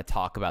and we're going to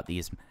talk about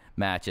these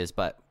matches.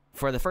 But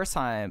for the first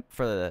time,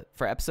 for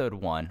episode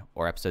 1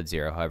 or episode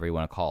 0, however you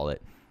want to call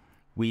it,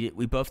 we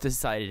both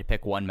decided to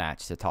pick one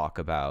match to talk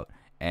about.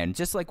 And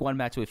just like one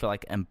match we feel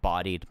like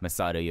embodied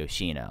Masato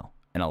Yoshino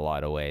in a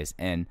lot of ways.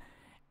 And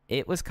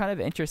it was kind of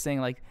interesting.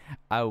 Like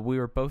we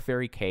were both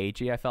very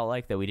cagey. I felt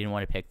like that we didn't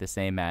want to pick the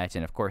same match.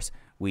 And of course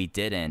we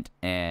didn't.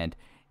 And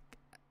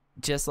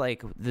just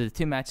like the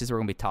two matches we're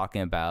going to be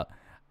talking about,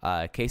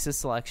 Case's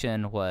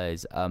selection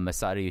was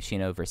Masato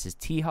Yoshino versus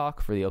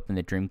T-Hawk for the Open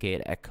the Dream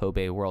Gate at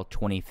Kobe World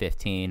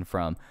 2015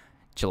 from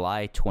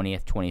July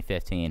 20th,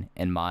 2015.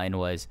 And mine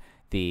was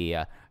the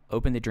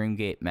Open the Dream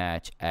Gate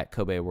match at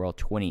Kobe World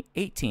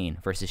 2018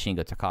 versus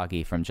Shingo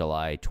Takagi from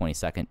July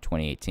 22nd,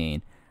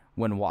 2018.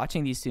 When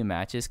watching these two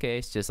matches,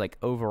 Case, just like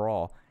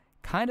overall,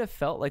 kind of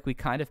felt like we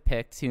kind of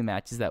picked two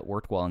matches that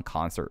worked well in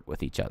concert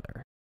with each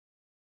other.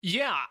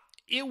 Yeah,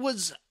 it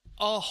was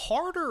a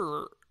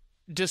harder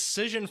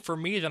decision for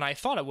me than I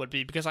thought it would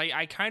be, because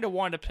I kind of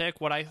wanted to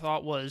pick what I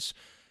thought was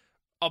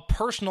a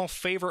personal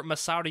favorite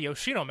Masato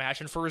Yoshino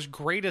match, and for as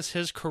great as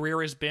his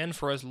career has been,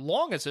 for as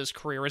long as his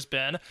career has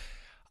been,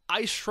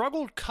 I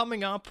struggled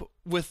coming up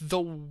with the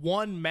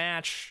one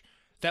match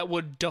that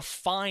would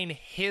define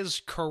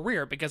his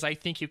career, because I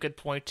think you could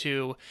point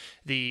to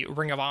the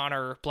Ring of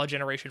Honor Blood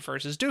Generation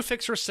versus Do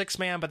Fixer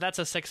 6-man, but that's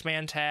a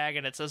 6-man tag,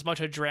 and it's as much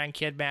a Dragon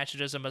Kid match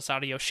as a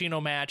Masato Yoshino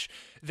match.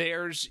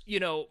 There's,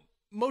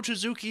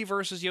 Mochizuki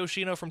versus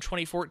Yoshino from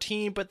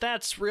 2014, but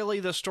that's really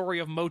the story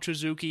of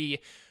Mochizuki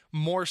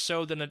more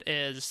so than it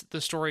is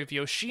the story of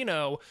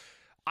Yoshino.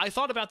 I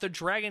thought about the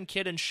Dragon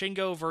Kid and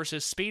Shingo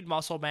versus Speed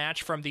Muscle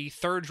match from the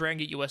third Dragon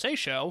Gate USA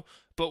show,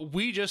 but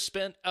we just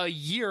spent a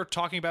year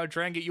talking about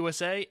Dragon Gate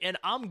USA, and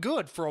I'm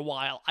good for a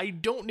while. I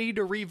don't need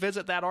to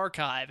revisit that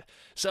archive.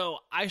 So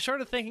I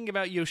started thinking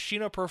about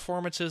Yoshino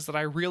performances that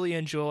I really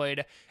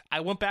enjoyed. I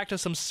went back to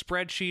some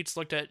spreadsheets,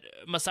 looked at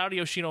Masato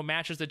Yoshino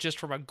matches that just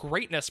from a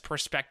greatness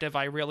perspective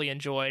I really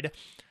enjoyed.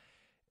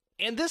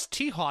 And this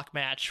T-Hawk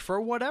match, for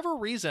whatever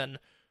reason,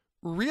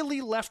 really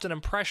left an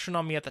impression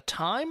on me at the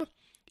time.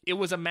 it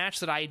was a match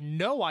that I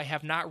know I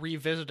have not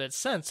revisited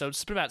since. So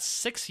it's been about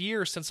 6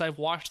 years since I've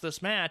watched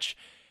this match,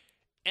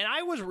 and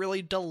I was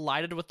really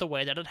delighted with the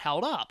way that it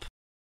held up.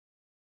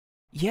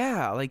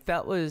 Yeah, like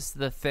that was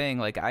the thing.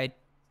 Like I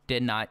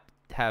did not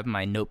have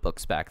my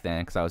notebooks back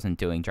then because I wasn't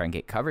doing Dragon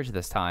Gate coverage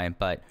this time,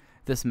 but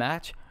this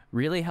match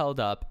really held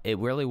up. It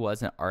really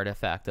was an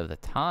artifact of the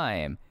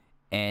time,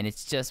 and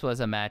it just was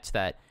a match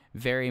that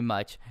very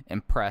much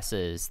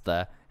impresses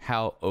the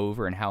how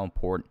over and how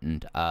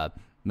important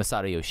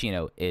Masato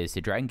Yoshino is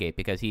to Dragon Gate,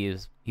 because he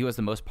was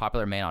the most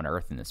popular man on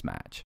earth in this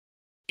match.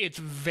 It's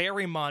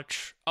very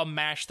much a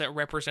match that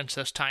represents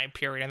this time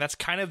period, and that's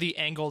kind of the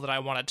angle that I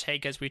want to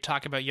take as we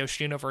talk about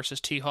Yoshino versus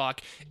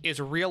T-Hawk, is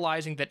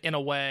realizing that in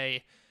a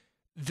way,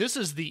 this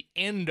is the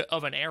end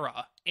of an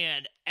era,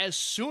 and as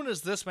soon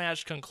as this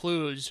match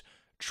concludes,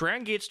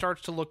 Dragon Gate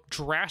starts to look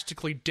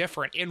drastically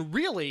different, and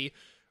really,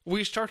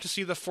 we start to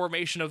see the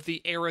formation of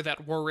the era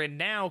that we're in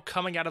now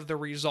coming out of the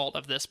result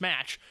of this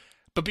match.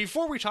 But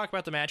before we talk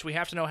about the match, we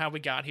have to know how we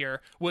got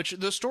here, which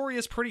the story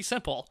is pretty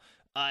simple.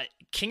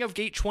 King of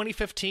Gate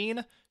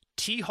 2015,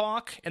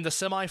 T-Hawk in the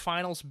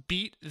semifinals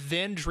beat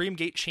then Dream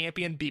Gate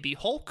champion BB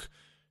Hulk,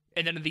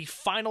 and then in the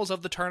finals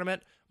of the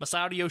tournament,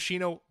 Masato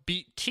Yoshino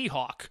beat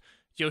T-Hawk.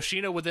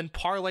 Yoshino would then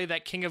parlay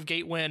that King of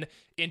Gate win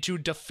into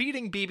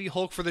defeating BB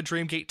Hulk for the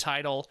Dream Gate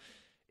title,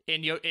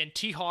 and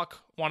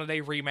T-Hawk wanted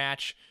a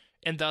rematch,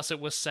 and thus it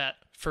was set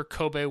for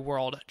Kobe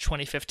World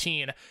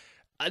 2015.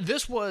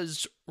 This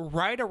was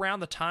right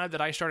around the time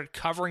that I started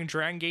covering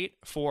Dragon Gate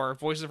for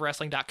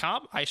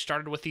voicesofwrestling.com. I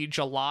started with the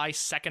July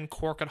 2nd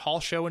Cork and Hall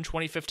show in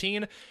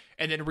 2015,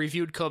 and then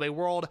reviewed Kobe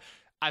World.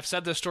 I've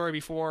said this story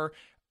before.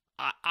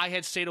 I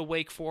had stayed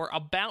awake for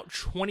about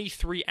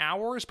 23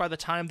 hours by the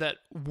time that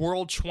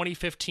World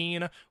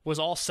 2015 was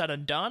all said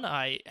and done.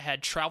 I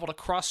had traveled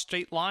across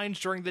state lines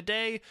during the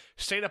day,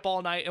 stayed up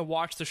all night, and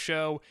watched the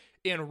show,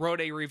 and wrote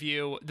a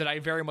review that I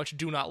very much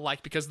do not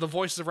like, because the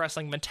Voices of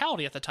Wrestling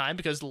mentality at the time,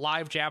 because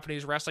live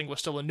Japanese wrestling was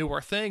still a newer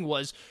thing,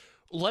 was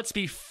let's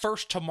be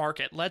first to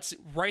market. Let's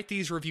write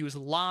these reviews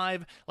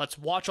live. Let's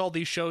watch all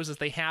these shows as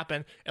they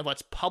happen, and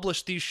let's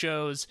publish these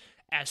shows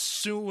as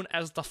soon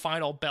as the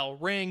final bell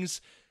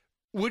rings,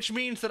 which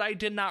means that I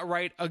did not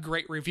write a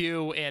great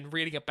review, and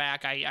reading it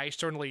back, I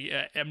certainly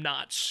am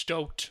not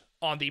stoked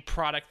on the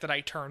product that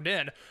I turned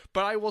in.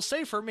 But I will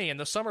say, for me, in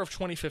the summer of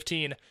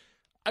 2015,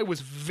 I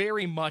was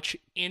very much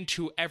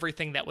into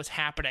everything that was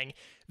happening.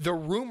 The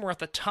rumor at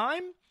the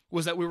time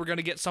was that we were going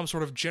to get some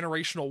sort of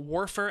generational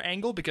warfare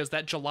angle, because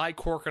that July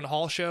Cork and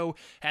Hall show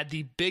had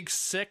the Big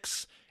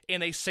Six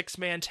in a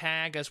six-man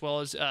tag, as well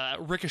as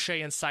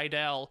Ricochet and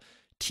Seidel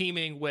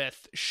teaming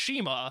with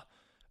Shima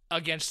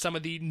against some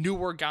of the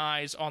newer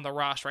guys on the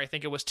roster. I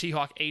think it was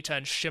T-Hawk, Eita,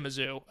 and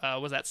Shimizu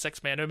was that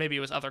six-man, or maybe it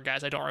was other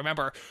guys, I don't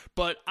remember.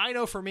 But I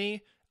know for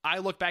me, I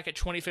look back at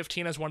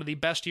 2015 as one of the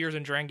best years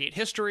in Dragon Gate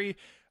history.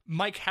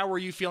 Mike, how were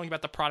you feeling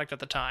about the product at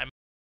the time?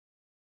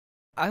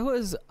 I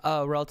was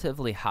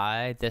relatively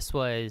high. This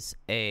was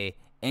a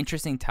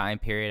interesting time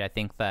period. I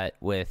think that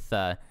with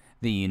the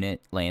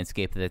unit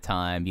landscape at the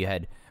time, you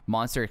had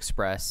Monster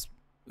Express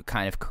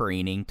kind of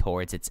careening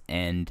towards its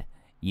end.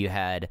 You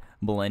had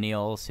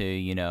millennials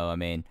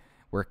who,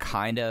 were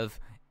kind of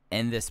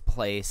in this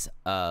place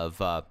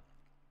of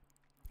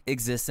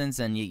existence,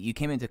 and you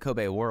came into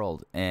Kobe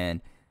World, and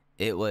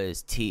it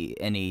was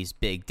T&E's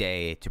big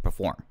day to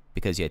perform,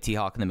 because you had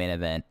T-Hawk in the main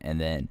event,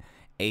 and then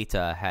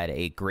Eita had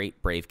a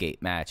great Brave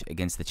Gate match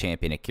against the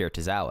champion Akira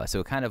Tozawa. So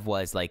it kind of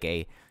was like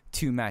a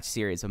two-match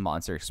series of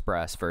Monster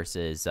Express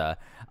versus the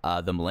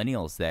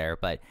millennials there.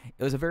 But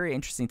it was a very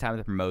interesting time of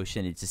the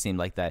promotion. It just seemed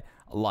like that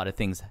a lot of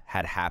things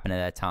had happened at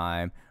that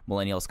time.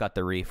 Millennials got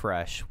the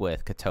refresh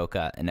with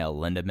Kotoka and El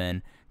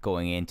Lindemann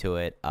going into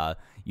it.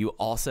 You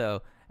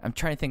also, I'm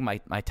trying to think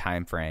my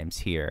time frames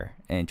here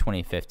in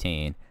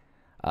 2015.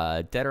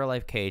 Dead or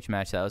Alive cage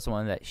match, that was the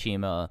one that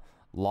Shima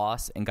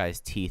lost and got his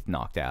teeth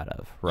knocked out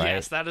of, right?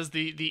 Yes, that is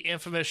the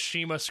infamous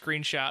Shima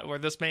screenshot where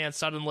this man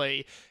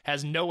suddenly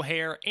has no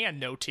hair and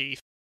no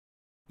teeth.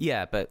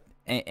 Yeah, but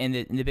and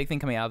the big thing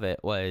coming out of it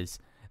was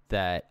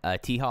that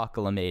T-Hawk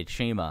eliminated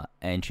Shima,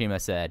 and Shima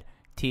said,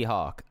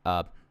 T-Hawk,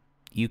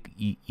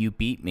 you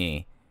beat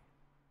me,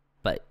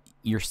 but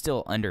you're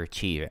still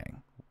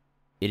underachieving.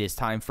 It is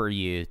time for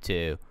you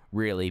to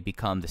really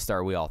become the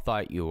star we all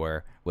thought you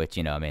were, which,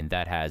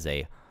 that has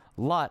a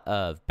lot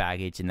of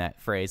baggage in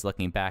that phrase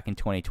looking back in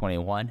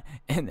 2021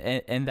 and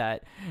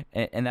that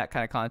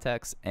kind of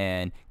context,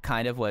 and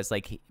kind of was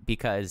like,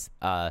 because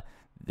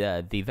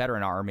the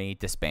veteran army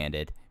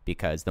disbanded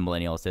because the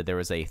millennials did. There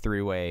was a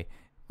three-way,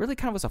 really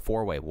kind of was a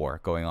four-way war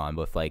going on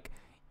with, like,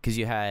 because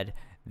you had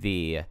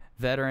the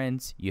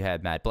veterans, you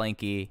had Mad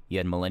Blanky, you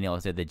had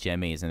millennials, did the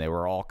Jimmies, and they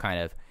were all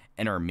kind of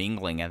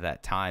intermingling at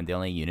that time. The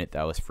only unit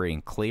that was free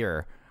and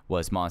clear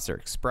was Monster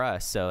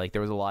Express. So like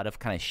there was a lot of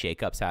kind of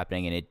shakeups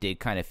happening, and it did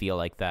kind of feel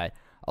like that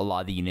a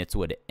lot of the units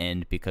would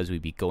end because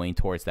we'd be going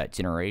towards that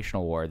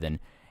generational war. Then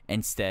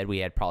instead we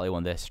had probably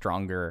one of the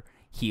stronger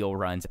heel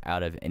runs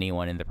out of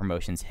anyone in the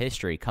promotion's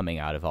history coming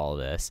out of all of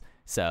this.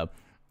 So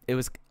it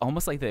was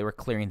almost like they were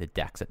clearing the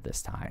decks at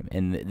this time,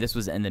 and this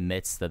was in the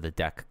midst of the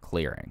deck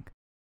clearing.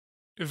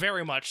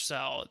 Very much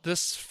so.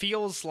 This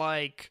feels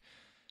like...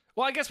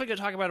 Well, I guess we could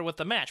talk about it with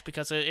the match,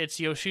 because it's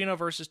Yoshino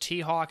versus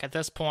T-Hawk. At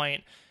this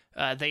point,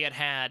 they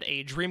had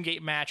a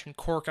Dreamgate match in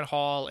Corkin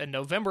Hall in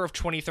November of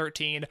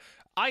 2013.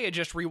 I had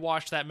just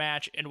rewatched that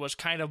match and was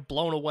kind of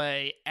blown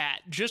away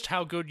at just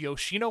how good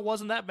Yoshino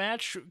was in that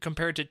match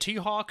compared to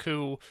T-Hawk,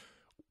 who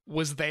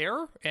was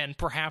there, and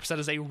perhaps that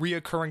is a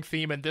reoccurring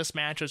theme in this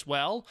match as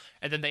well.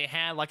 And then they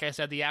had, like I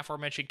said, the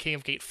aforementioned King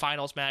of Gate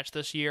finals match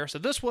this year. So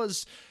this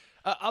was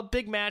a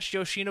big match.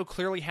 Yoshino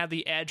clearly had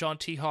the edge on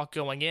T-Hawk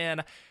going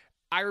in.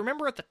 I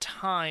remember at the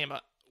time,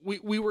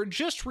 we were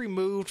just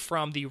removed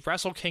from the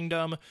Wrestle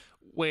Kingdom,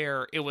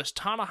 where it was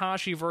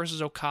Tanahashi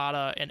versus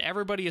Okada, and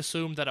everybody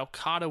assumed that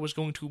Okada was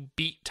going to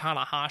beat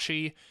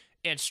Tanahashi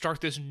and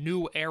start this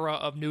new era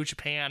of New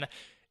Japan.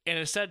 And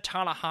instead,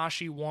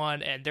 Tanahashi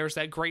won, and there's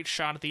that great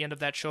shot at the end of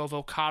that show of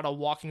Okada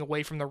walking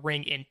away from the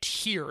ring in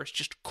tears,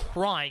 just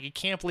crying. He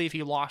can't believe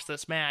he lost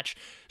this match.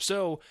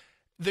 So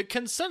the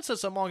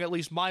consensus among at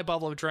least my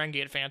bubble of Dragon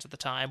Gate fans at the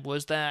time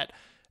was that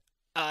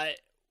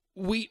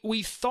we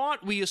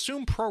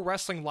assumed pro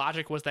wrestling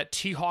logic was that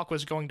T-Hawk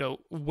was going to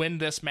win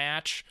this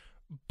match,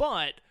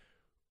 but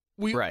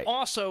we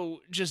also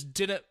just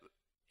didn't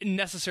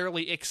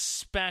necessarily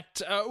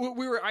expect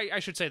I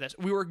should say this,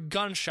 we were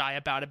gun shy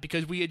about it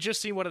because we had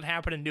just seen what had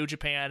happened in New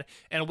Japan,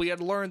 and we had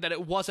learned that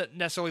it wasn't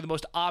necessarily the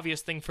most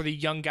obvious thing for the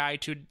young guy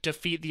to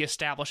defeat the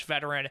established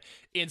veteran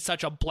in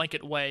such a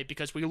blanket way,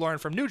 because we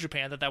learned from New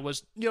Japan that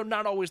was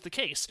not always the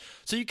case.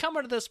 So you come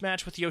into this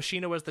match with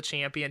Yoshino as the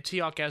champion,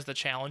 T-Hawk as the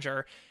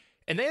challenger,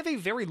 and they have a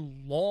very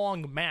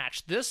long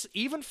match. This,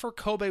 even for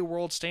Kobe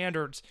World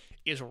standards,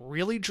 is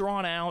really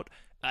drawn out.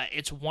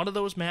 It's one of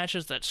those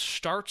matches that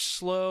starts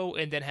slow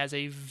and then has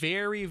a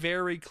very,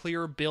 very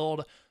clear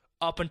build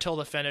up until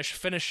the finish,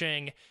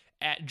 finishing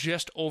at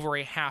just over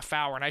a half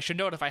hour. And I should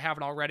note, if I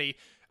haven't already,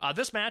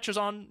 this match is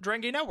on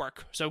Dragon Gate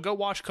Network, so go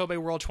watch Kobe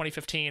World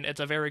 2015. It's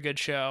a very good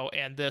show,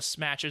 and this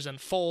match is in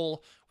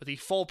full, with the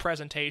full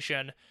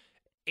presentation.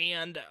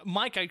 And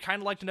Mike, I'd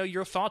kind of like to know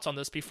your thoughts on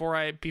this before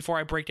I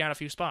break down a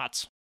few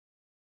spots.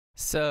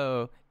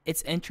 So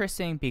it's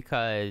interesting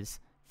because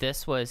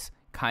this was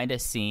kind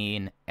of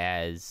seen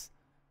as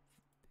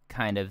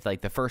kind of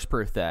like the first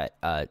proof that,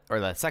 or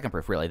the second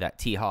proof really, that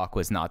T-Hawk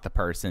was not the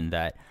person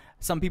that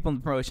some people in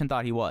the promotion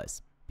thought he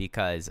was,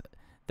 because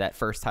that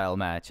first title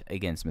match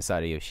against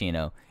Masato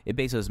Yoshino, it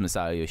basically was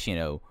Masato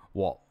Yoshino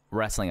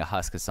wrestling a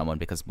husk of someone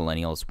because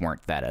millennials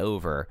weren't that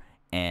over,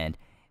 and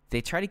they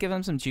try to give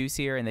him some juice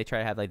here, and they try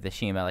to have like the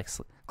Shima like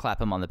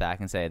clap him on the back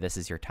and say, this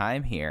is your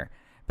time here.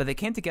 But they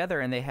came together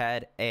and they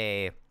had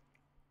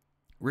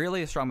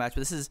really a strong match.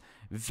 But this is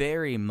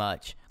very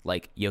much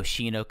like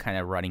Yoshino kind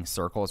of running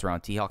circles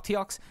around T-Hawk.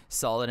 T-Hawk's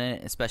solid in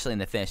it, especially in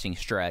the finishing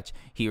stretch.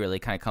 He really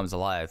kind of comes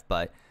alive.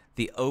 But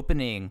the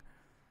opening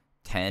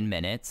 10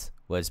 minutes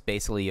was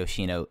basically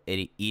Yoshino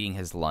eating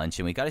his lunch.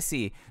 And we got to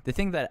see, the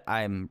thing that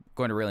I'm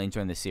going to really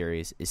enjoy in this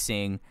series is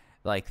seeing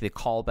like the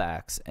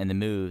callbacks and the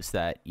moves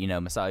that,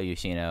 Masato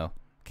Yoshino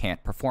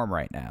can't perform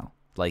right now.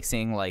 Like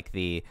seeing like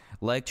the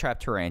leg trap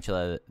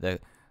tarantula, the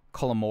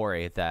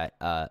Kolomori that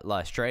La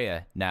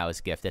Estrella now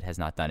is gifted, has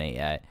not done it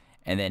yet,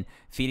 and then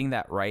feeding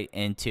that right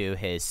into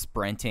his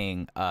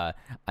sprinting. I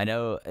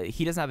know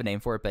he doesn't have a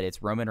name for it, but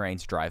it's Roman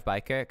Reigns'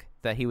 drive-by kick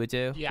that he would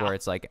do, where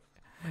it's like,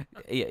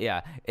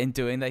 and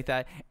doing like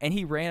that, and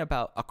he ran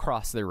about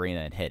across the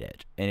arena and hit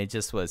it, and it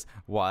just was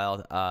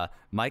wild.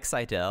 Mike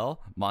Seidel,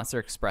 Monster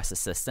Express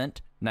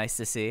assistant, nice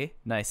to see.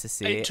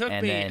 It took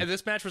me, and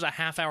this match was a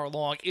half hour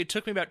long. It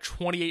took me about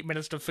 28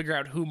 minutes to figure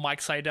out who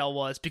Mike Seidel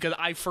was, because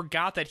I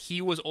forgot that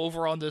he was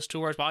over on this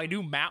tour as well. I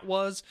knew Matt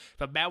was,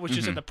 but Matt was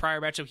just in the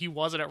prior match, so he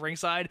wasn't at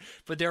ringside.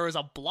 But there was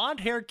a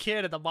blonde-haired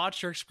kid in the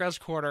Monster Express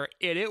corner,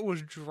 and it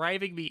was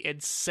driving me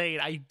insane.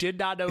 I did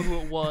not know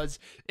who it was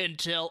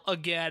until,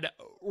 again,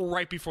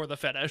 right before the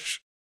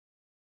finish.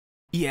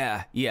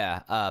 Yeah.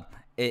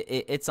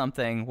 It's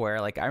something where,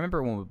 like, I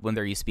remember when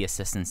there used to be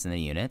assistants in the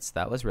units.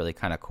 That was really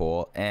kind of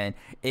cool. And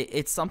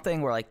it's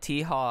something where, like,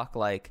 T-Hawk,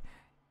 like,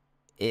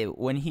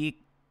 when he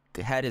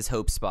had his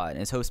hope spot, and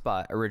his hope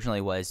spot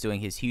originally was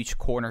doing his huge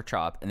corner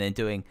chop and then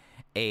doing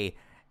a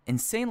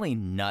insanely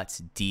nuts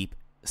deep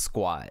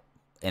squat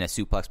in a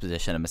suplex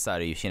position of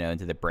Masato Yoshino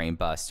into the brain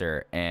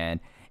buster. And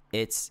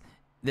it's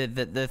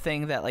the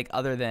thing that, like,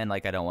 other than,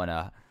 like, I don't want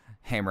to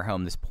hammer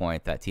home this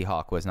point that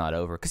T-Hawk was not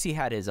over, because he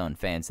had his own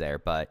fans there,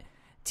 but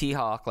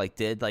T-Hawk like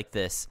did like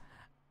this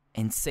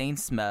insane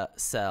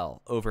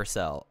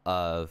oversell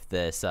of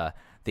this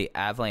the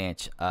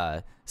avalanche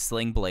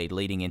sling blade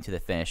leading into the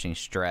finishing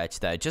stretch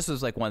that just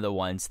was like one of the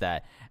ones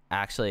that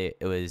actually,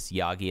 it was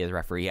Yagi as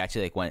referee. He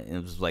actually like went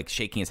and was like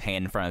shaking his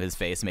hand in front of his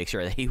face to make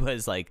sure that he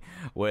was like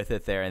with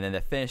it there. And then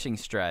the finishing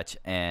stretch,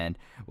 and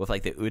with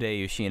like the Ude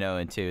Yoshino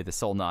into the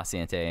Sol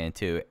Naciente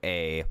into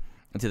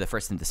the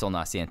first into Sol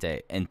Naciente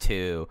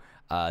into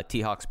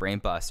T-Hawk's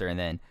brainbuster. And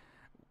then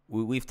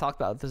we've talked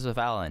about this with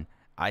Alan.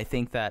 I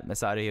think that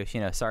Masato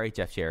Yoshino, sorry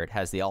Jeff Jarrett,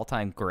 has the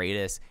all-time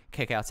greatest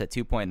kickouts at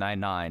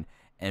 2.99,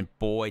 and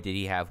boy, did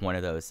he have one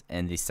of those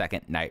in the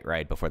second night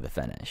ride before the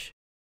finish.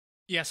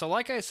 Yeah, so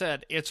like I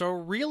said, it's a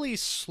really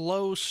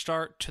slow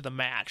start to the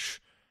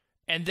match.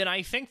 And then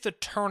I think the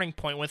turning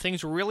point, when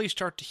things really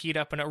start to heat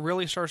up and it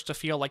really starts to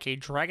feel like a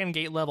Dragon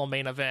Gate level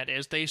main event,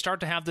 is they start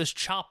to have this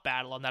chop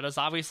battle, and that is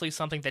obviously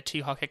something that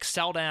T-Hawk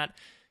excelled at.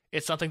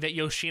 It's something that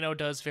Yoshino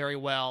does very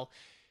well.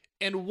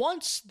 And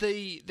once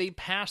they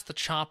pass the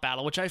chop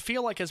battle, which I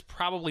feel like is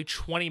probably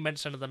 20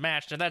 minutes into the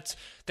match, and that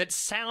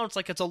sounds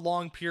like it's a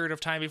long period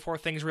of time before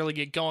things really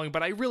get going,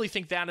 but I really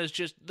think that is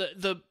just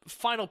the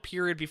final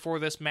period before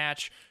this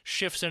match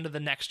shifts into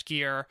the next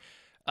gear.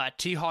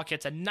 T-Hawk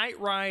gets a night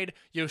ride,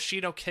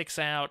 Yoshino kicks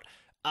out.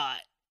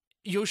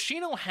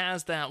 Yoshino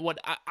has that, what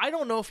I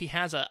don't know if he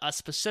has a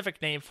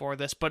specific name for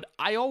this, but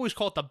I always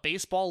call it the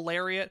baseball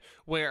lariat,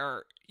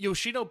 where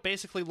Yoshino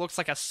basically looks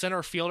like a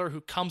center fielder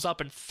who comes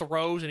up and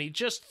throws, and he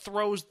just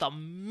throws the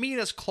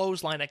meanest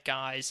clothesline at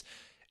guys.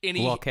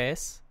 Well,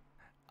 Case,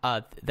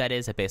 that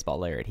is a baseball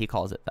lariat. He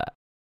calls it that.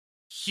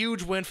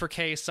 Huge win for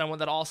Case, someone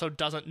that also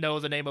doesn't know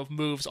the name of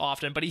moves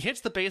often, but he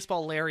hits the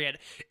baseball lariat,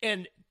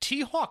 and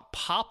T-Hawk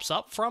pops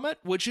up from it,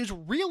 which is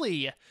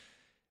really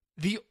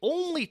the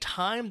only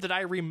time that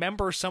I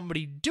remember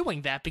somebody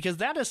doing that, because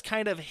that is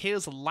kind of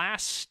his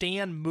last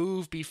stand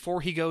move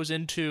before he goes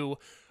into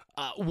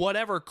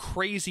whatever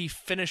crazy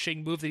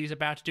finishing move that he's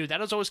about to do.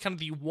 That is always kind of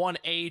the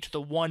 1A to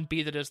the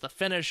 1B that is the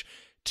finish.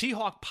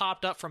 T-Hawk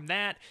popped up from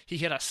that. He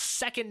hit a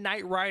second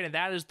night ride, and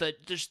that is the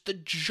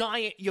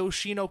giant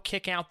Yoshino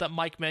kick out that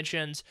Mike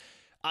mentions.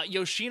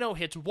 Yoshino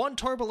hits one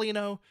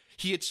Torbolino.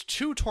 He hits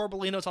two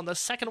Torbolinos. On the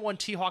second one,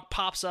 T-Hawk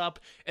pops up,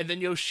 and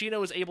then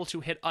Yoshino is able to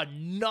hit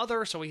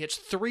another, so he hits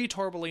three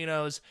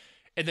Torbolinos,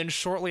 and then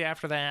shortly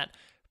after that,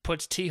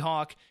 puts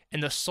T-Hawk in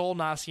the Sol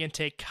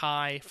Naciente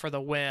Kai for the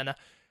win.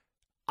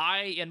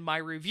 I, in my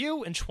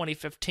review in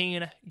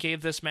 2015,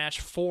 gave this match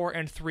 4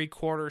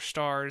 3/4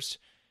 stars.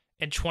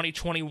 In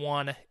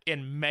 2021,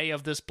 in May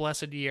of this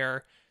blessed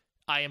year,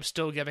 I am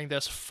still giving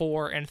this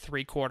 4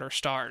 3/4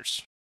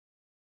 stars.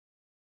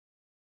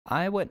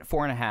 I went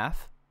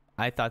 4.5.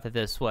 I thought that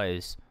this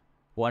was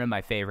one of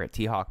my favorite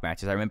T-Hawk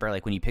matches. I remember,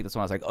 like, when you picked this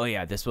one, I was like, oh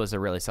yeah, this was a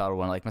really solid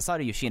one. Like,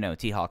 Masato Yoshino and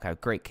T-Hawk have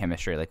great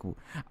chemistry. Like,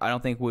 I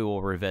don't think we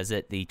will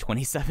revisit the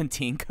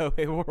 2017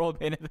 Kobe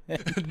World main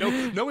event.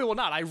 No, we will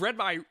not. I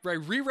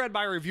reread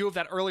my review of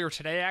that earlier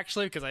today,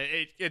 actually, because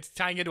it's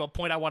tying into a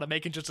point I want to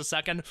make in just a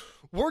second.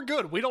 We're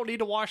good. We don't need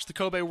to watch the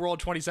Kobe World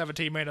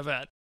 2017 main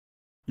event.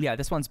 Yeah,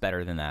 this one's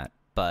better than that.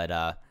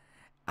 But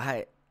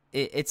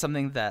it's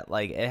something that,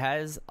 like, it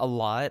has a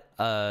lot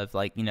of,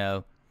 like, you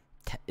know,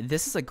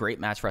 this is a great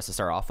match for us to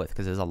start off with,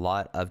 because there's a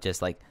lot of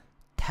just, like,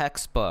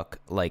 textbook,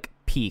 like,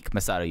 peak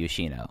Masato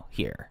Yoshino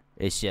here.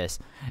 It's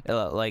just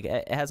like,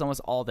 it has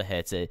almost all the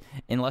hits.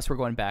 Unless we're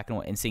going back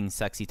and seeing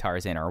Sexy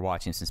Tarzan or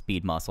watching some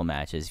speed muscle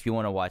matches, if you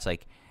want to watch,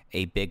 like,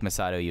 a big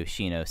Masato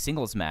Yoshino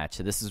singles match,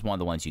 this is one of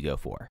the ones you go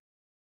for.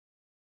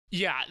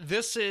 Yeah,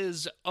 this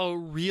is a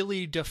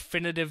really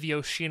definitive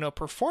Yoshino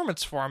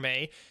performance for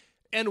me.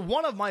 And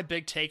one of my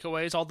big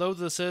takeaways, although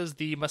this is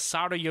the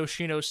Masato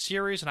Yoshino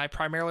series, and I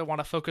primarily want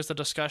to focus the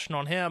discussion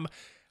on him,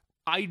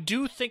 I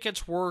do think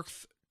it's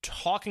worth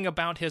talking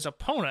about his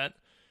opponent,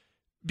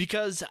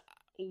 because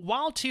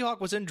while T-Hawk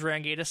was in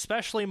Dragon Gate,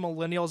 especially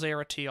Millennials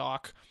era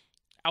T-Hawk,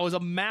 I was a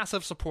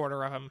massive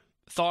supporter of him.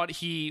 Thought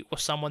he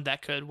was someone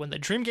that could win the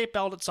Dream Gate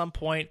belt at some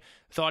point,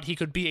 thought he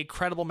could be a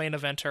credible main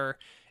eventer,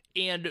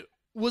 and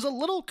was a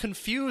little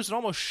confused and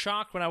almost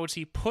shocked when I would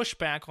see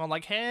pushback on,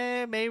 like,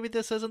 hey, maybe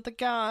this isn't the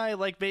guy,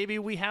 like, maybe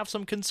we have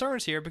some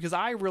concerns here, because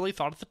I really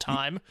thought at the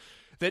time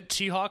that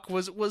T-Hawk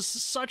was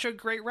such a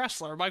great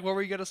wrestler. Mike, what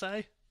were you going to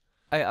say?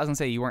 I was going to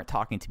say, you weren't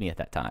talking to me at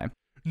that time.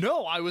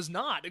 No, I was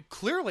not,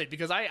 clearly,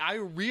 because I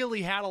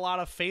really had a lot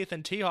of faith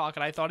in T-Hawk,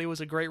 and I thought he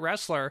was a great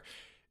wrestler.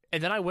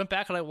 And then I went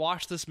back and I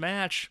watched this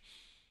match,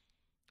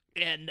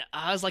 and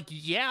I was like,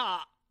 yeah,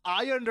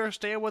 I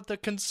understand what the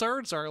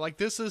concerns are. Like,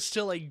 this is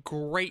still a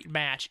great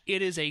match.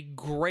 It is a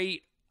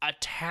great,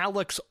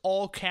 italics,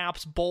 all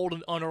caps, bold,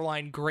 and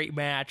underlined great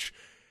match.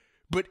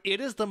 But it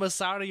is the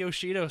Masato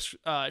Yoshino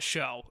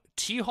show.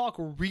 T-Hawk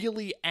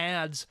really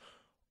adds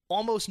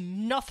almost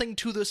nothing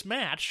to this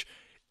match.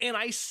 And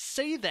I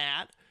say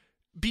that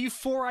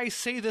before I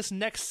say this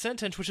next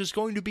sentence, which is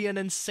going to be an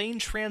insane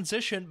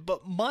transition.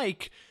 But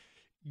Mike,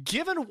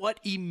 given what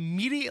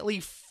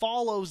immediately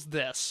follows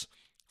this,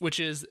 which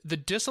is the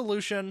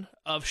dissolution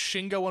of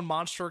Shingo and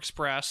Monster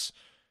Express,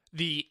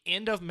 the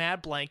end of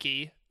Mad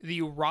Blanky,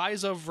 the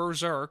rise of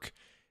Berserk,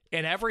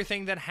 and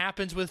everything that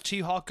happens with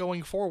T-Hawk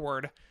going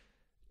forward,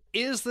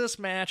 is this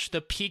match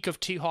the peak of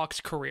T-Hawk's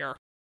career?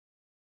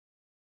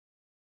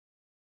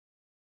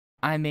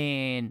 I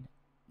mean,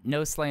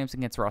 no slams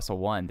against Russell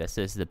 1. This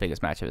is the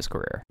biggest match of his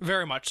career.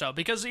 Very much so,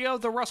 because, you know,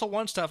 the Russell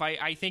 1 stuff,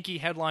 I think he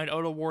headlined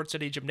Oda Ward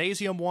City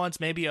Gymnasium once,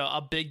 maybe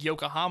a big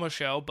Yokohama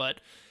show, but,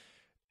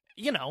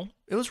 you know,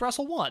 it was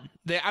Wrestle 1.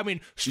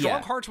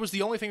 Strong Hearts was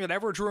the only thing that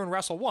ever drew in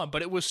Wrestle 1,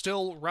 but it was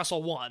still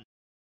Wrestle 1.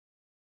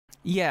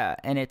 Yeah,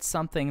 and it's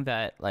something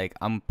that, like,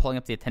 I'm pulling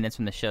up the attendance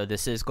from the show.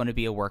 This is going to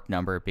be a work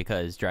number,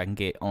 because Dragon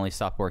Gate only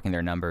stopped working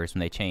their numbers when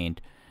they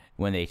changed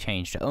when they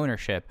changed to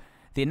ownership,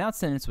 the announced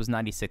sentence was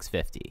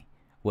 9650,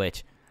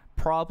 which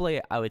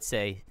probably I would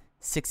say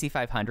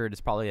 6500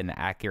 is probably an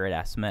accurate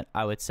estimate,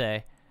 I would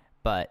say,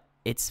 but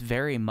it's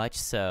very much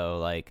so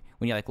like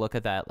when you like look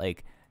at that,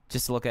 like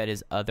just look at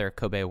his other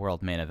Kobe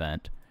World main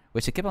event,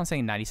 which I keep on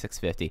saying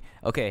 9650.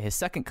 Okay, his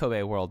second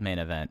Kobe World main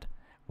event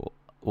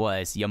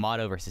was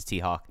Yamato versus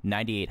T-Hawk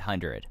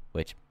 9800,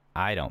 which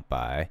I don't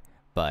buy.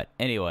 But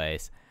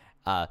anyways,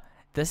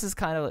 this is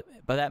kind of,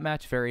 but that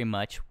match very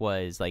much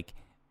was like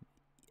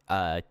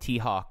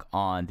T-Hawk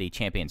on the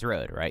Champions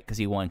Road, right? Because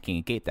he won King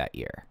of Gate that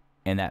year,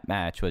 and that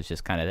match was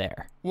just kind of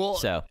there. Well,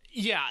 so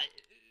yeah.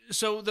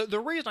 So the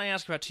reason I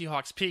ask about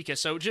T-Hawk's peak is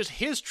so just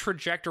his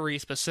trajectory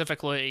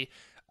specifically.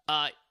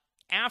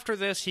 After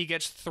this, he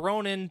gets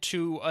thrown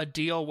into a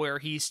deal where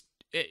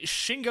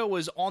Shingo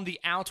was on the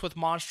outs with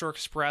Monster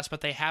Express,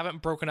 but they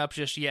haven't broken up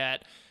just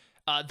yet.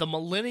 The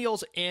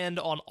Millennials end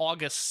on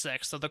August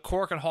 6th, so the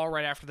Cork and Hall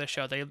right after the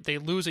show. They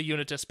lose a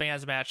unit to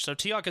Span's match, so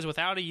T-Hawk is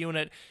without a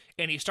unit,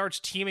 and he starts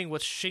teaming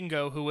with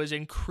Shingo, who is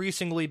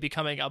increasingly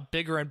becoming a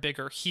bigger and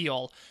bigger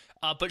heel.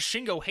 But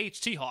Shingo hates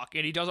T-Hawk,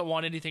 and he doesn't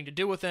want anything to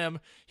do with him.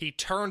 He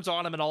turns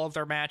on him in all of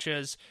their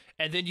matches,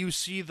 and then you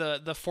see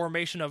the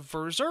formation of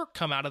Berserk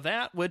come out of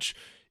that, which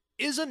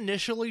is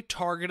initially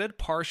targeted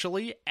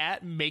partially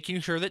at making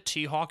sure that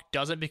T-Hawk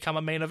doesn't become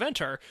a main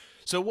eventer.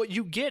 So what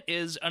you get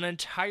is an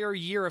entire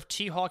year of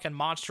T-Hawk and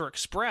Monster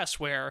Express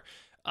where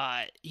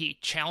he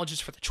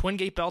challenges for the Twin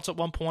Gate belts at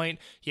one point.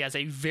 He has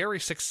a very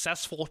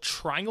successful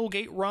Triangle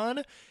Gate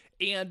run,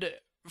 and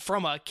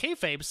from a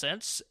kayfabe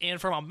sense and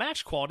from a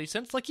match quality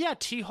sense, like, yeah,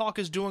 T-Hawk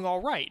is doing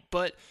all right,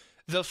 but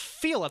the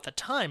feel at the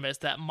time is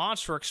that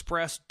Monster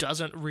Express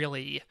doesn't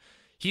really...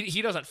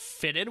 He doesn't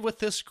fit in with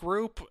this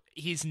group.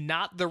 He's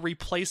not the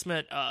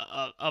replacement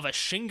of a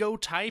Shingo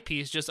type.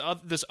 He's just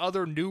this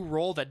other new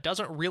role that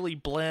doesn't really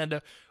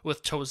blend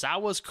with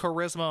Tozawa's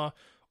charisma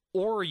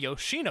or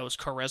Yoshino's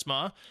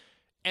charisma.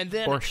 And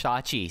then, or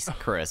Shachi's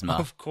charisma.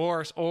 Of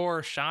course,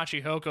 or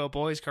Shachi Hoko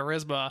Boy's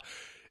charisma.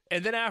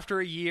 And then after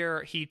a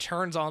year, he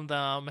turns on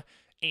them,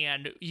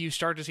 and you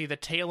start to see the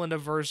tail end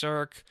of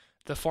Berserk,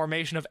 the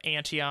formation of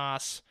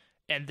Antios,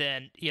 and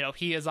then,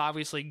 he is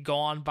obviously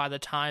gone by the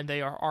time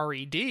they are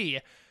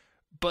RED.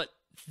 But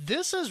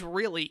this is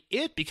really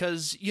it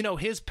because,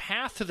 his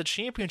path to the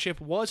championship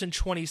was in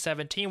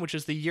 2017, which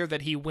is the year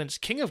that he wins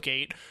King of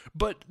Gate.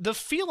 But the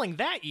feeling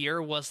that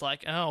year was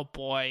like, oh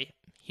boy,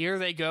 here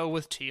they go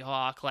with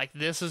T-Hawk. Like,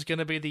 this is going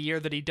to be the year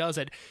that he does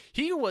it.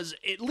 He was,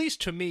 at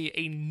least to me,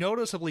 a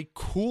noticeably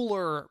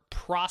cooler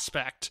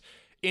prospect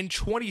in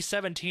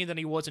 2017 than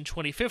he was in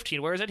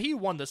 2015, whereas had he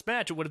won this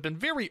match, it would have been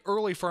very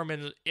early for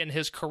him in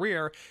his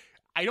career.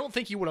 I don't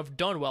think he would have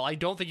done well. I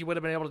don't think he would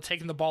have been able to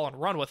take the ball and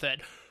run with it,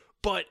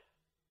 but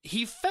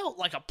he felt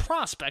like a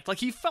prospect. Like,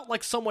 he felt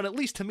like someone, at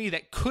least to me,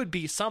 that could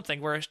be something,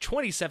 whereas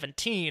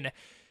 2017,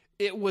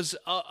 it was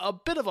a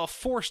bit of a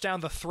force down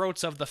the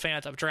throats of the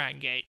fans of Dragon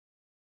Gate.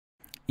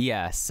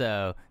 Yeah,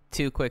 so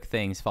two quick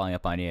things following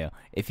up on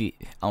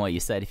on what you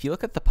said. If you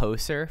look at the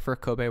poster for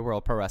Kobe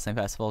World Pro Wrestling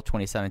Festival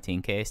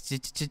 2017 case,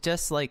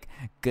 just like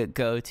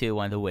go to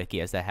one of the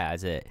wikis that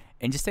has it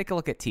and just take a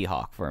look at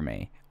T-Hawk for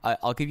me.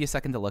 I'll give you a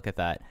second to look at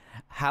that.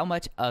 How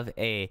much of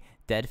a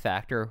dead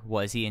factor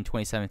was he in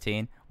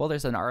 2017? Well,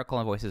 there's an article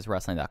on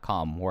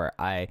voiceswrestling.com where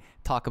I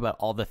talk about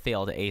all the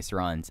failed ace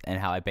runs and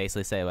how I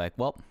basically say, like,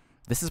 well,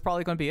 this is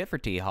probably going to be it for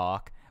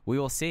T-Hawk. We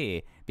will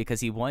see, because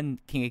he won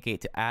King of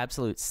Gate to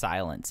absolute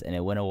silence, and it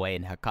went away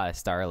in Hakata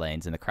Star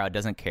Lanes, and the crowd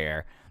doesn't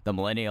care. The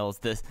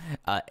Millennials,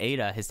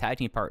 Ada, his tag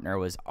team partner,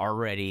 was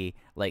already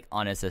like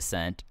on his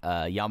ascent.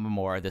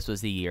 Yamamura, this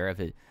was the year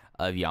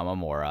of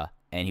Yamamura,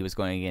 and he was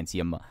going against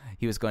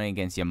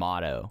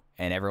Yamato,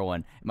 and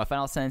everyone. My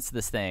final sense of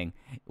this thing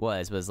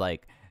was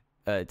like,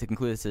 to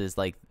conclude, this is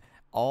like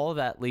all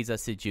that leads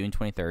us to June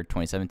 23rd,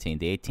 2017,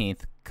 the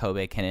 18th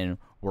Kobe Kenin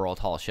World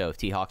Hall show of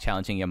T-Hawk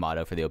challenging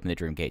Yamato for the Open the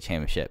Dream Gate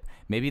Championship.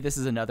 Maybe this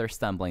is another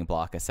stumbling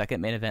block, a second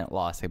main event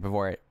loss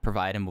to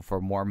provide him for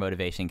more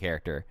motivation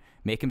character.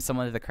 Make him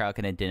someone that the crowd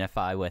can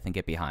identify with and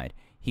get behind.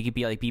 He could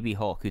be like BB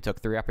Hulk, who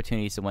took 3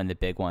 opportunities to win the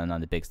big one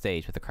on the big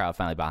stage with the crowd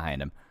finally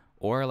behind him.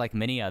 Or like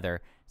many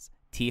other,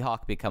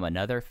 T-Hawk become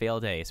another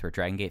failed ace where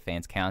Dragon Gate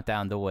fans count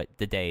down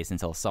the days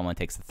until someone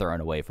takes the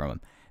throne away from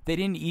him. They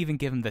didn't even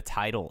give him the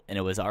title, and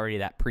it was already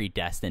that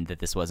predestined that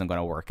this wasn't going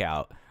to work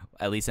out,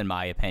 at least in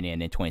my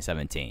opinion, in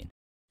 2017.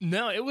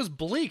 No, it was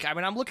bleak. I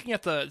mean, I'm looking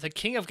at the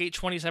King of Gate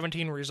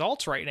 2017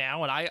 results right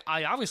now, and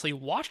I obviously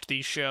watched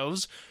these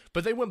shows,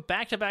 but they went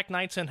back-to-back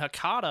nights in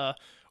Hakata,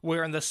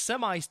 where in the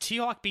semis,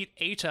 T-Hawk beat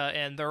Eita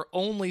in their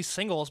only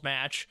singles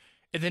match,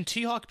 and then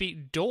T-Hawk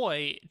beat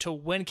Doi to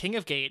win King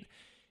of Gate,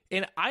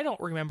 and I don't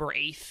remember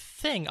a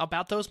thing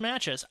about those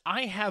matches.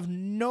 I have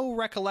no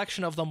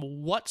recollection of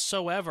them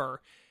whatsoever.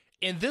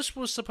 And this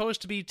was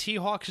supposed to be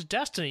T-Hawk's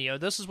destiny.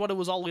 This is what it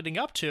was all leading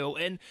up to.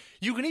 And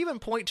you can even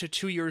point to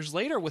 2 years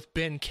later with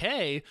Ben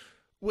K,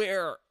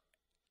 where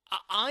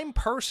I'm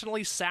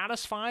personally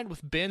satisfied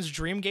with Ben's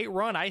Dreamgate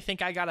run. I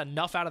think I got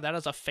enough out of that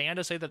as a fan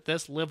to say that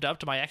this lived up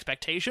to my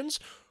expectations.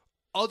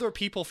 other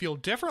people feel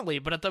differently,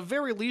 but at the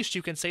very least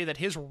you can say that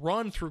his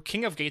run through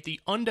King of Gate, the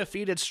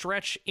undefeated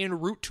stretch en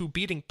route to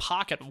beating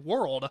Pocket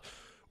World,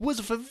 was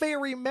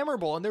very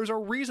memorable. And there's a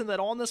reason that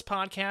on this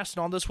podcast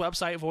and on this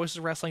website,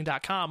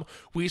 voicesofwrestling.com,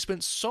 we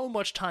spent so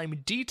much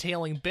time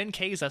detailing Ben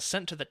K's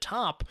ascent to the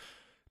top,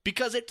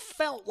 because it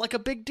felt like a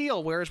big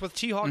deal. Whereas with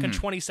T-Hawk in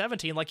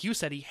 2017, like you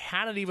said, he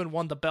hadn't even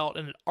won the belt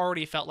and it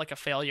already felt like a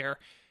failure.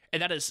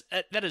 And that is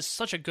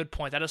such a good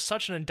point. That is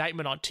such an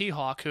indictment on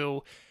T-Hawk,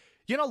 who,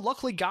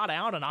 luckily got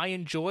out, and I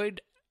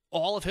enjoyed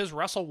all of his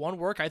Wrestle 1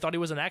 work. I thought he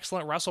was an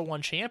excellent Wrestle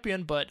 1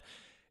 champion, but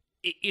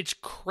it's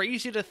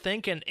crazy to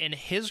think in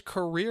his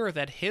career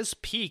that his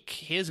peak,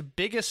 his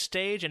biggest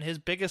stage and his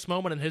biggest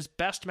moment and his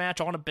best match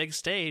on a big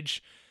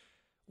stage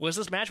was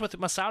this match with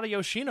Masato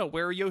Yoshino,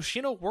 where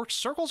Yoshino worked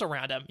circles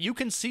around him. You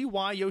can see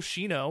why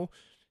Yoshino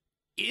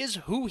is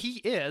who he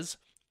is,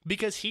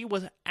 because he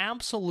was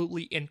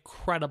absolutely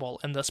incredible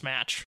in this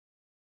match.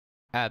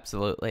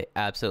 Absolutely.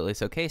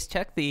 So, Case,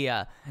 check the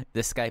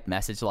Skype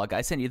message log.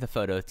 I sent you the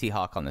photo of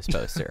T-Hawk on this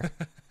poster.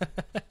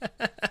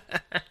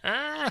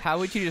 How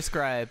would you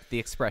describe the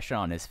expression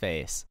on his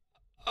face?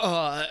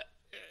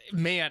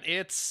 Man,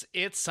 it's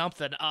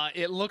something.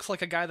 It looks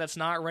like a guy that's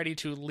not ready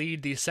to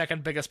lead the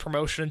second biggest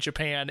promotion in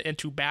Japan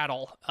into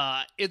battle.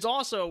 It's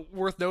also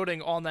worth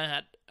noting on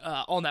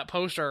that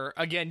poster,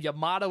 again,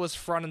 Yamato is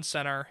front and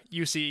center.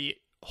 You see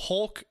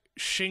Hulk,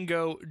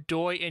 Shingo,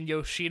 Doi, and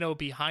Yoshino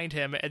behind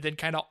him, and then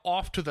kind of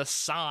off to the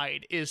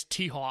side is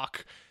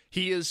T-Hawk.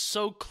 He is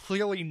so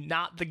clearly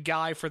not the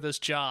guy for this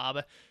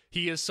job.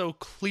 He is so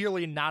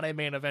clearly not a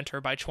main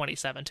eventer by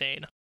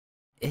 2017.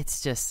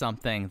 It's just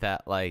something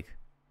that, like,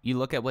 you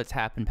look at what's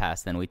happened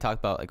past then. We talked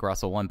about, like,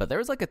 Wrestle 1, but there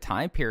was, like, a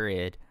time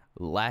period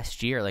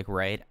last year, like,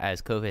 right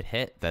as COVID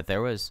hit, that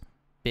there was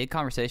big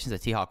conversations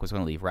that T-Hawk was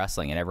going to leave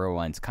wrestling, and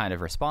everyone's kind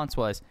of response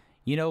was,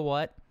 you know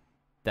what?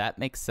 That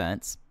makes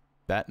sense.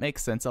 That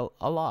makes sense a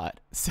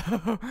lot.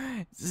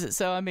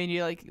 So I mean,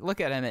 you like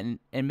look at him,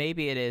 and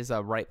maybe it is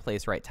a right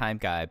place, right time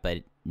guy, but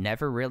it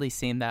never really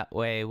seemed that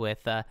way with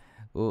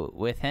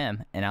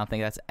him. And I don't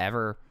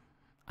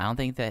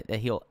think that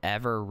he'll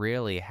ever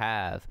really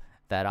have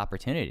that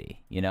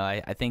opportunity.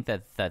 I think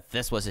that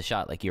this was a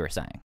shot, like you were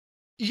saying.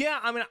 Yeah,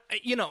 I mean,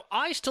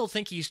 I still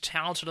think he's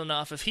talented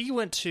enough. If he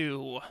went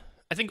to,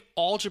 I think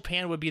All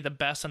Japan would be the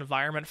best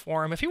environment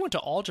for him. If he went to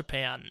All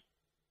Japan,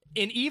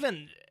 and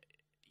even,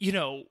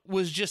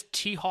 was just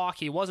T-Hawk,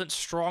 he wasn't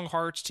Strong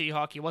Hearts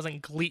T-Hawk, he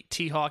wasn't GLEAT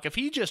T-Hawk. If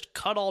he just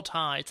cut all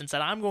ties and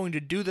said, I'm going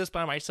to do this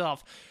by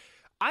myself,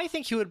 I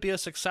think he would be a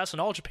success in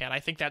All Japan. I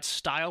think that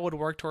style would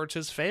work towards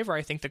his favor.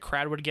 I think the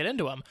crowd would get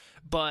into him.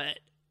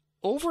 But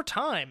over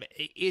time,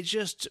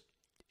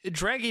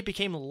 Dragon Gate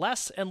became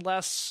less and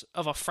less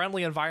of a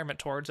friendly environment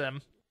towards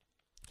him,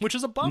 which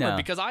is a bummer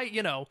because I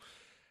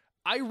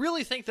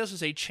really think this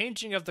is a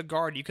changing of the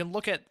guard. You can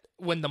look at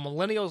when the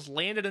Millennials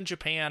landed in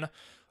Japan,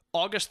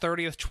 August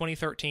 30th,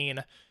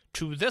 2013,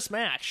 to this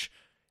match.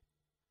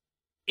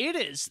 It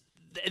is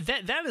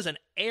that is an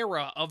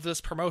era of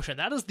this promotion.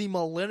 That is the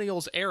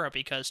Millennials era,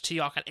 because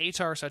T-Hawk and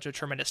Eita are such a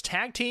tremendous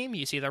tag team.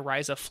 You see the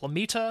rise of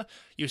Flamita,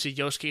 you see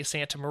Yosuke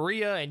Santa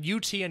Maria and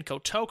UT and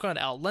Kotoka and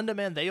Al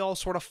Lindemann. They all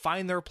sort of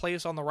find their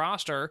place on the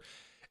roster.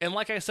 And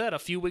like I said, a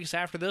few weeks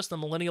after this, the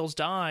Millennials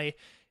die,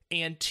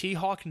 and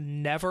T-Hawk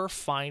never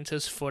finds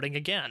his footing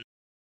again.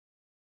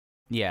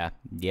 Yeah.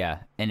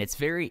 And it's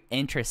very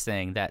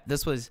interesting that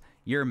this was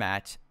your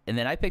match, and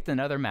then I picked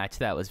another match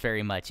that was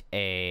very much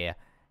a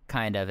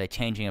kind of a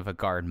changing of a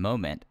guard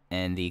moment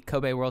in the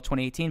Kobe World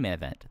 2018 main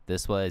event.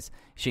 This was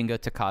Shingo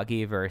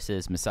Takagi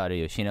versus Masato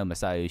Yoshino.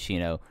 Masato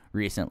Yoshino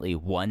recently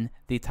won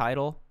the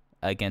title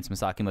against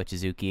Masaki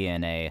Mochizuki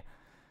in a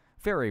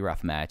very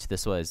rough match.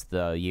 This was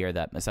the year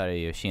that Masato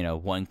Yoshino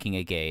won King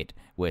of Gate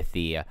with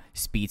the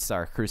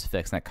Speedstar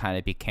Crucifix, and that kind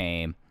of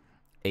became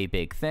a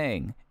big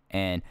thing.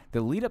 And the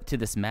lead up to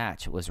this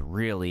match was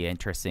really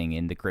interesting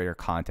in the greater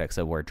context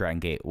of where Dragon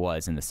Gate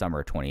was in the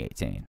summer of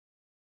 2018.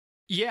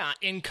 Yeah,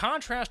 in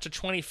contrast to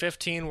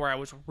 2015, where I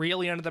was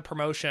really into the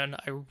promotion,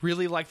 I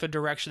really liked the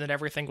direction that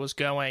everything was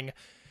going,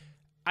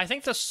 I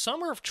think the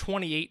summer of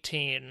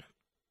 2018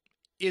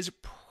 is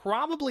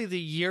probably the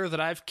year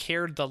that I've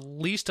cared the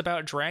least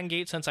about Dragon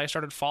Gate since I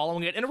started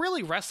following it, and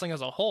really wrestling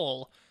as a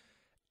whole.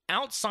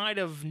 Outside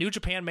of New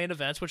Japan main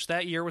events, which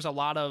that year was a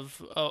lot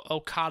of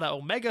Okada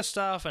Omega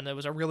stuff, and it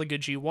was a really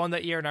good G1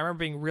 that year, and I remember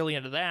being really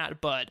into that,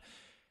 but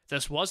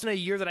this wasn't a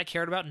year that I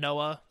cared about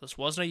Noah. This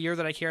wasn't a year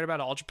that I cared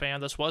about All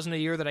Japan. This wasn't a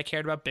year that I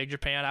cared about Big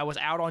Japan. I was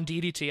out on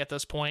DDT at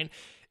this point,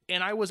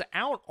 and I was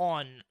out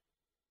on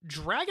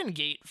Dragon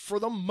Gate for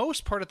the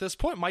most part at this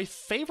point. My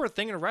favorite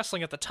thing in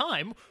wrestling at the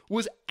time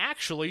was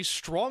actually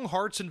Strong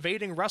Hearts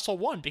invading Wrestle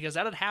 1, because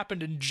that had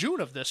happened in June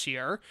of this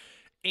year,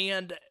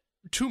 and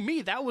to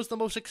me, that was the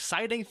most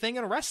exciting thing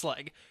in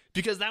wrestling,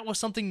 because that was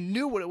something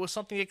new and it was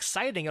something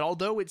exciting. And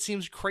although it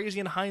seems crazy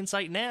in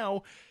hindsight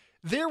now,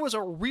 there was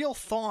a real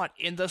thought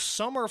in the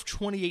summer of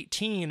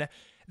 2018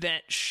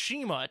 that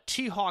Shima,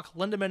 T-Hawk,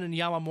 Lindemann, and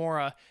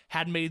Yamamura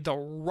had made the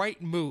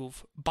right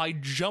move by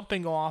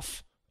jumping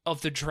off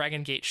of the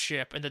Dragon Gate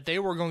ship, and that they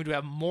were going to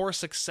have more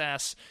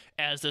success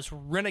as this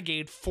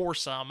renegade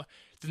foursome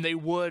than they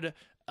would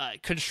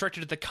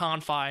constricted to the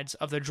confines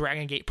of the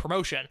Dragon Gate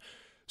promotion.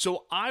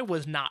 So I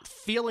was not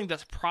feeling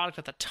this product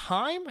at the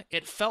time.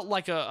 It felt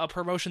like a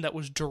promotion that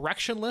was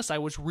directionless. I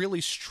was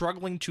really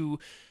struggling to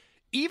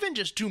even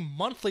just do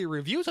monthly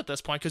reviews at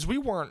this point, because we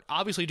weren't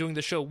obviously doing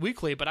the show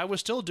weekly, but I was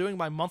still doing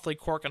my monthly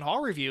Cork and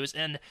Hall reviews,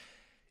 and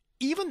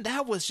even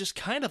that was just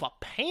kind of a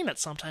pain at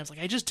sometimes. Like,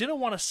 I just didn't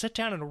want to sit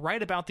down and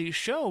write about these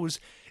shows.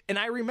 And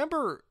I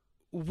remember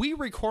we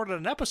recorded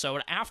an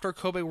episode after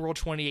Kobe World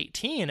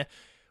 2018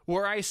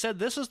 where I said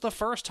this is the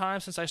first time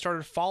since I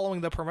started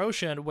following the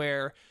promotion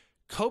where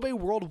Kobe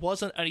World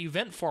wasn't an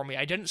event for me.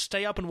 I didn't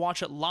stay up and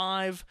watch it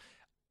live.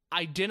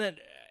 I didn't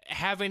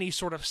have any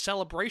sort of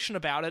celebration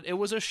about it. It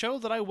was a show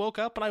that I woke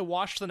up and I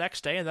watched the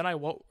next day, and then I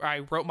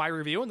wrote my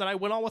review, and then I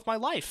went on with my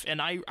life.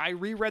 And I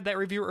reread that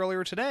review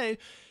earlier today,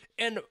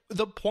 and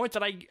the point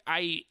that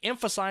I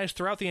emphasized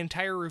throughout the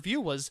entire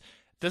review was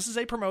this is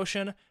a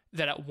promotion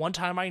that at one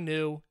time I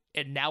knew,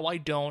 and now I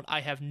don't.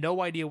 I have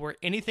no idea where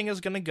anything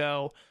is going to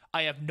go.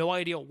 I have no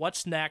idea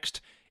what's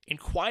next, and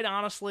quite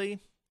honestly,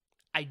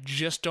 I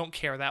just don't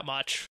care that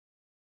much.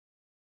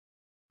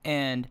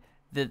 And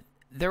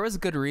there was a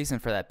good reason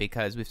for that,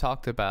 because we've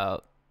talked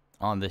about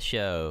on the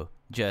show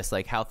just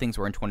like how things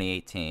were in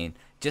 2018.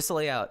 Just to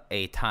lay out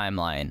a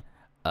timeline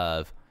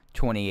of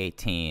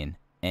 2018,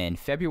 in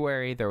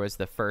February there was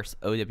the first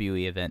OWE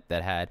event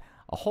that had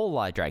a whole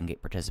lot of Dragon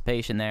Gate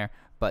participation there,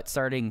 but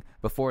starting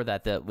before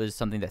that, that was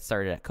something that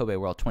started at Kobe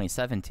World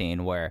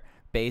 2017, where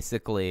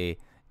basically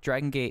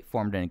Dragon Gate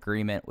formed an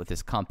agreement with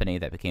this company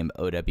that became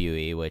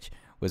OWE, which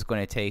was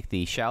going to take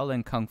the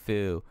Shaolin Kung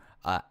Fu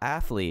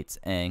athletes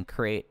and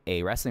create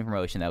a wrestling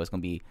promotion that was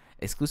going to be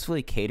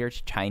exclusively catered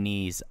to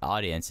Chinese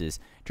audiences.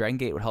 Dragon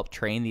Gate would help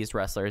train these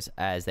wrestlers,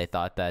 as they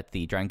thought that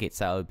the Dragon Gate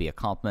style would be a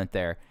complement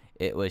there.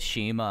 It was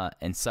Shima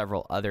and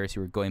several others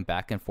who were going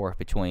back and forth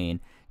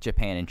between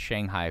Japan and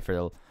Shanghai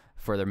for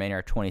the remainder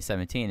of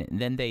 2017. And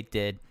then they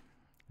did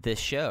this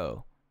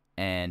show,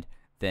 and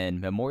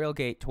then Memorial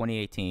Gate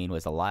 2018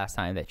 was the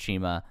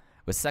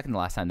second to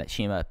last time that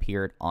Shima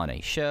appeared on a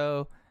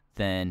show.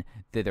 Then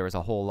there was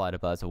a whole lot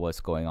of buzz of what's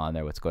going on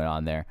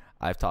there.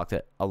 I've talked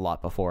a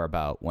lot before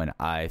about when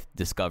I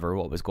discovered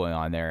what was going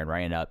on there and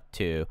ran up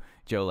to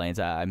Joe Lane's.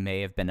 I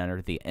may have been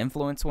under the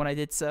influence when I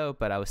did so,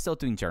 but I was still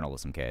doing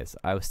journalism, case.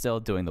 I was still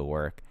doing the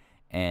work.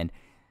 And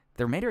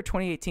the remainder of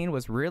 2018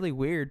 was really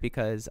weird,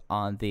 because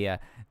on the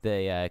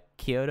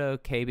Kyoto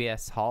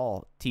KBS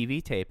Hall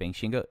TV taping,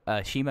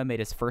 Shima made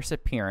his first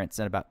appearance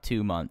in about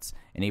 2 months,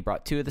 and he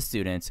brought two of the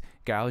students,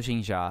 Gao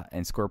Jingjia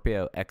and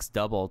Scorpio X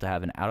Double, to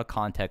have an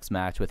out-of-context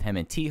match with him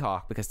and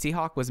T-Hawk, because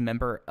T-Hawk was a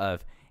member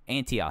of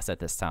Antios at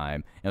this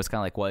time. And it was kind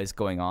of like, what is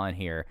going on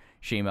here?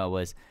 Shima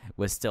was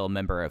still a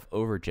member of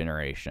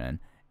Overgeneration,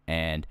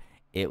 and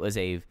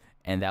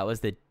that was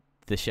the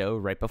show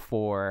right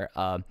before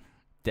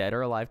Dead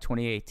or Alive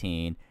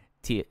 2018.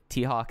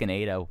 T-Hawk and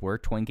Ada were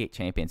Twin Gate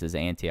champions as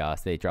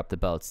Antios. They dropped the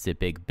belts to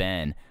Big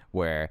Ben,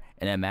 where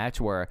in a match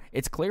where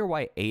it's clear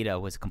why Ada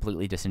was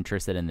completely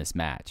disinterested in this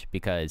match,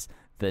 because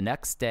the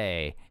next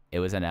day it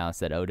was announced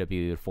that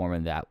OWE would form,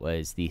 and that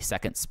was the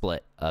second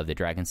split of the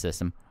Dragon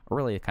system, or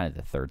really kind of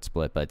the third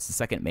split, but it's the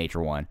second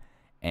major one.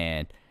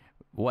 And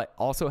what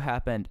also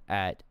happened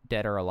at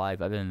Dead or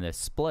Alive, other than this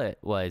split,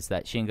 was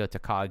that Shingo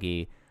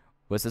Takagi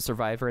was the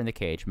survivor in the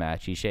cage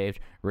match. He shaved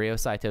Ryo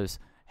Saito's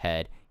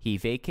head. He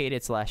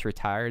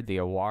vacated/retired the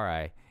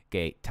Awarai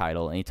Gate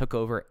title, and he took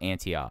over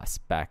Antios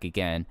back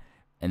again.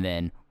 And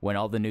then when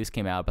all the news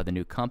came out about the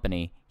new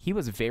company, he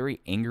was very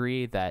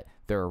angry that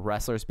there were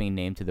wrestlers being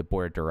named to the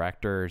board of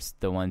directors.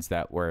 The ones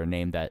that were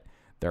named that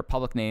their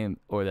public name,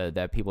 or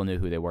that people knew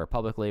who they were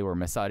publicly, were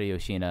Masato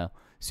Yoshino,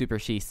 Super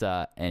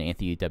Shisa, and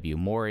Anthony W.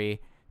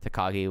 Mori.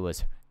 Takagi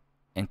was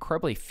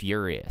incredibly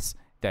furious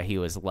that he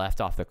was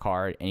left off the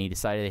card, and he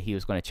decided that he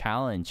was going to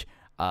challenge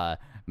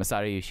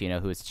Masato Yoshino,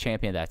 who was the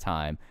champion at that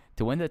time,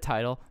 to win the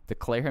title,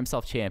 declare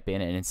himself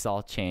champion, and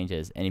install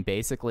changes. And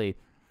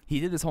he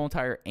did this whole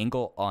entire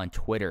angle on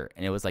Twitter,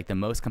 and it was like the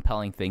most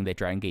compelling thing that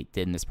Dragon Gate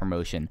did in this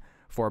promotion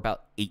for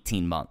about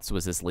 18 months,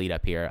 was this lead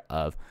up here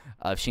of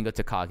Shingo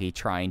Takagi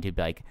trying to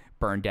like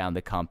burn down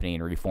the company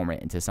and reform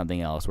it into something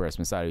else, whereas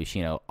Masato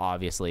Yoshino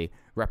obviously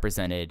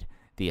represented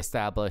the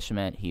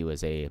establishment. He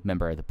was a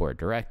member of the board of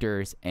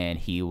directors, and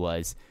he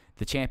was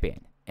the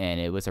champion. And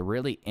it was a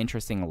really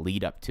interesting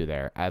lead up to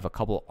there. I have a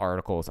couple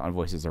articles on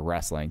Voices of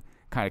Wrestling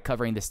kind of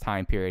covering this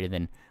time period, and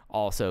then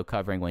also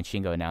covering when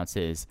Shingo announced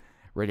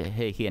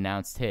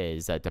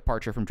his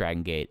departure from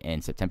Dragon Gate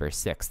in September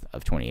 6th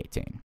of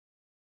 2018.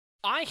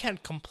 I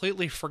had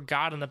completely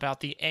forgotten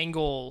about the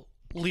angle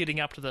leading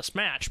up to this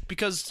match,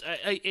 because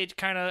it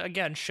kind of,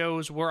 again,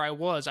 shows where I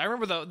was. I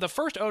remember the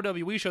first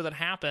OWE show that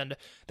happened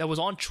that was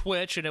on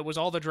Twitch, and it was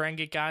all the Dragon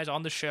Gate guys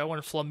on the show,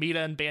 and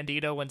Flamita and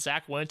Bandito and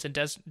Zach Wentz and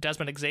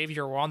Desmond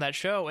Xavier were on that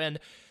show. And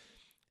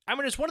I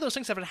mean, it's one of those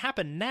things that if it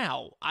happened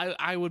now,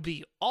 I would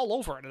be all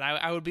over it, and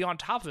I would be on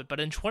top of it. But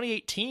in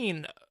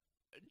 2018,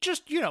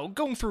 just,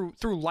 going through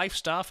life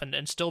stuff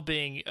and still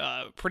being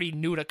pretty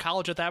new to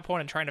college at that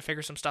point and trying to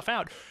figure some stuff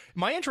out,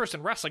 my interest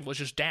in wrestling was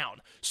just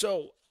down.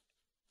 So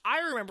I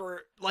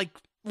remember, like,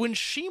 when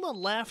Shima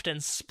left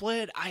and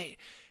split,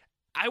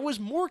 I was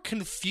more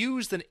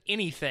confused than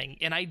anything,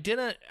 and I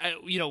didn't,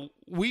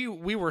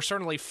 we were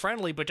certainly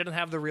friendly, but didn't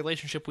have the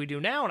relationship we do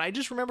now, and I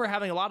just remember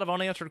having a lot of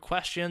unanswered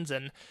questions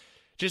and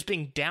just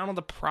being down on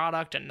the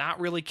product and not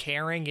really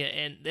caring.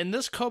 And in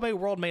this Kobe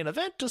World main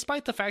event,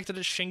 despite the fact that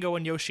it's Shingo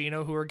and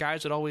Yoshino, who are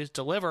guys that always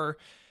deliver,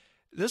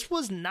 this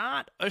was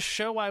not a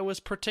show I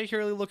was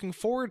particularly looking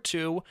forward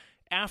to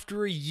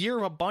after a year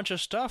of a bunch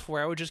of stuff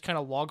where I would just kind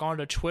of log on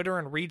to Twitter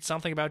and read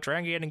something about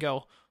Dragon Gate and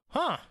go,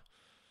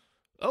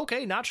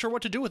 okay, not sure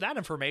what to do with that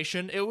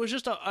information. It was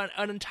just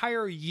an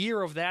entire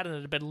year of that, and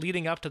it had been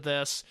leading up to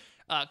this.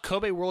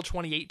 Kobe World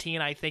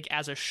 2018, I think,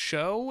 as a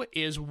show,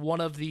 is one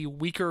of the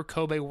weaker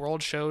Kobe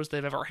World shows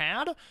they've ever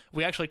had.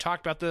 We actually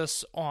talked about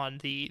this on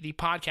the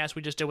podcast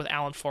we just did with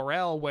Alan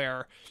Forel,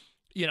 where,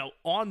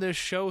 on this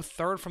show,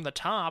 third from the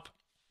top,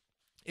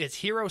 is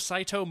Hiro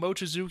Saito,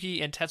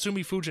 Mochizuki, and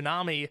Tatsumi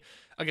Fujinami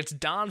against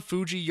Don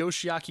Fuji,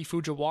 Yoshiaki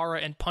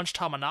Fujiwara, and Punch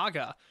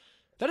Tamanaga.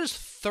 That is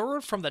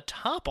third from the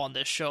top on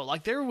this show.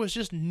 Like, there was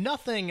just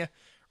nothing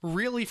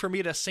really for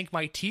me to sink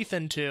my teeth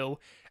into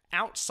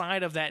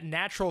outside of that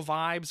Natural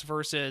Vibes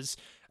versus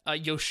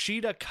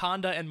Yoshida,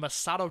 Kanda, and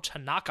Masato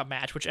Tanaka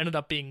match, which ended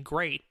up being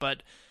great.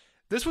 But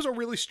this was a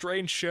really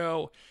strange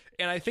show,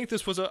 and I think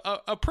this was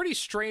a pretty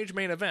strange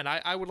main event.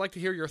 I would like to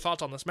hear your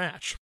thoughts on this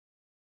match.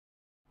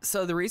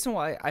 So the reason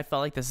why I felt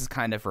like this is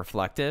kind of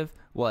reflective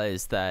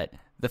was that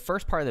the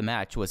first part of the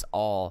match was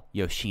all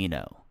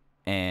Yoshino.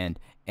 And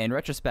in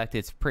retrospect,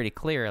 it's pretty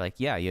clear, like,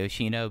 yeah,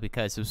 Yoshino,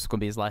 because it was going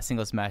to be his last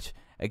singles match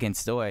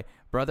against Doi.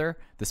 Brother,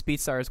 the Speed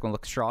Star is going to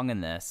look strong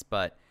in this,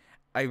 but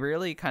I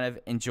really kind of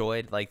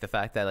enjoyed, like, the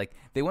fact that, like,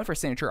 they went for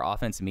signature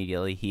offense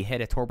immediately. He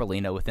hit a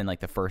Torbolino within, like,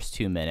 the first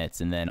 2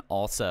 minutes, and then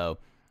also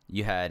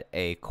you had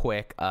a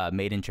quick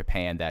Made in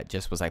Japan that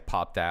just was, like,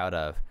 popped out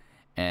of.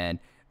 And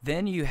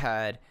then you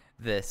had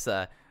this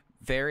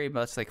very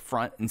much, like,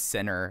 front and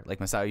center, like,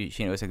 Masato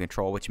Yoshino was in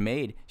control, which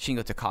made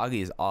Shingo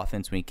Takagi's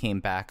offense when he came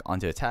back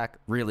onto attack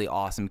really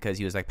awesome, because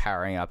he was, like,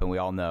 powering up, and we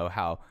all know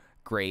how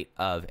great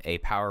of a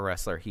power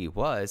wrestler he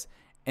was.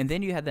 And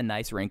then you had the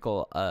nice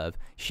wrinkle of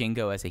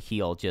Shingo as a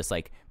heel just,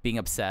 like, being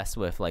obsessed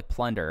with, like,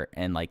 plunder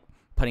and, like,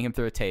 putting him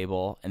through a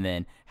table, and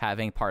then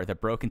having part of the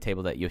broken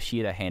table that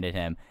Yoshida handed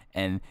him,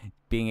 and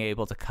being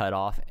able to cut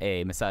off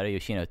a Masato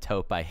Yoshino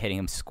tope by hitting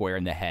him square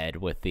in the head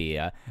with the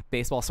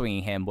baseball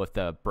swinging him with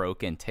the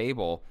broken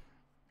table.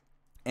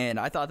 And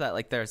I thought that,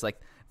 like, there's, like,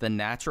 the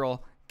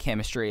natural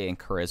chemistry and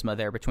charisma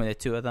there between the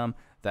two of them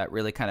that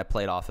really kind of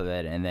played off of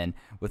it. And then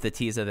with the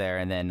teaser there,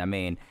 and then, I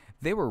mean,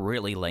 they were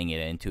really laying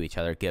it into each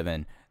other,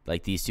 given,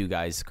 like, these two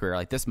guys' career.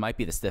 Like, this might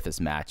be the stiffest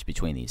match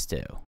between these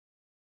two.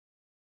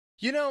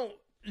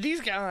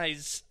 These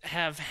guys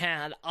have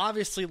had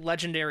obviously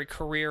legendary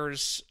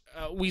careers.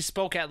 We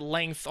spoke at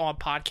length on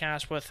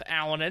podcast with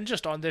Alan and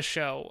just on this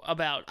show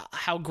about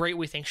how great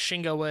we think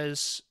Shingo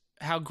is,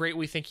 how great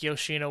we think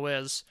Yoshino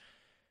is.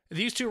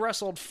 These two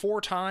wrestled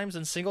 4 times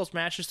in singles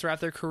matches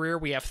throughout their career.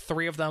 We have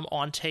 3 of them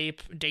on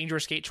tape: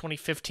 Dangerous Gate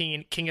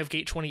 2015, King of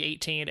Gate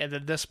 2018, and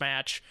then this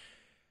match.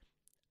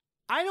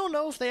 I don't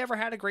know if they ever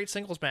had a great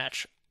singles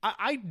match.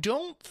 I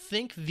don't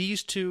think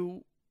these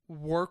two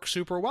work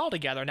super well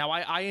together. Now,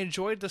 I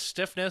enjoyed the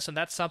stiffness, and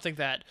that's something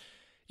that,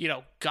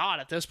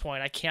 God, at this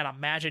point, I can't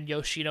imagine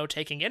Yoshino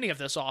taking any of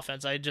this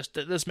offense.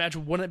 This match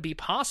wouldn't be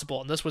possible,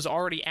 and this was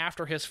already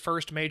after his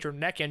first major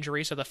neck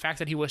injury, so the fact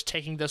that he was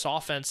taking this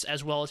offense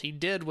as well as he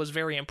did was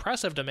very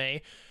impressive to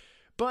me.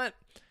 But,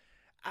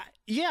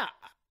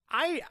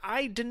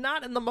 I did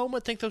not in the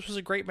moment think this was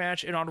a great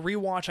match, and on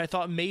rewatch, I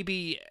thought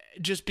maybe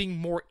just being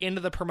more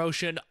into the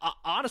promotion,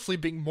 honestly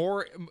being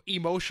more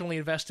emotionally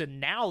invested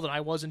now than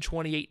I was in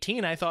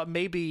 2018, I thought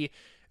maybe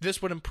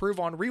this would improve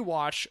on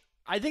rewatch.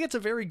 I think it's a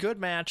very good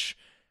match.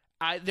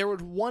 There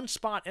was one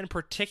spot in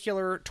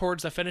particular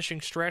towards the finishing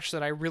stretch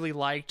that I really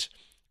liked.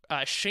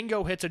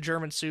 Shingo hits a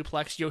German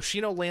suplex.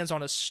 Yoshino lands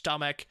on his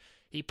stomach.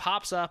 He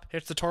pops up,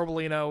 hits the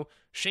Torbolino.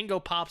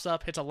 Shingo pops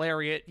up, hits a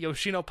lariat.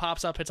 Yoshino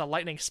pops up, hits a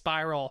lightning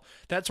spiral.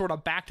 That sort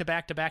of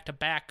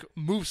back-to-back-to-back-to-back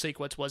move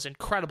sequence was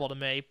incredible to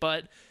me.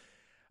 But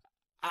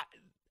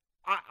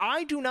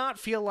I do not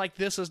feel like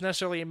this is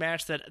necessarily a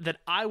match that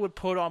I would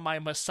put on my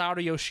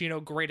Masato Yoshino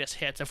greatest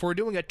hits. If we're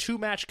doing a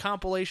 2-match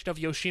compilation of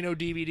Yoshino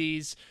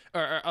DVDs,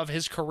 or of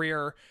his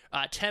career,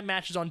 10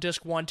 matches on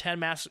disc 1, 10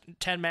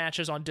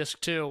 matches on disc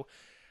 2,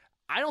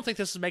 I don't think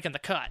this is making the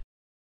cut.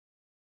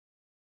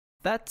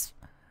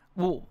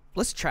 Well,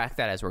 let's track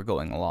that as we're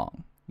going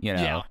along.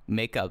 Yeah.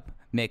 Make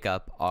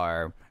up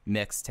our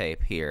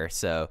mixtape here.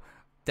 So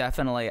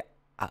definitely,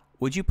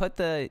 would you put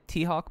the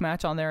T-Hawk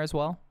match on there as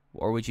well,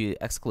 or would you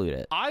exclude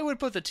it? I would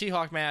put the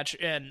T-Hawk match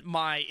in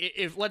my,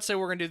 if let's say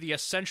we're going to do the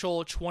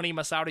essential 20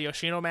 Masato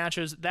Yoshino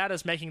matches, that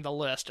is making the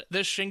list.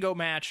 This Shingo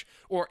match,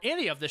 or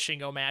any of the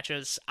Shingo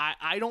matches,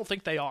 I don't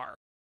think they are.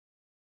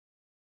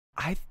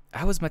 I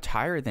was much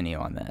higher than you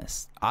on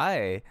this.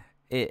 I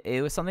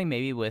it was something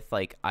maybe with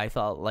like I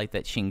felt like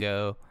that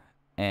Shingo,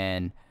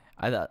 and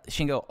I thought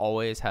Shingo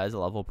always has a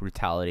level of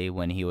brutality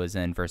when he was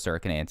in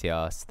Berserk and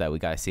Antios that we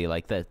got to see.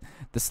 Like the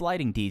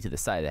sliding D to the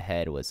side of the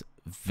head was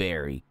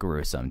very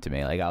gruesome to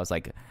me. Like I was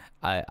like,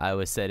 I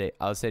was sitting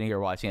here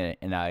watching it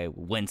and I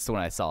winced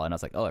when I saw it and I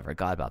was like, oh, I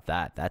forgot about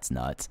that. That's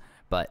nuts.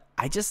 But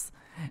I just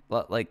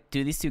like,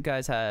 do these two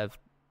guys have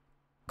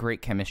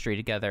great chemistry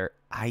together?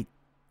 I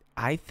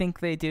think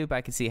they do, but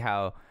I can see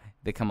how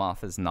they come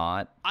off as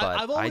not.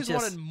 But I've always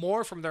wanted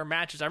more from their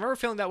matches. I remember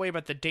feeling that way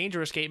about the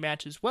Dangerous Gate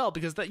match as well,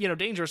 because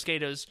Dangerous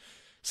Gate is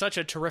such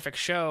a terrific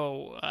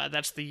show.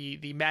 That's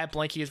the Matt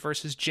Blankies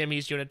versus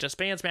Jimmy's Unit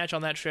Disbands match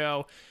on that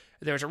show.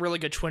 There's a really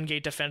good Twin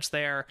Gate defense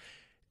there.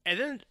 And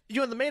then,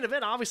 the main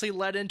event obviously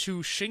led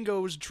into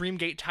Shingo's Dream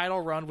Gate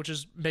title run, which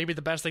is maybe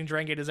the best thing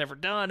Dragon Gate has ever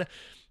done.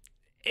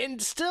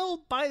 And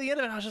still, by the end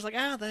of it, I was just like,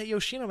 that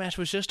Yoshino match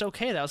was just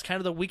okay. That was kind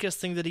of the weakest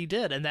thing that he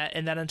did in that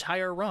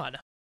entire run.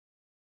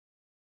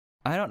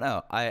 I don't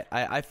know.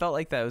 I felt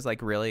like that was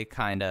like really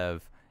kind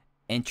of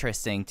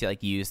interesting to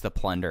like use the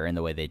plunder in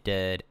the way they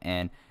did,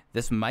 and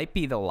this might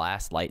be the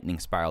last lightning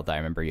spiral that I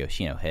remember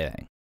Yoshino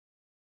hitting.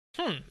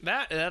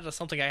 That is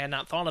something I had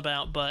not thought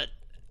about, but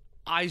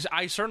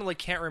I certainly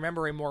can't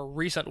remember a more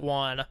recent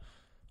one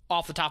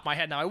off the top of my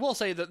head. Now, I will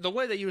say that the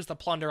way they used the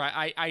plunder,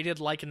 I did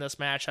like in this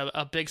match.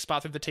 A big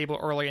spot through the table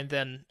early, and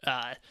then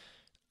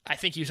I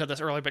think you said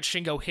this earlier, but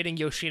Shingo hitting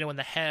Yoshino in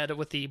the head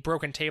with the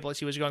broken table as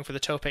he was going for the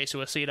tope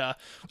suicida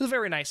was a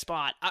very nice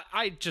spot.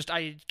 I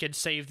could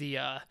save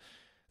the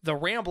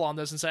ramble on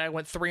this and say I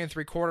went 3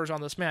 3/4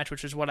 on this match,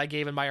 which is what I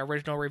gave in my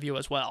original review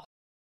as well.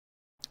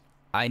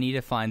 I need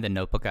to find the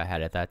notebook I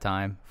had at that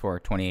time for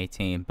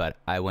 2018, but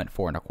I went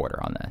 4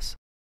 1/4 on this.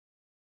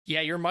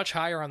 Yeah, you're much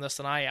higher on this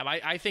than I am.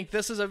 I think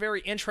this is a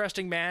very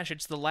interesting match.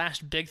 It's the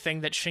last big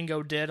thing that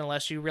Shingo did,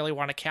 unless you really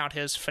want to count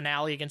his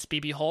finale against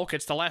BB Hulk.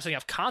 It's the last thing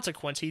of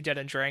consequence he did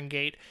in Dragon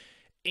Gate.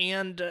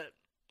 And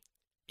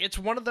it's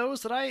one of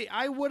those that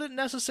I wouldn't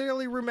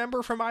necessarily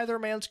remember from either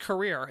man's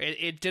career.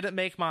 It didn't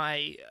make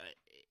my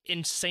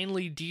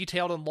insanely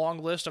detailed and long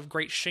list of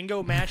great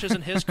Shingo matches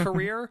in his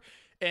career.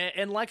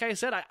 And like I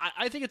said,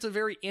 I think it's a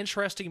very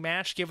interesting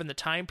match given the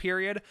time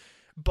period,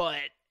 but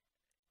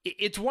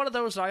it's one of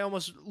those that I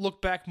almost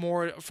look back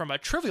more from a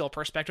trivial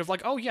perspective,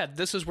 like, oh yeah,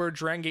 this is where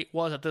Dragon Gate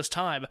was at this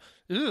time.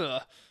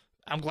 Ugh,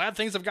 I'm glad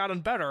things have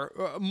gotten better,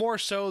 more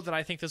so than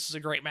I think this is a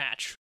great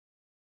match.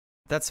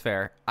 That's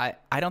fair. I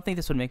don't think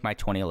this would make my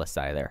 20 list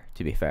either,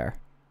 to be fair.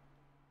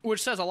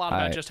 Which says a lot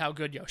about just how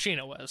good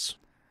Yoshino is.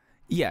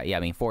 Yeah, I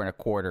mean, 4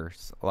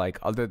 1/4. Like,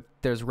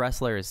 there's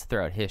wrestlers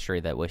throughout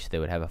history that wish they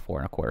would have a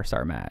 4 1/4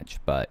 star match,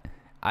 but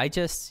I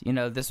just,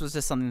 this was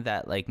just something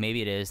that, like,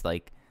 maybe it is,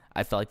 like,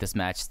 I felt like this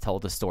match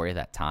told the story of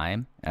that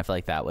time, and I feel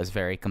like that was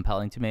very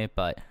compelling to me,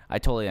 but I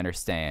totally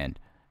understand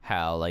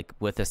how, like,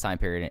 with this time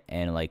period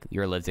and, like,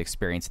 your lived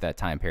experience at that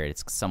time period,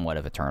 it's somewhat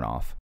of a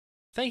turnoff.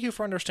 Thank you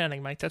for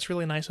understanding, Mike. That's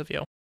really nice of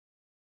you.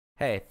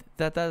 Hey,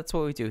 that's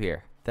what we do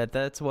here.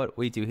 That's what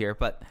we do here,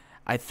 but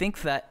I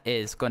think that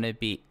is going to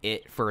be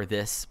it for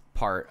this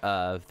part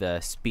of the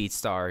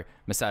Speedstar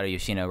Masato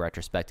Yoshino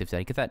retrospective. Did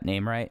I get that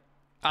name right?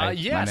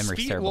 Yeah,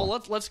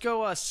 let's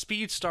go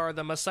Speedstar,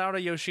 the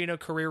Masato Yoshino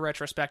Career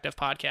Retrospective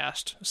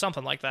podcast.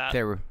 Something like that.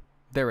 There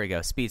we go.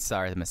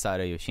 Speedstar, the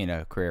Masato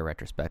Yoshino Career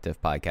Retrospective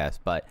podcast.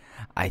 But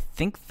I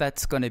think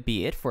that's going to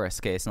be it for us,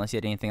 Case, unless you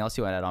had anything else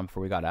you want to add on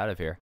before we got out of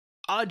here.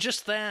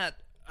 Just that,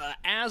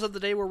 as of the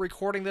day we're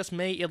recording this,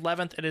 May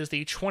 11th, it is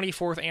the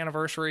 24th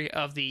anniversary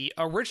of the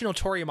original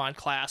Toryumon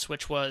class,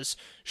 which was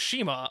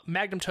Shima,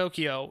 Magnum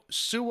Tokyo,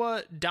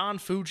 Suwa, Don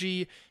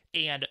Fuji,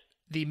 and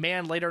the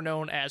man later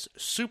known as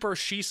Super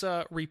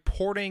Shisa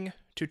reporting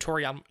to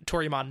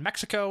Toryumon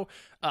Mexico.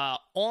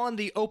 On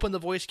the Open the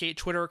Voice Gate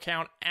Twitter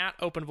account, at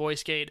Open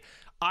Voice Gate,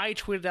 I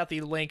tweeted out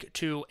the link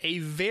to a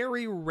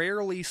very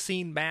rarely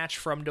seen match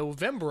from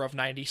November of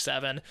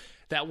 97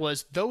 that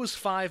was those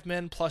 5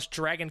 men plus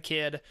Dragon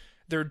Kid,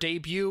 their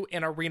debut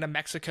in Arena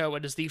Mexico.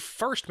 It is the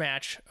first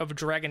match of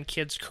Dragon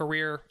Kid's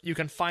career. You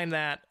can find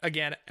that,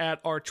 again, at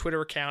our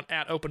Twitter account,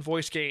 at Open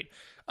Voice Gate.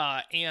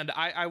 And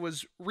I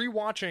was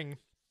rewatching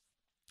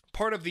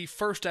part of the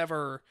first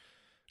ever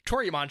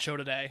Toryumon show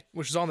today,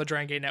 which is on the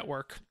Dragon Gate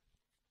Network.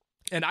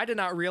 And I did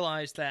not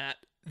realize that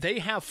they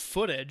have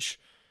footage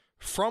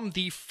from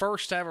the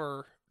first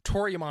ever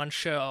Toryumon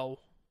show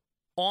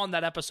on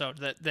that episode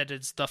that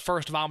is the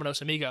first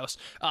Vamonos Amigos.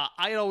 I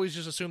had always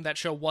just assumed that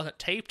show wasn't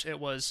taped. It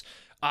was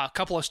a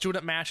couple of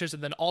student matches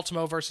and then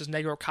Ultimo versus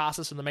Negro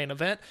Casas in the main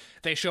event.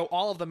 They show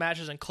all of the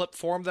matches in clip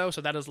form, though,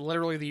 so that is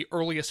literally the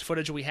earliest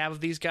footage we have of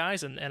these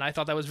guys, and I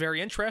thought that was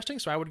very interesting,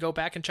 so I would go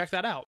back and check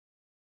that out.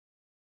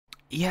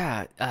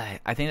 Yeah,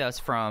 I think that was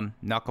from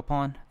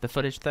Nakapon, the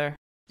footage there.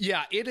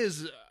 Yeah, it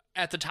is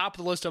at the top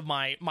of the list of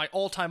my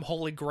all-time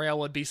holy grail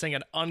would be seeing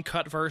an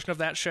uncut version of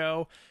that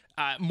show.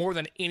 More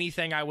than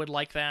anything, I would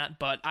like that,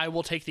 but I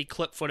will take the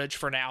clip footage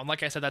for now. And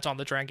like I said, that's on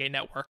the Dragon Gate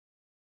Network.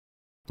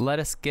 Let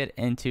us get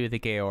into the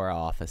Gaora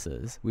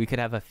offices. We could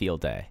have a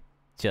field day.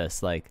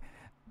 Just like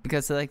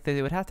Because like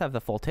they would have to have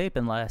the full tape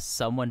unless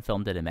someone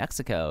filmed it in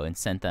Mexico and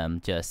sent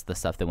them just the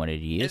stuff they wanted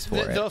to use for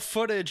it. The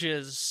footage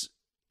is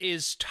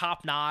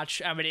top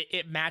notch. I mean,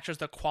 it matches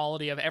the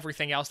quality of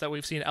everything else that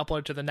we've seen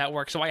uploaded to the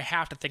network. So I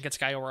have to think it's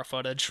Gaiora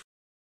footage.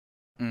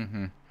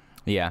 Mm-hmm.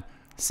 Yeah.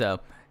 So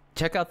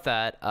check out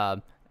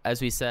that. As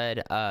we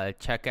said,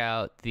 check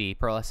out the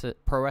Pro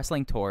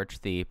Wrestling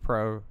Torch, the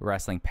Pro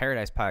Wrestling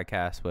Paradise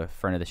podcast with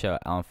friend of the show,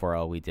 Alan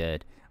Forel. We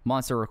did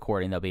monster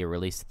recording that'll be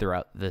released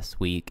throughout this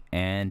week.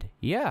 And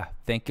yeah,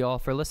 thank you all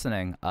for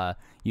listening.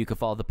 You can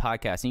follow the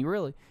podcast, and you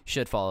really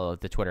should follow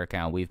the Twitter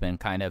account. We've been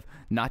kind of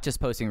not just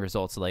posting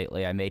results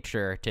lately. I made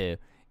sure to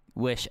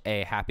wish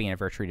a happy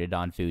anniversary to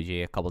Don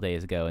Fuji a couple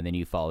days ago, and then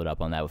you followed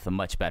up on that with a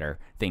much better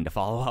thing to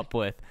follow up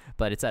with.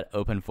 But it's at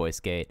Open Voice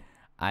Gate.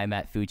 I'm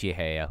at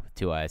Fujiheya,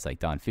 2 eyes like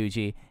Don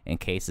Fuji, and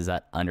Case is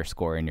at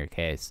 _ in your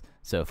case.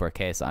 So for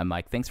Case, I'm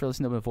Mike. Thanks for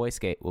listening to Open Voice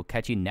Gate. We'll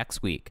catch you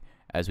next week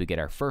as we get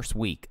our first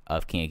week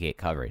of King of Gate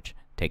coverage.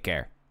 Take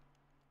care.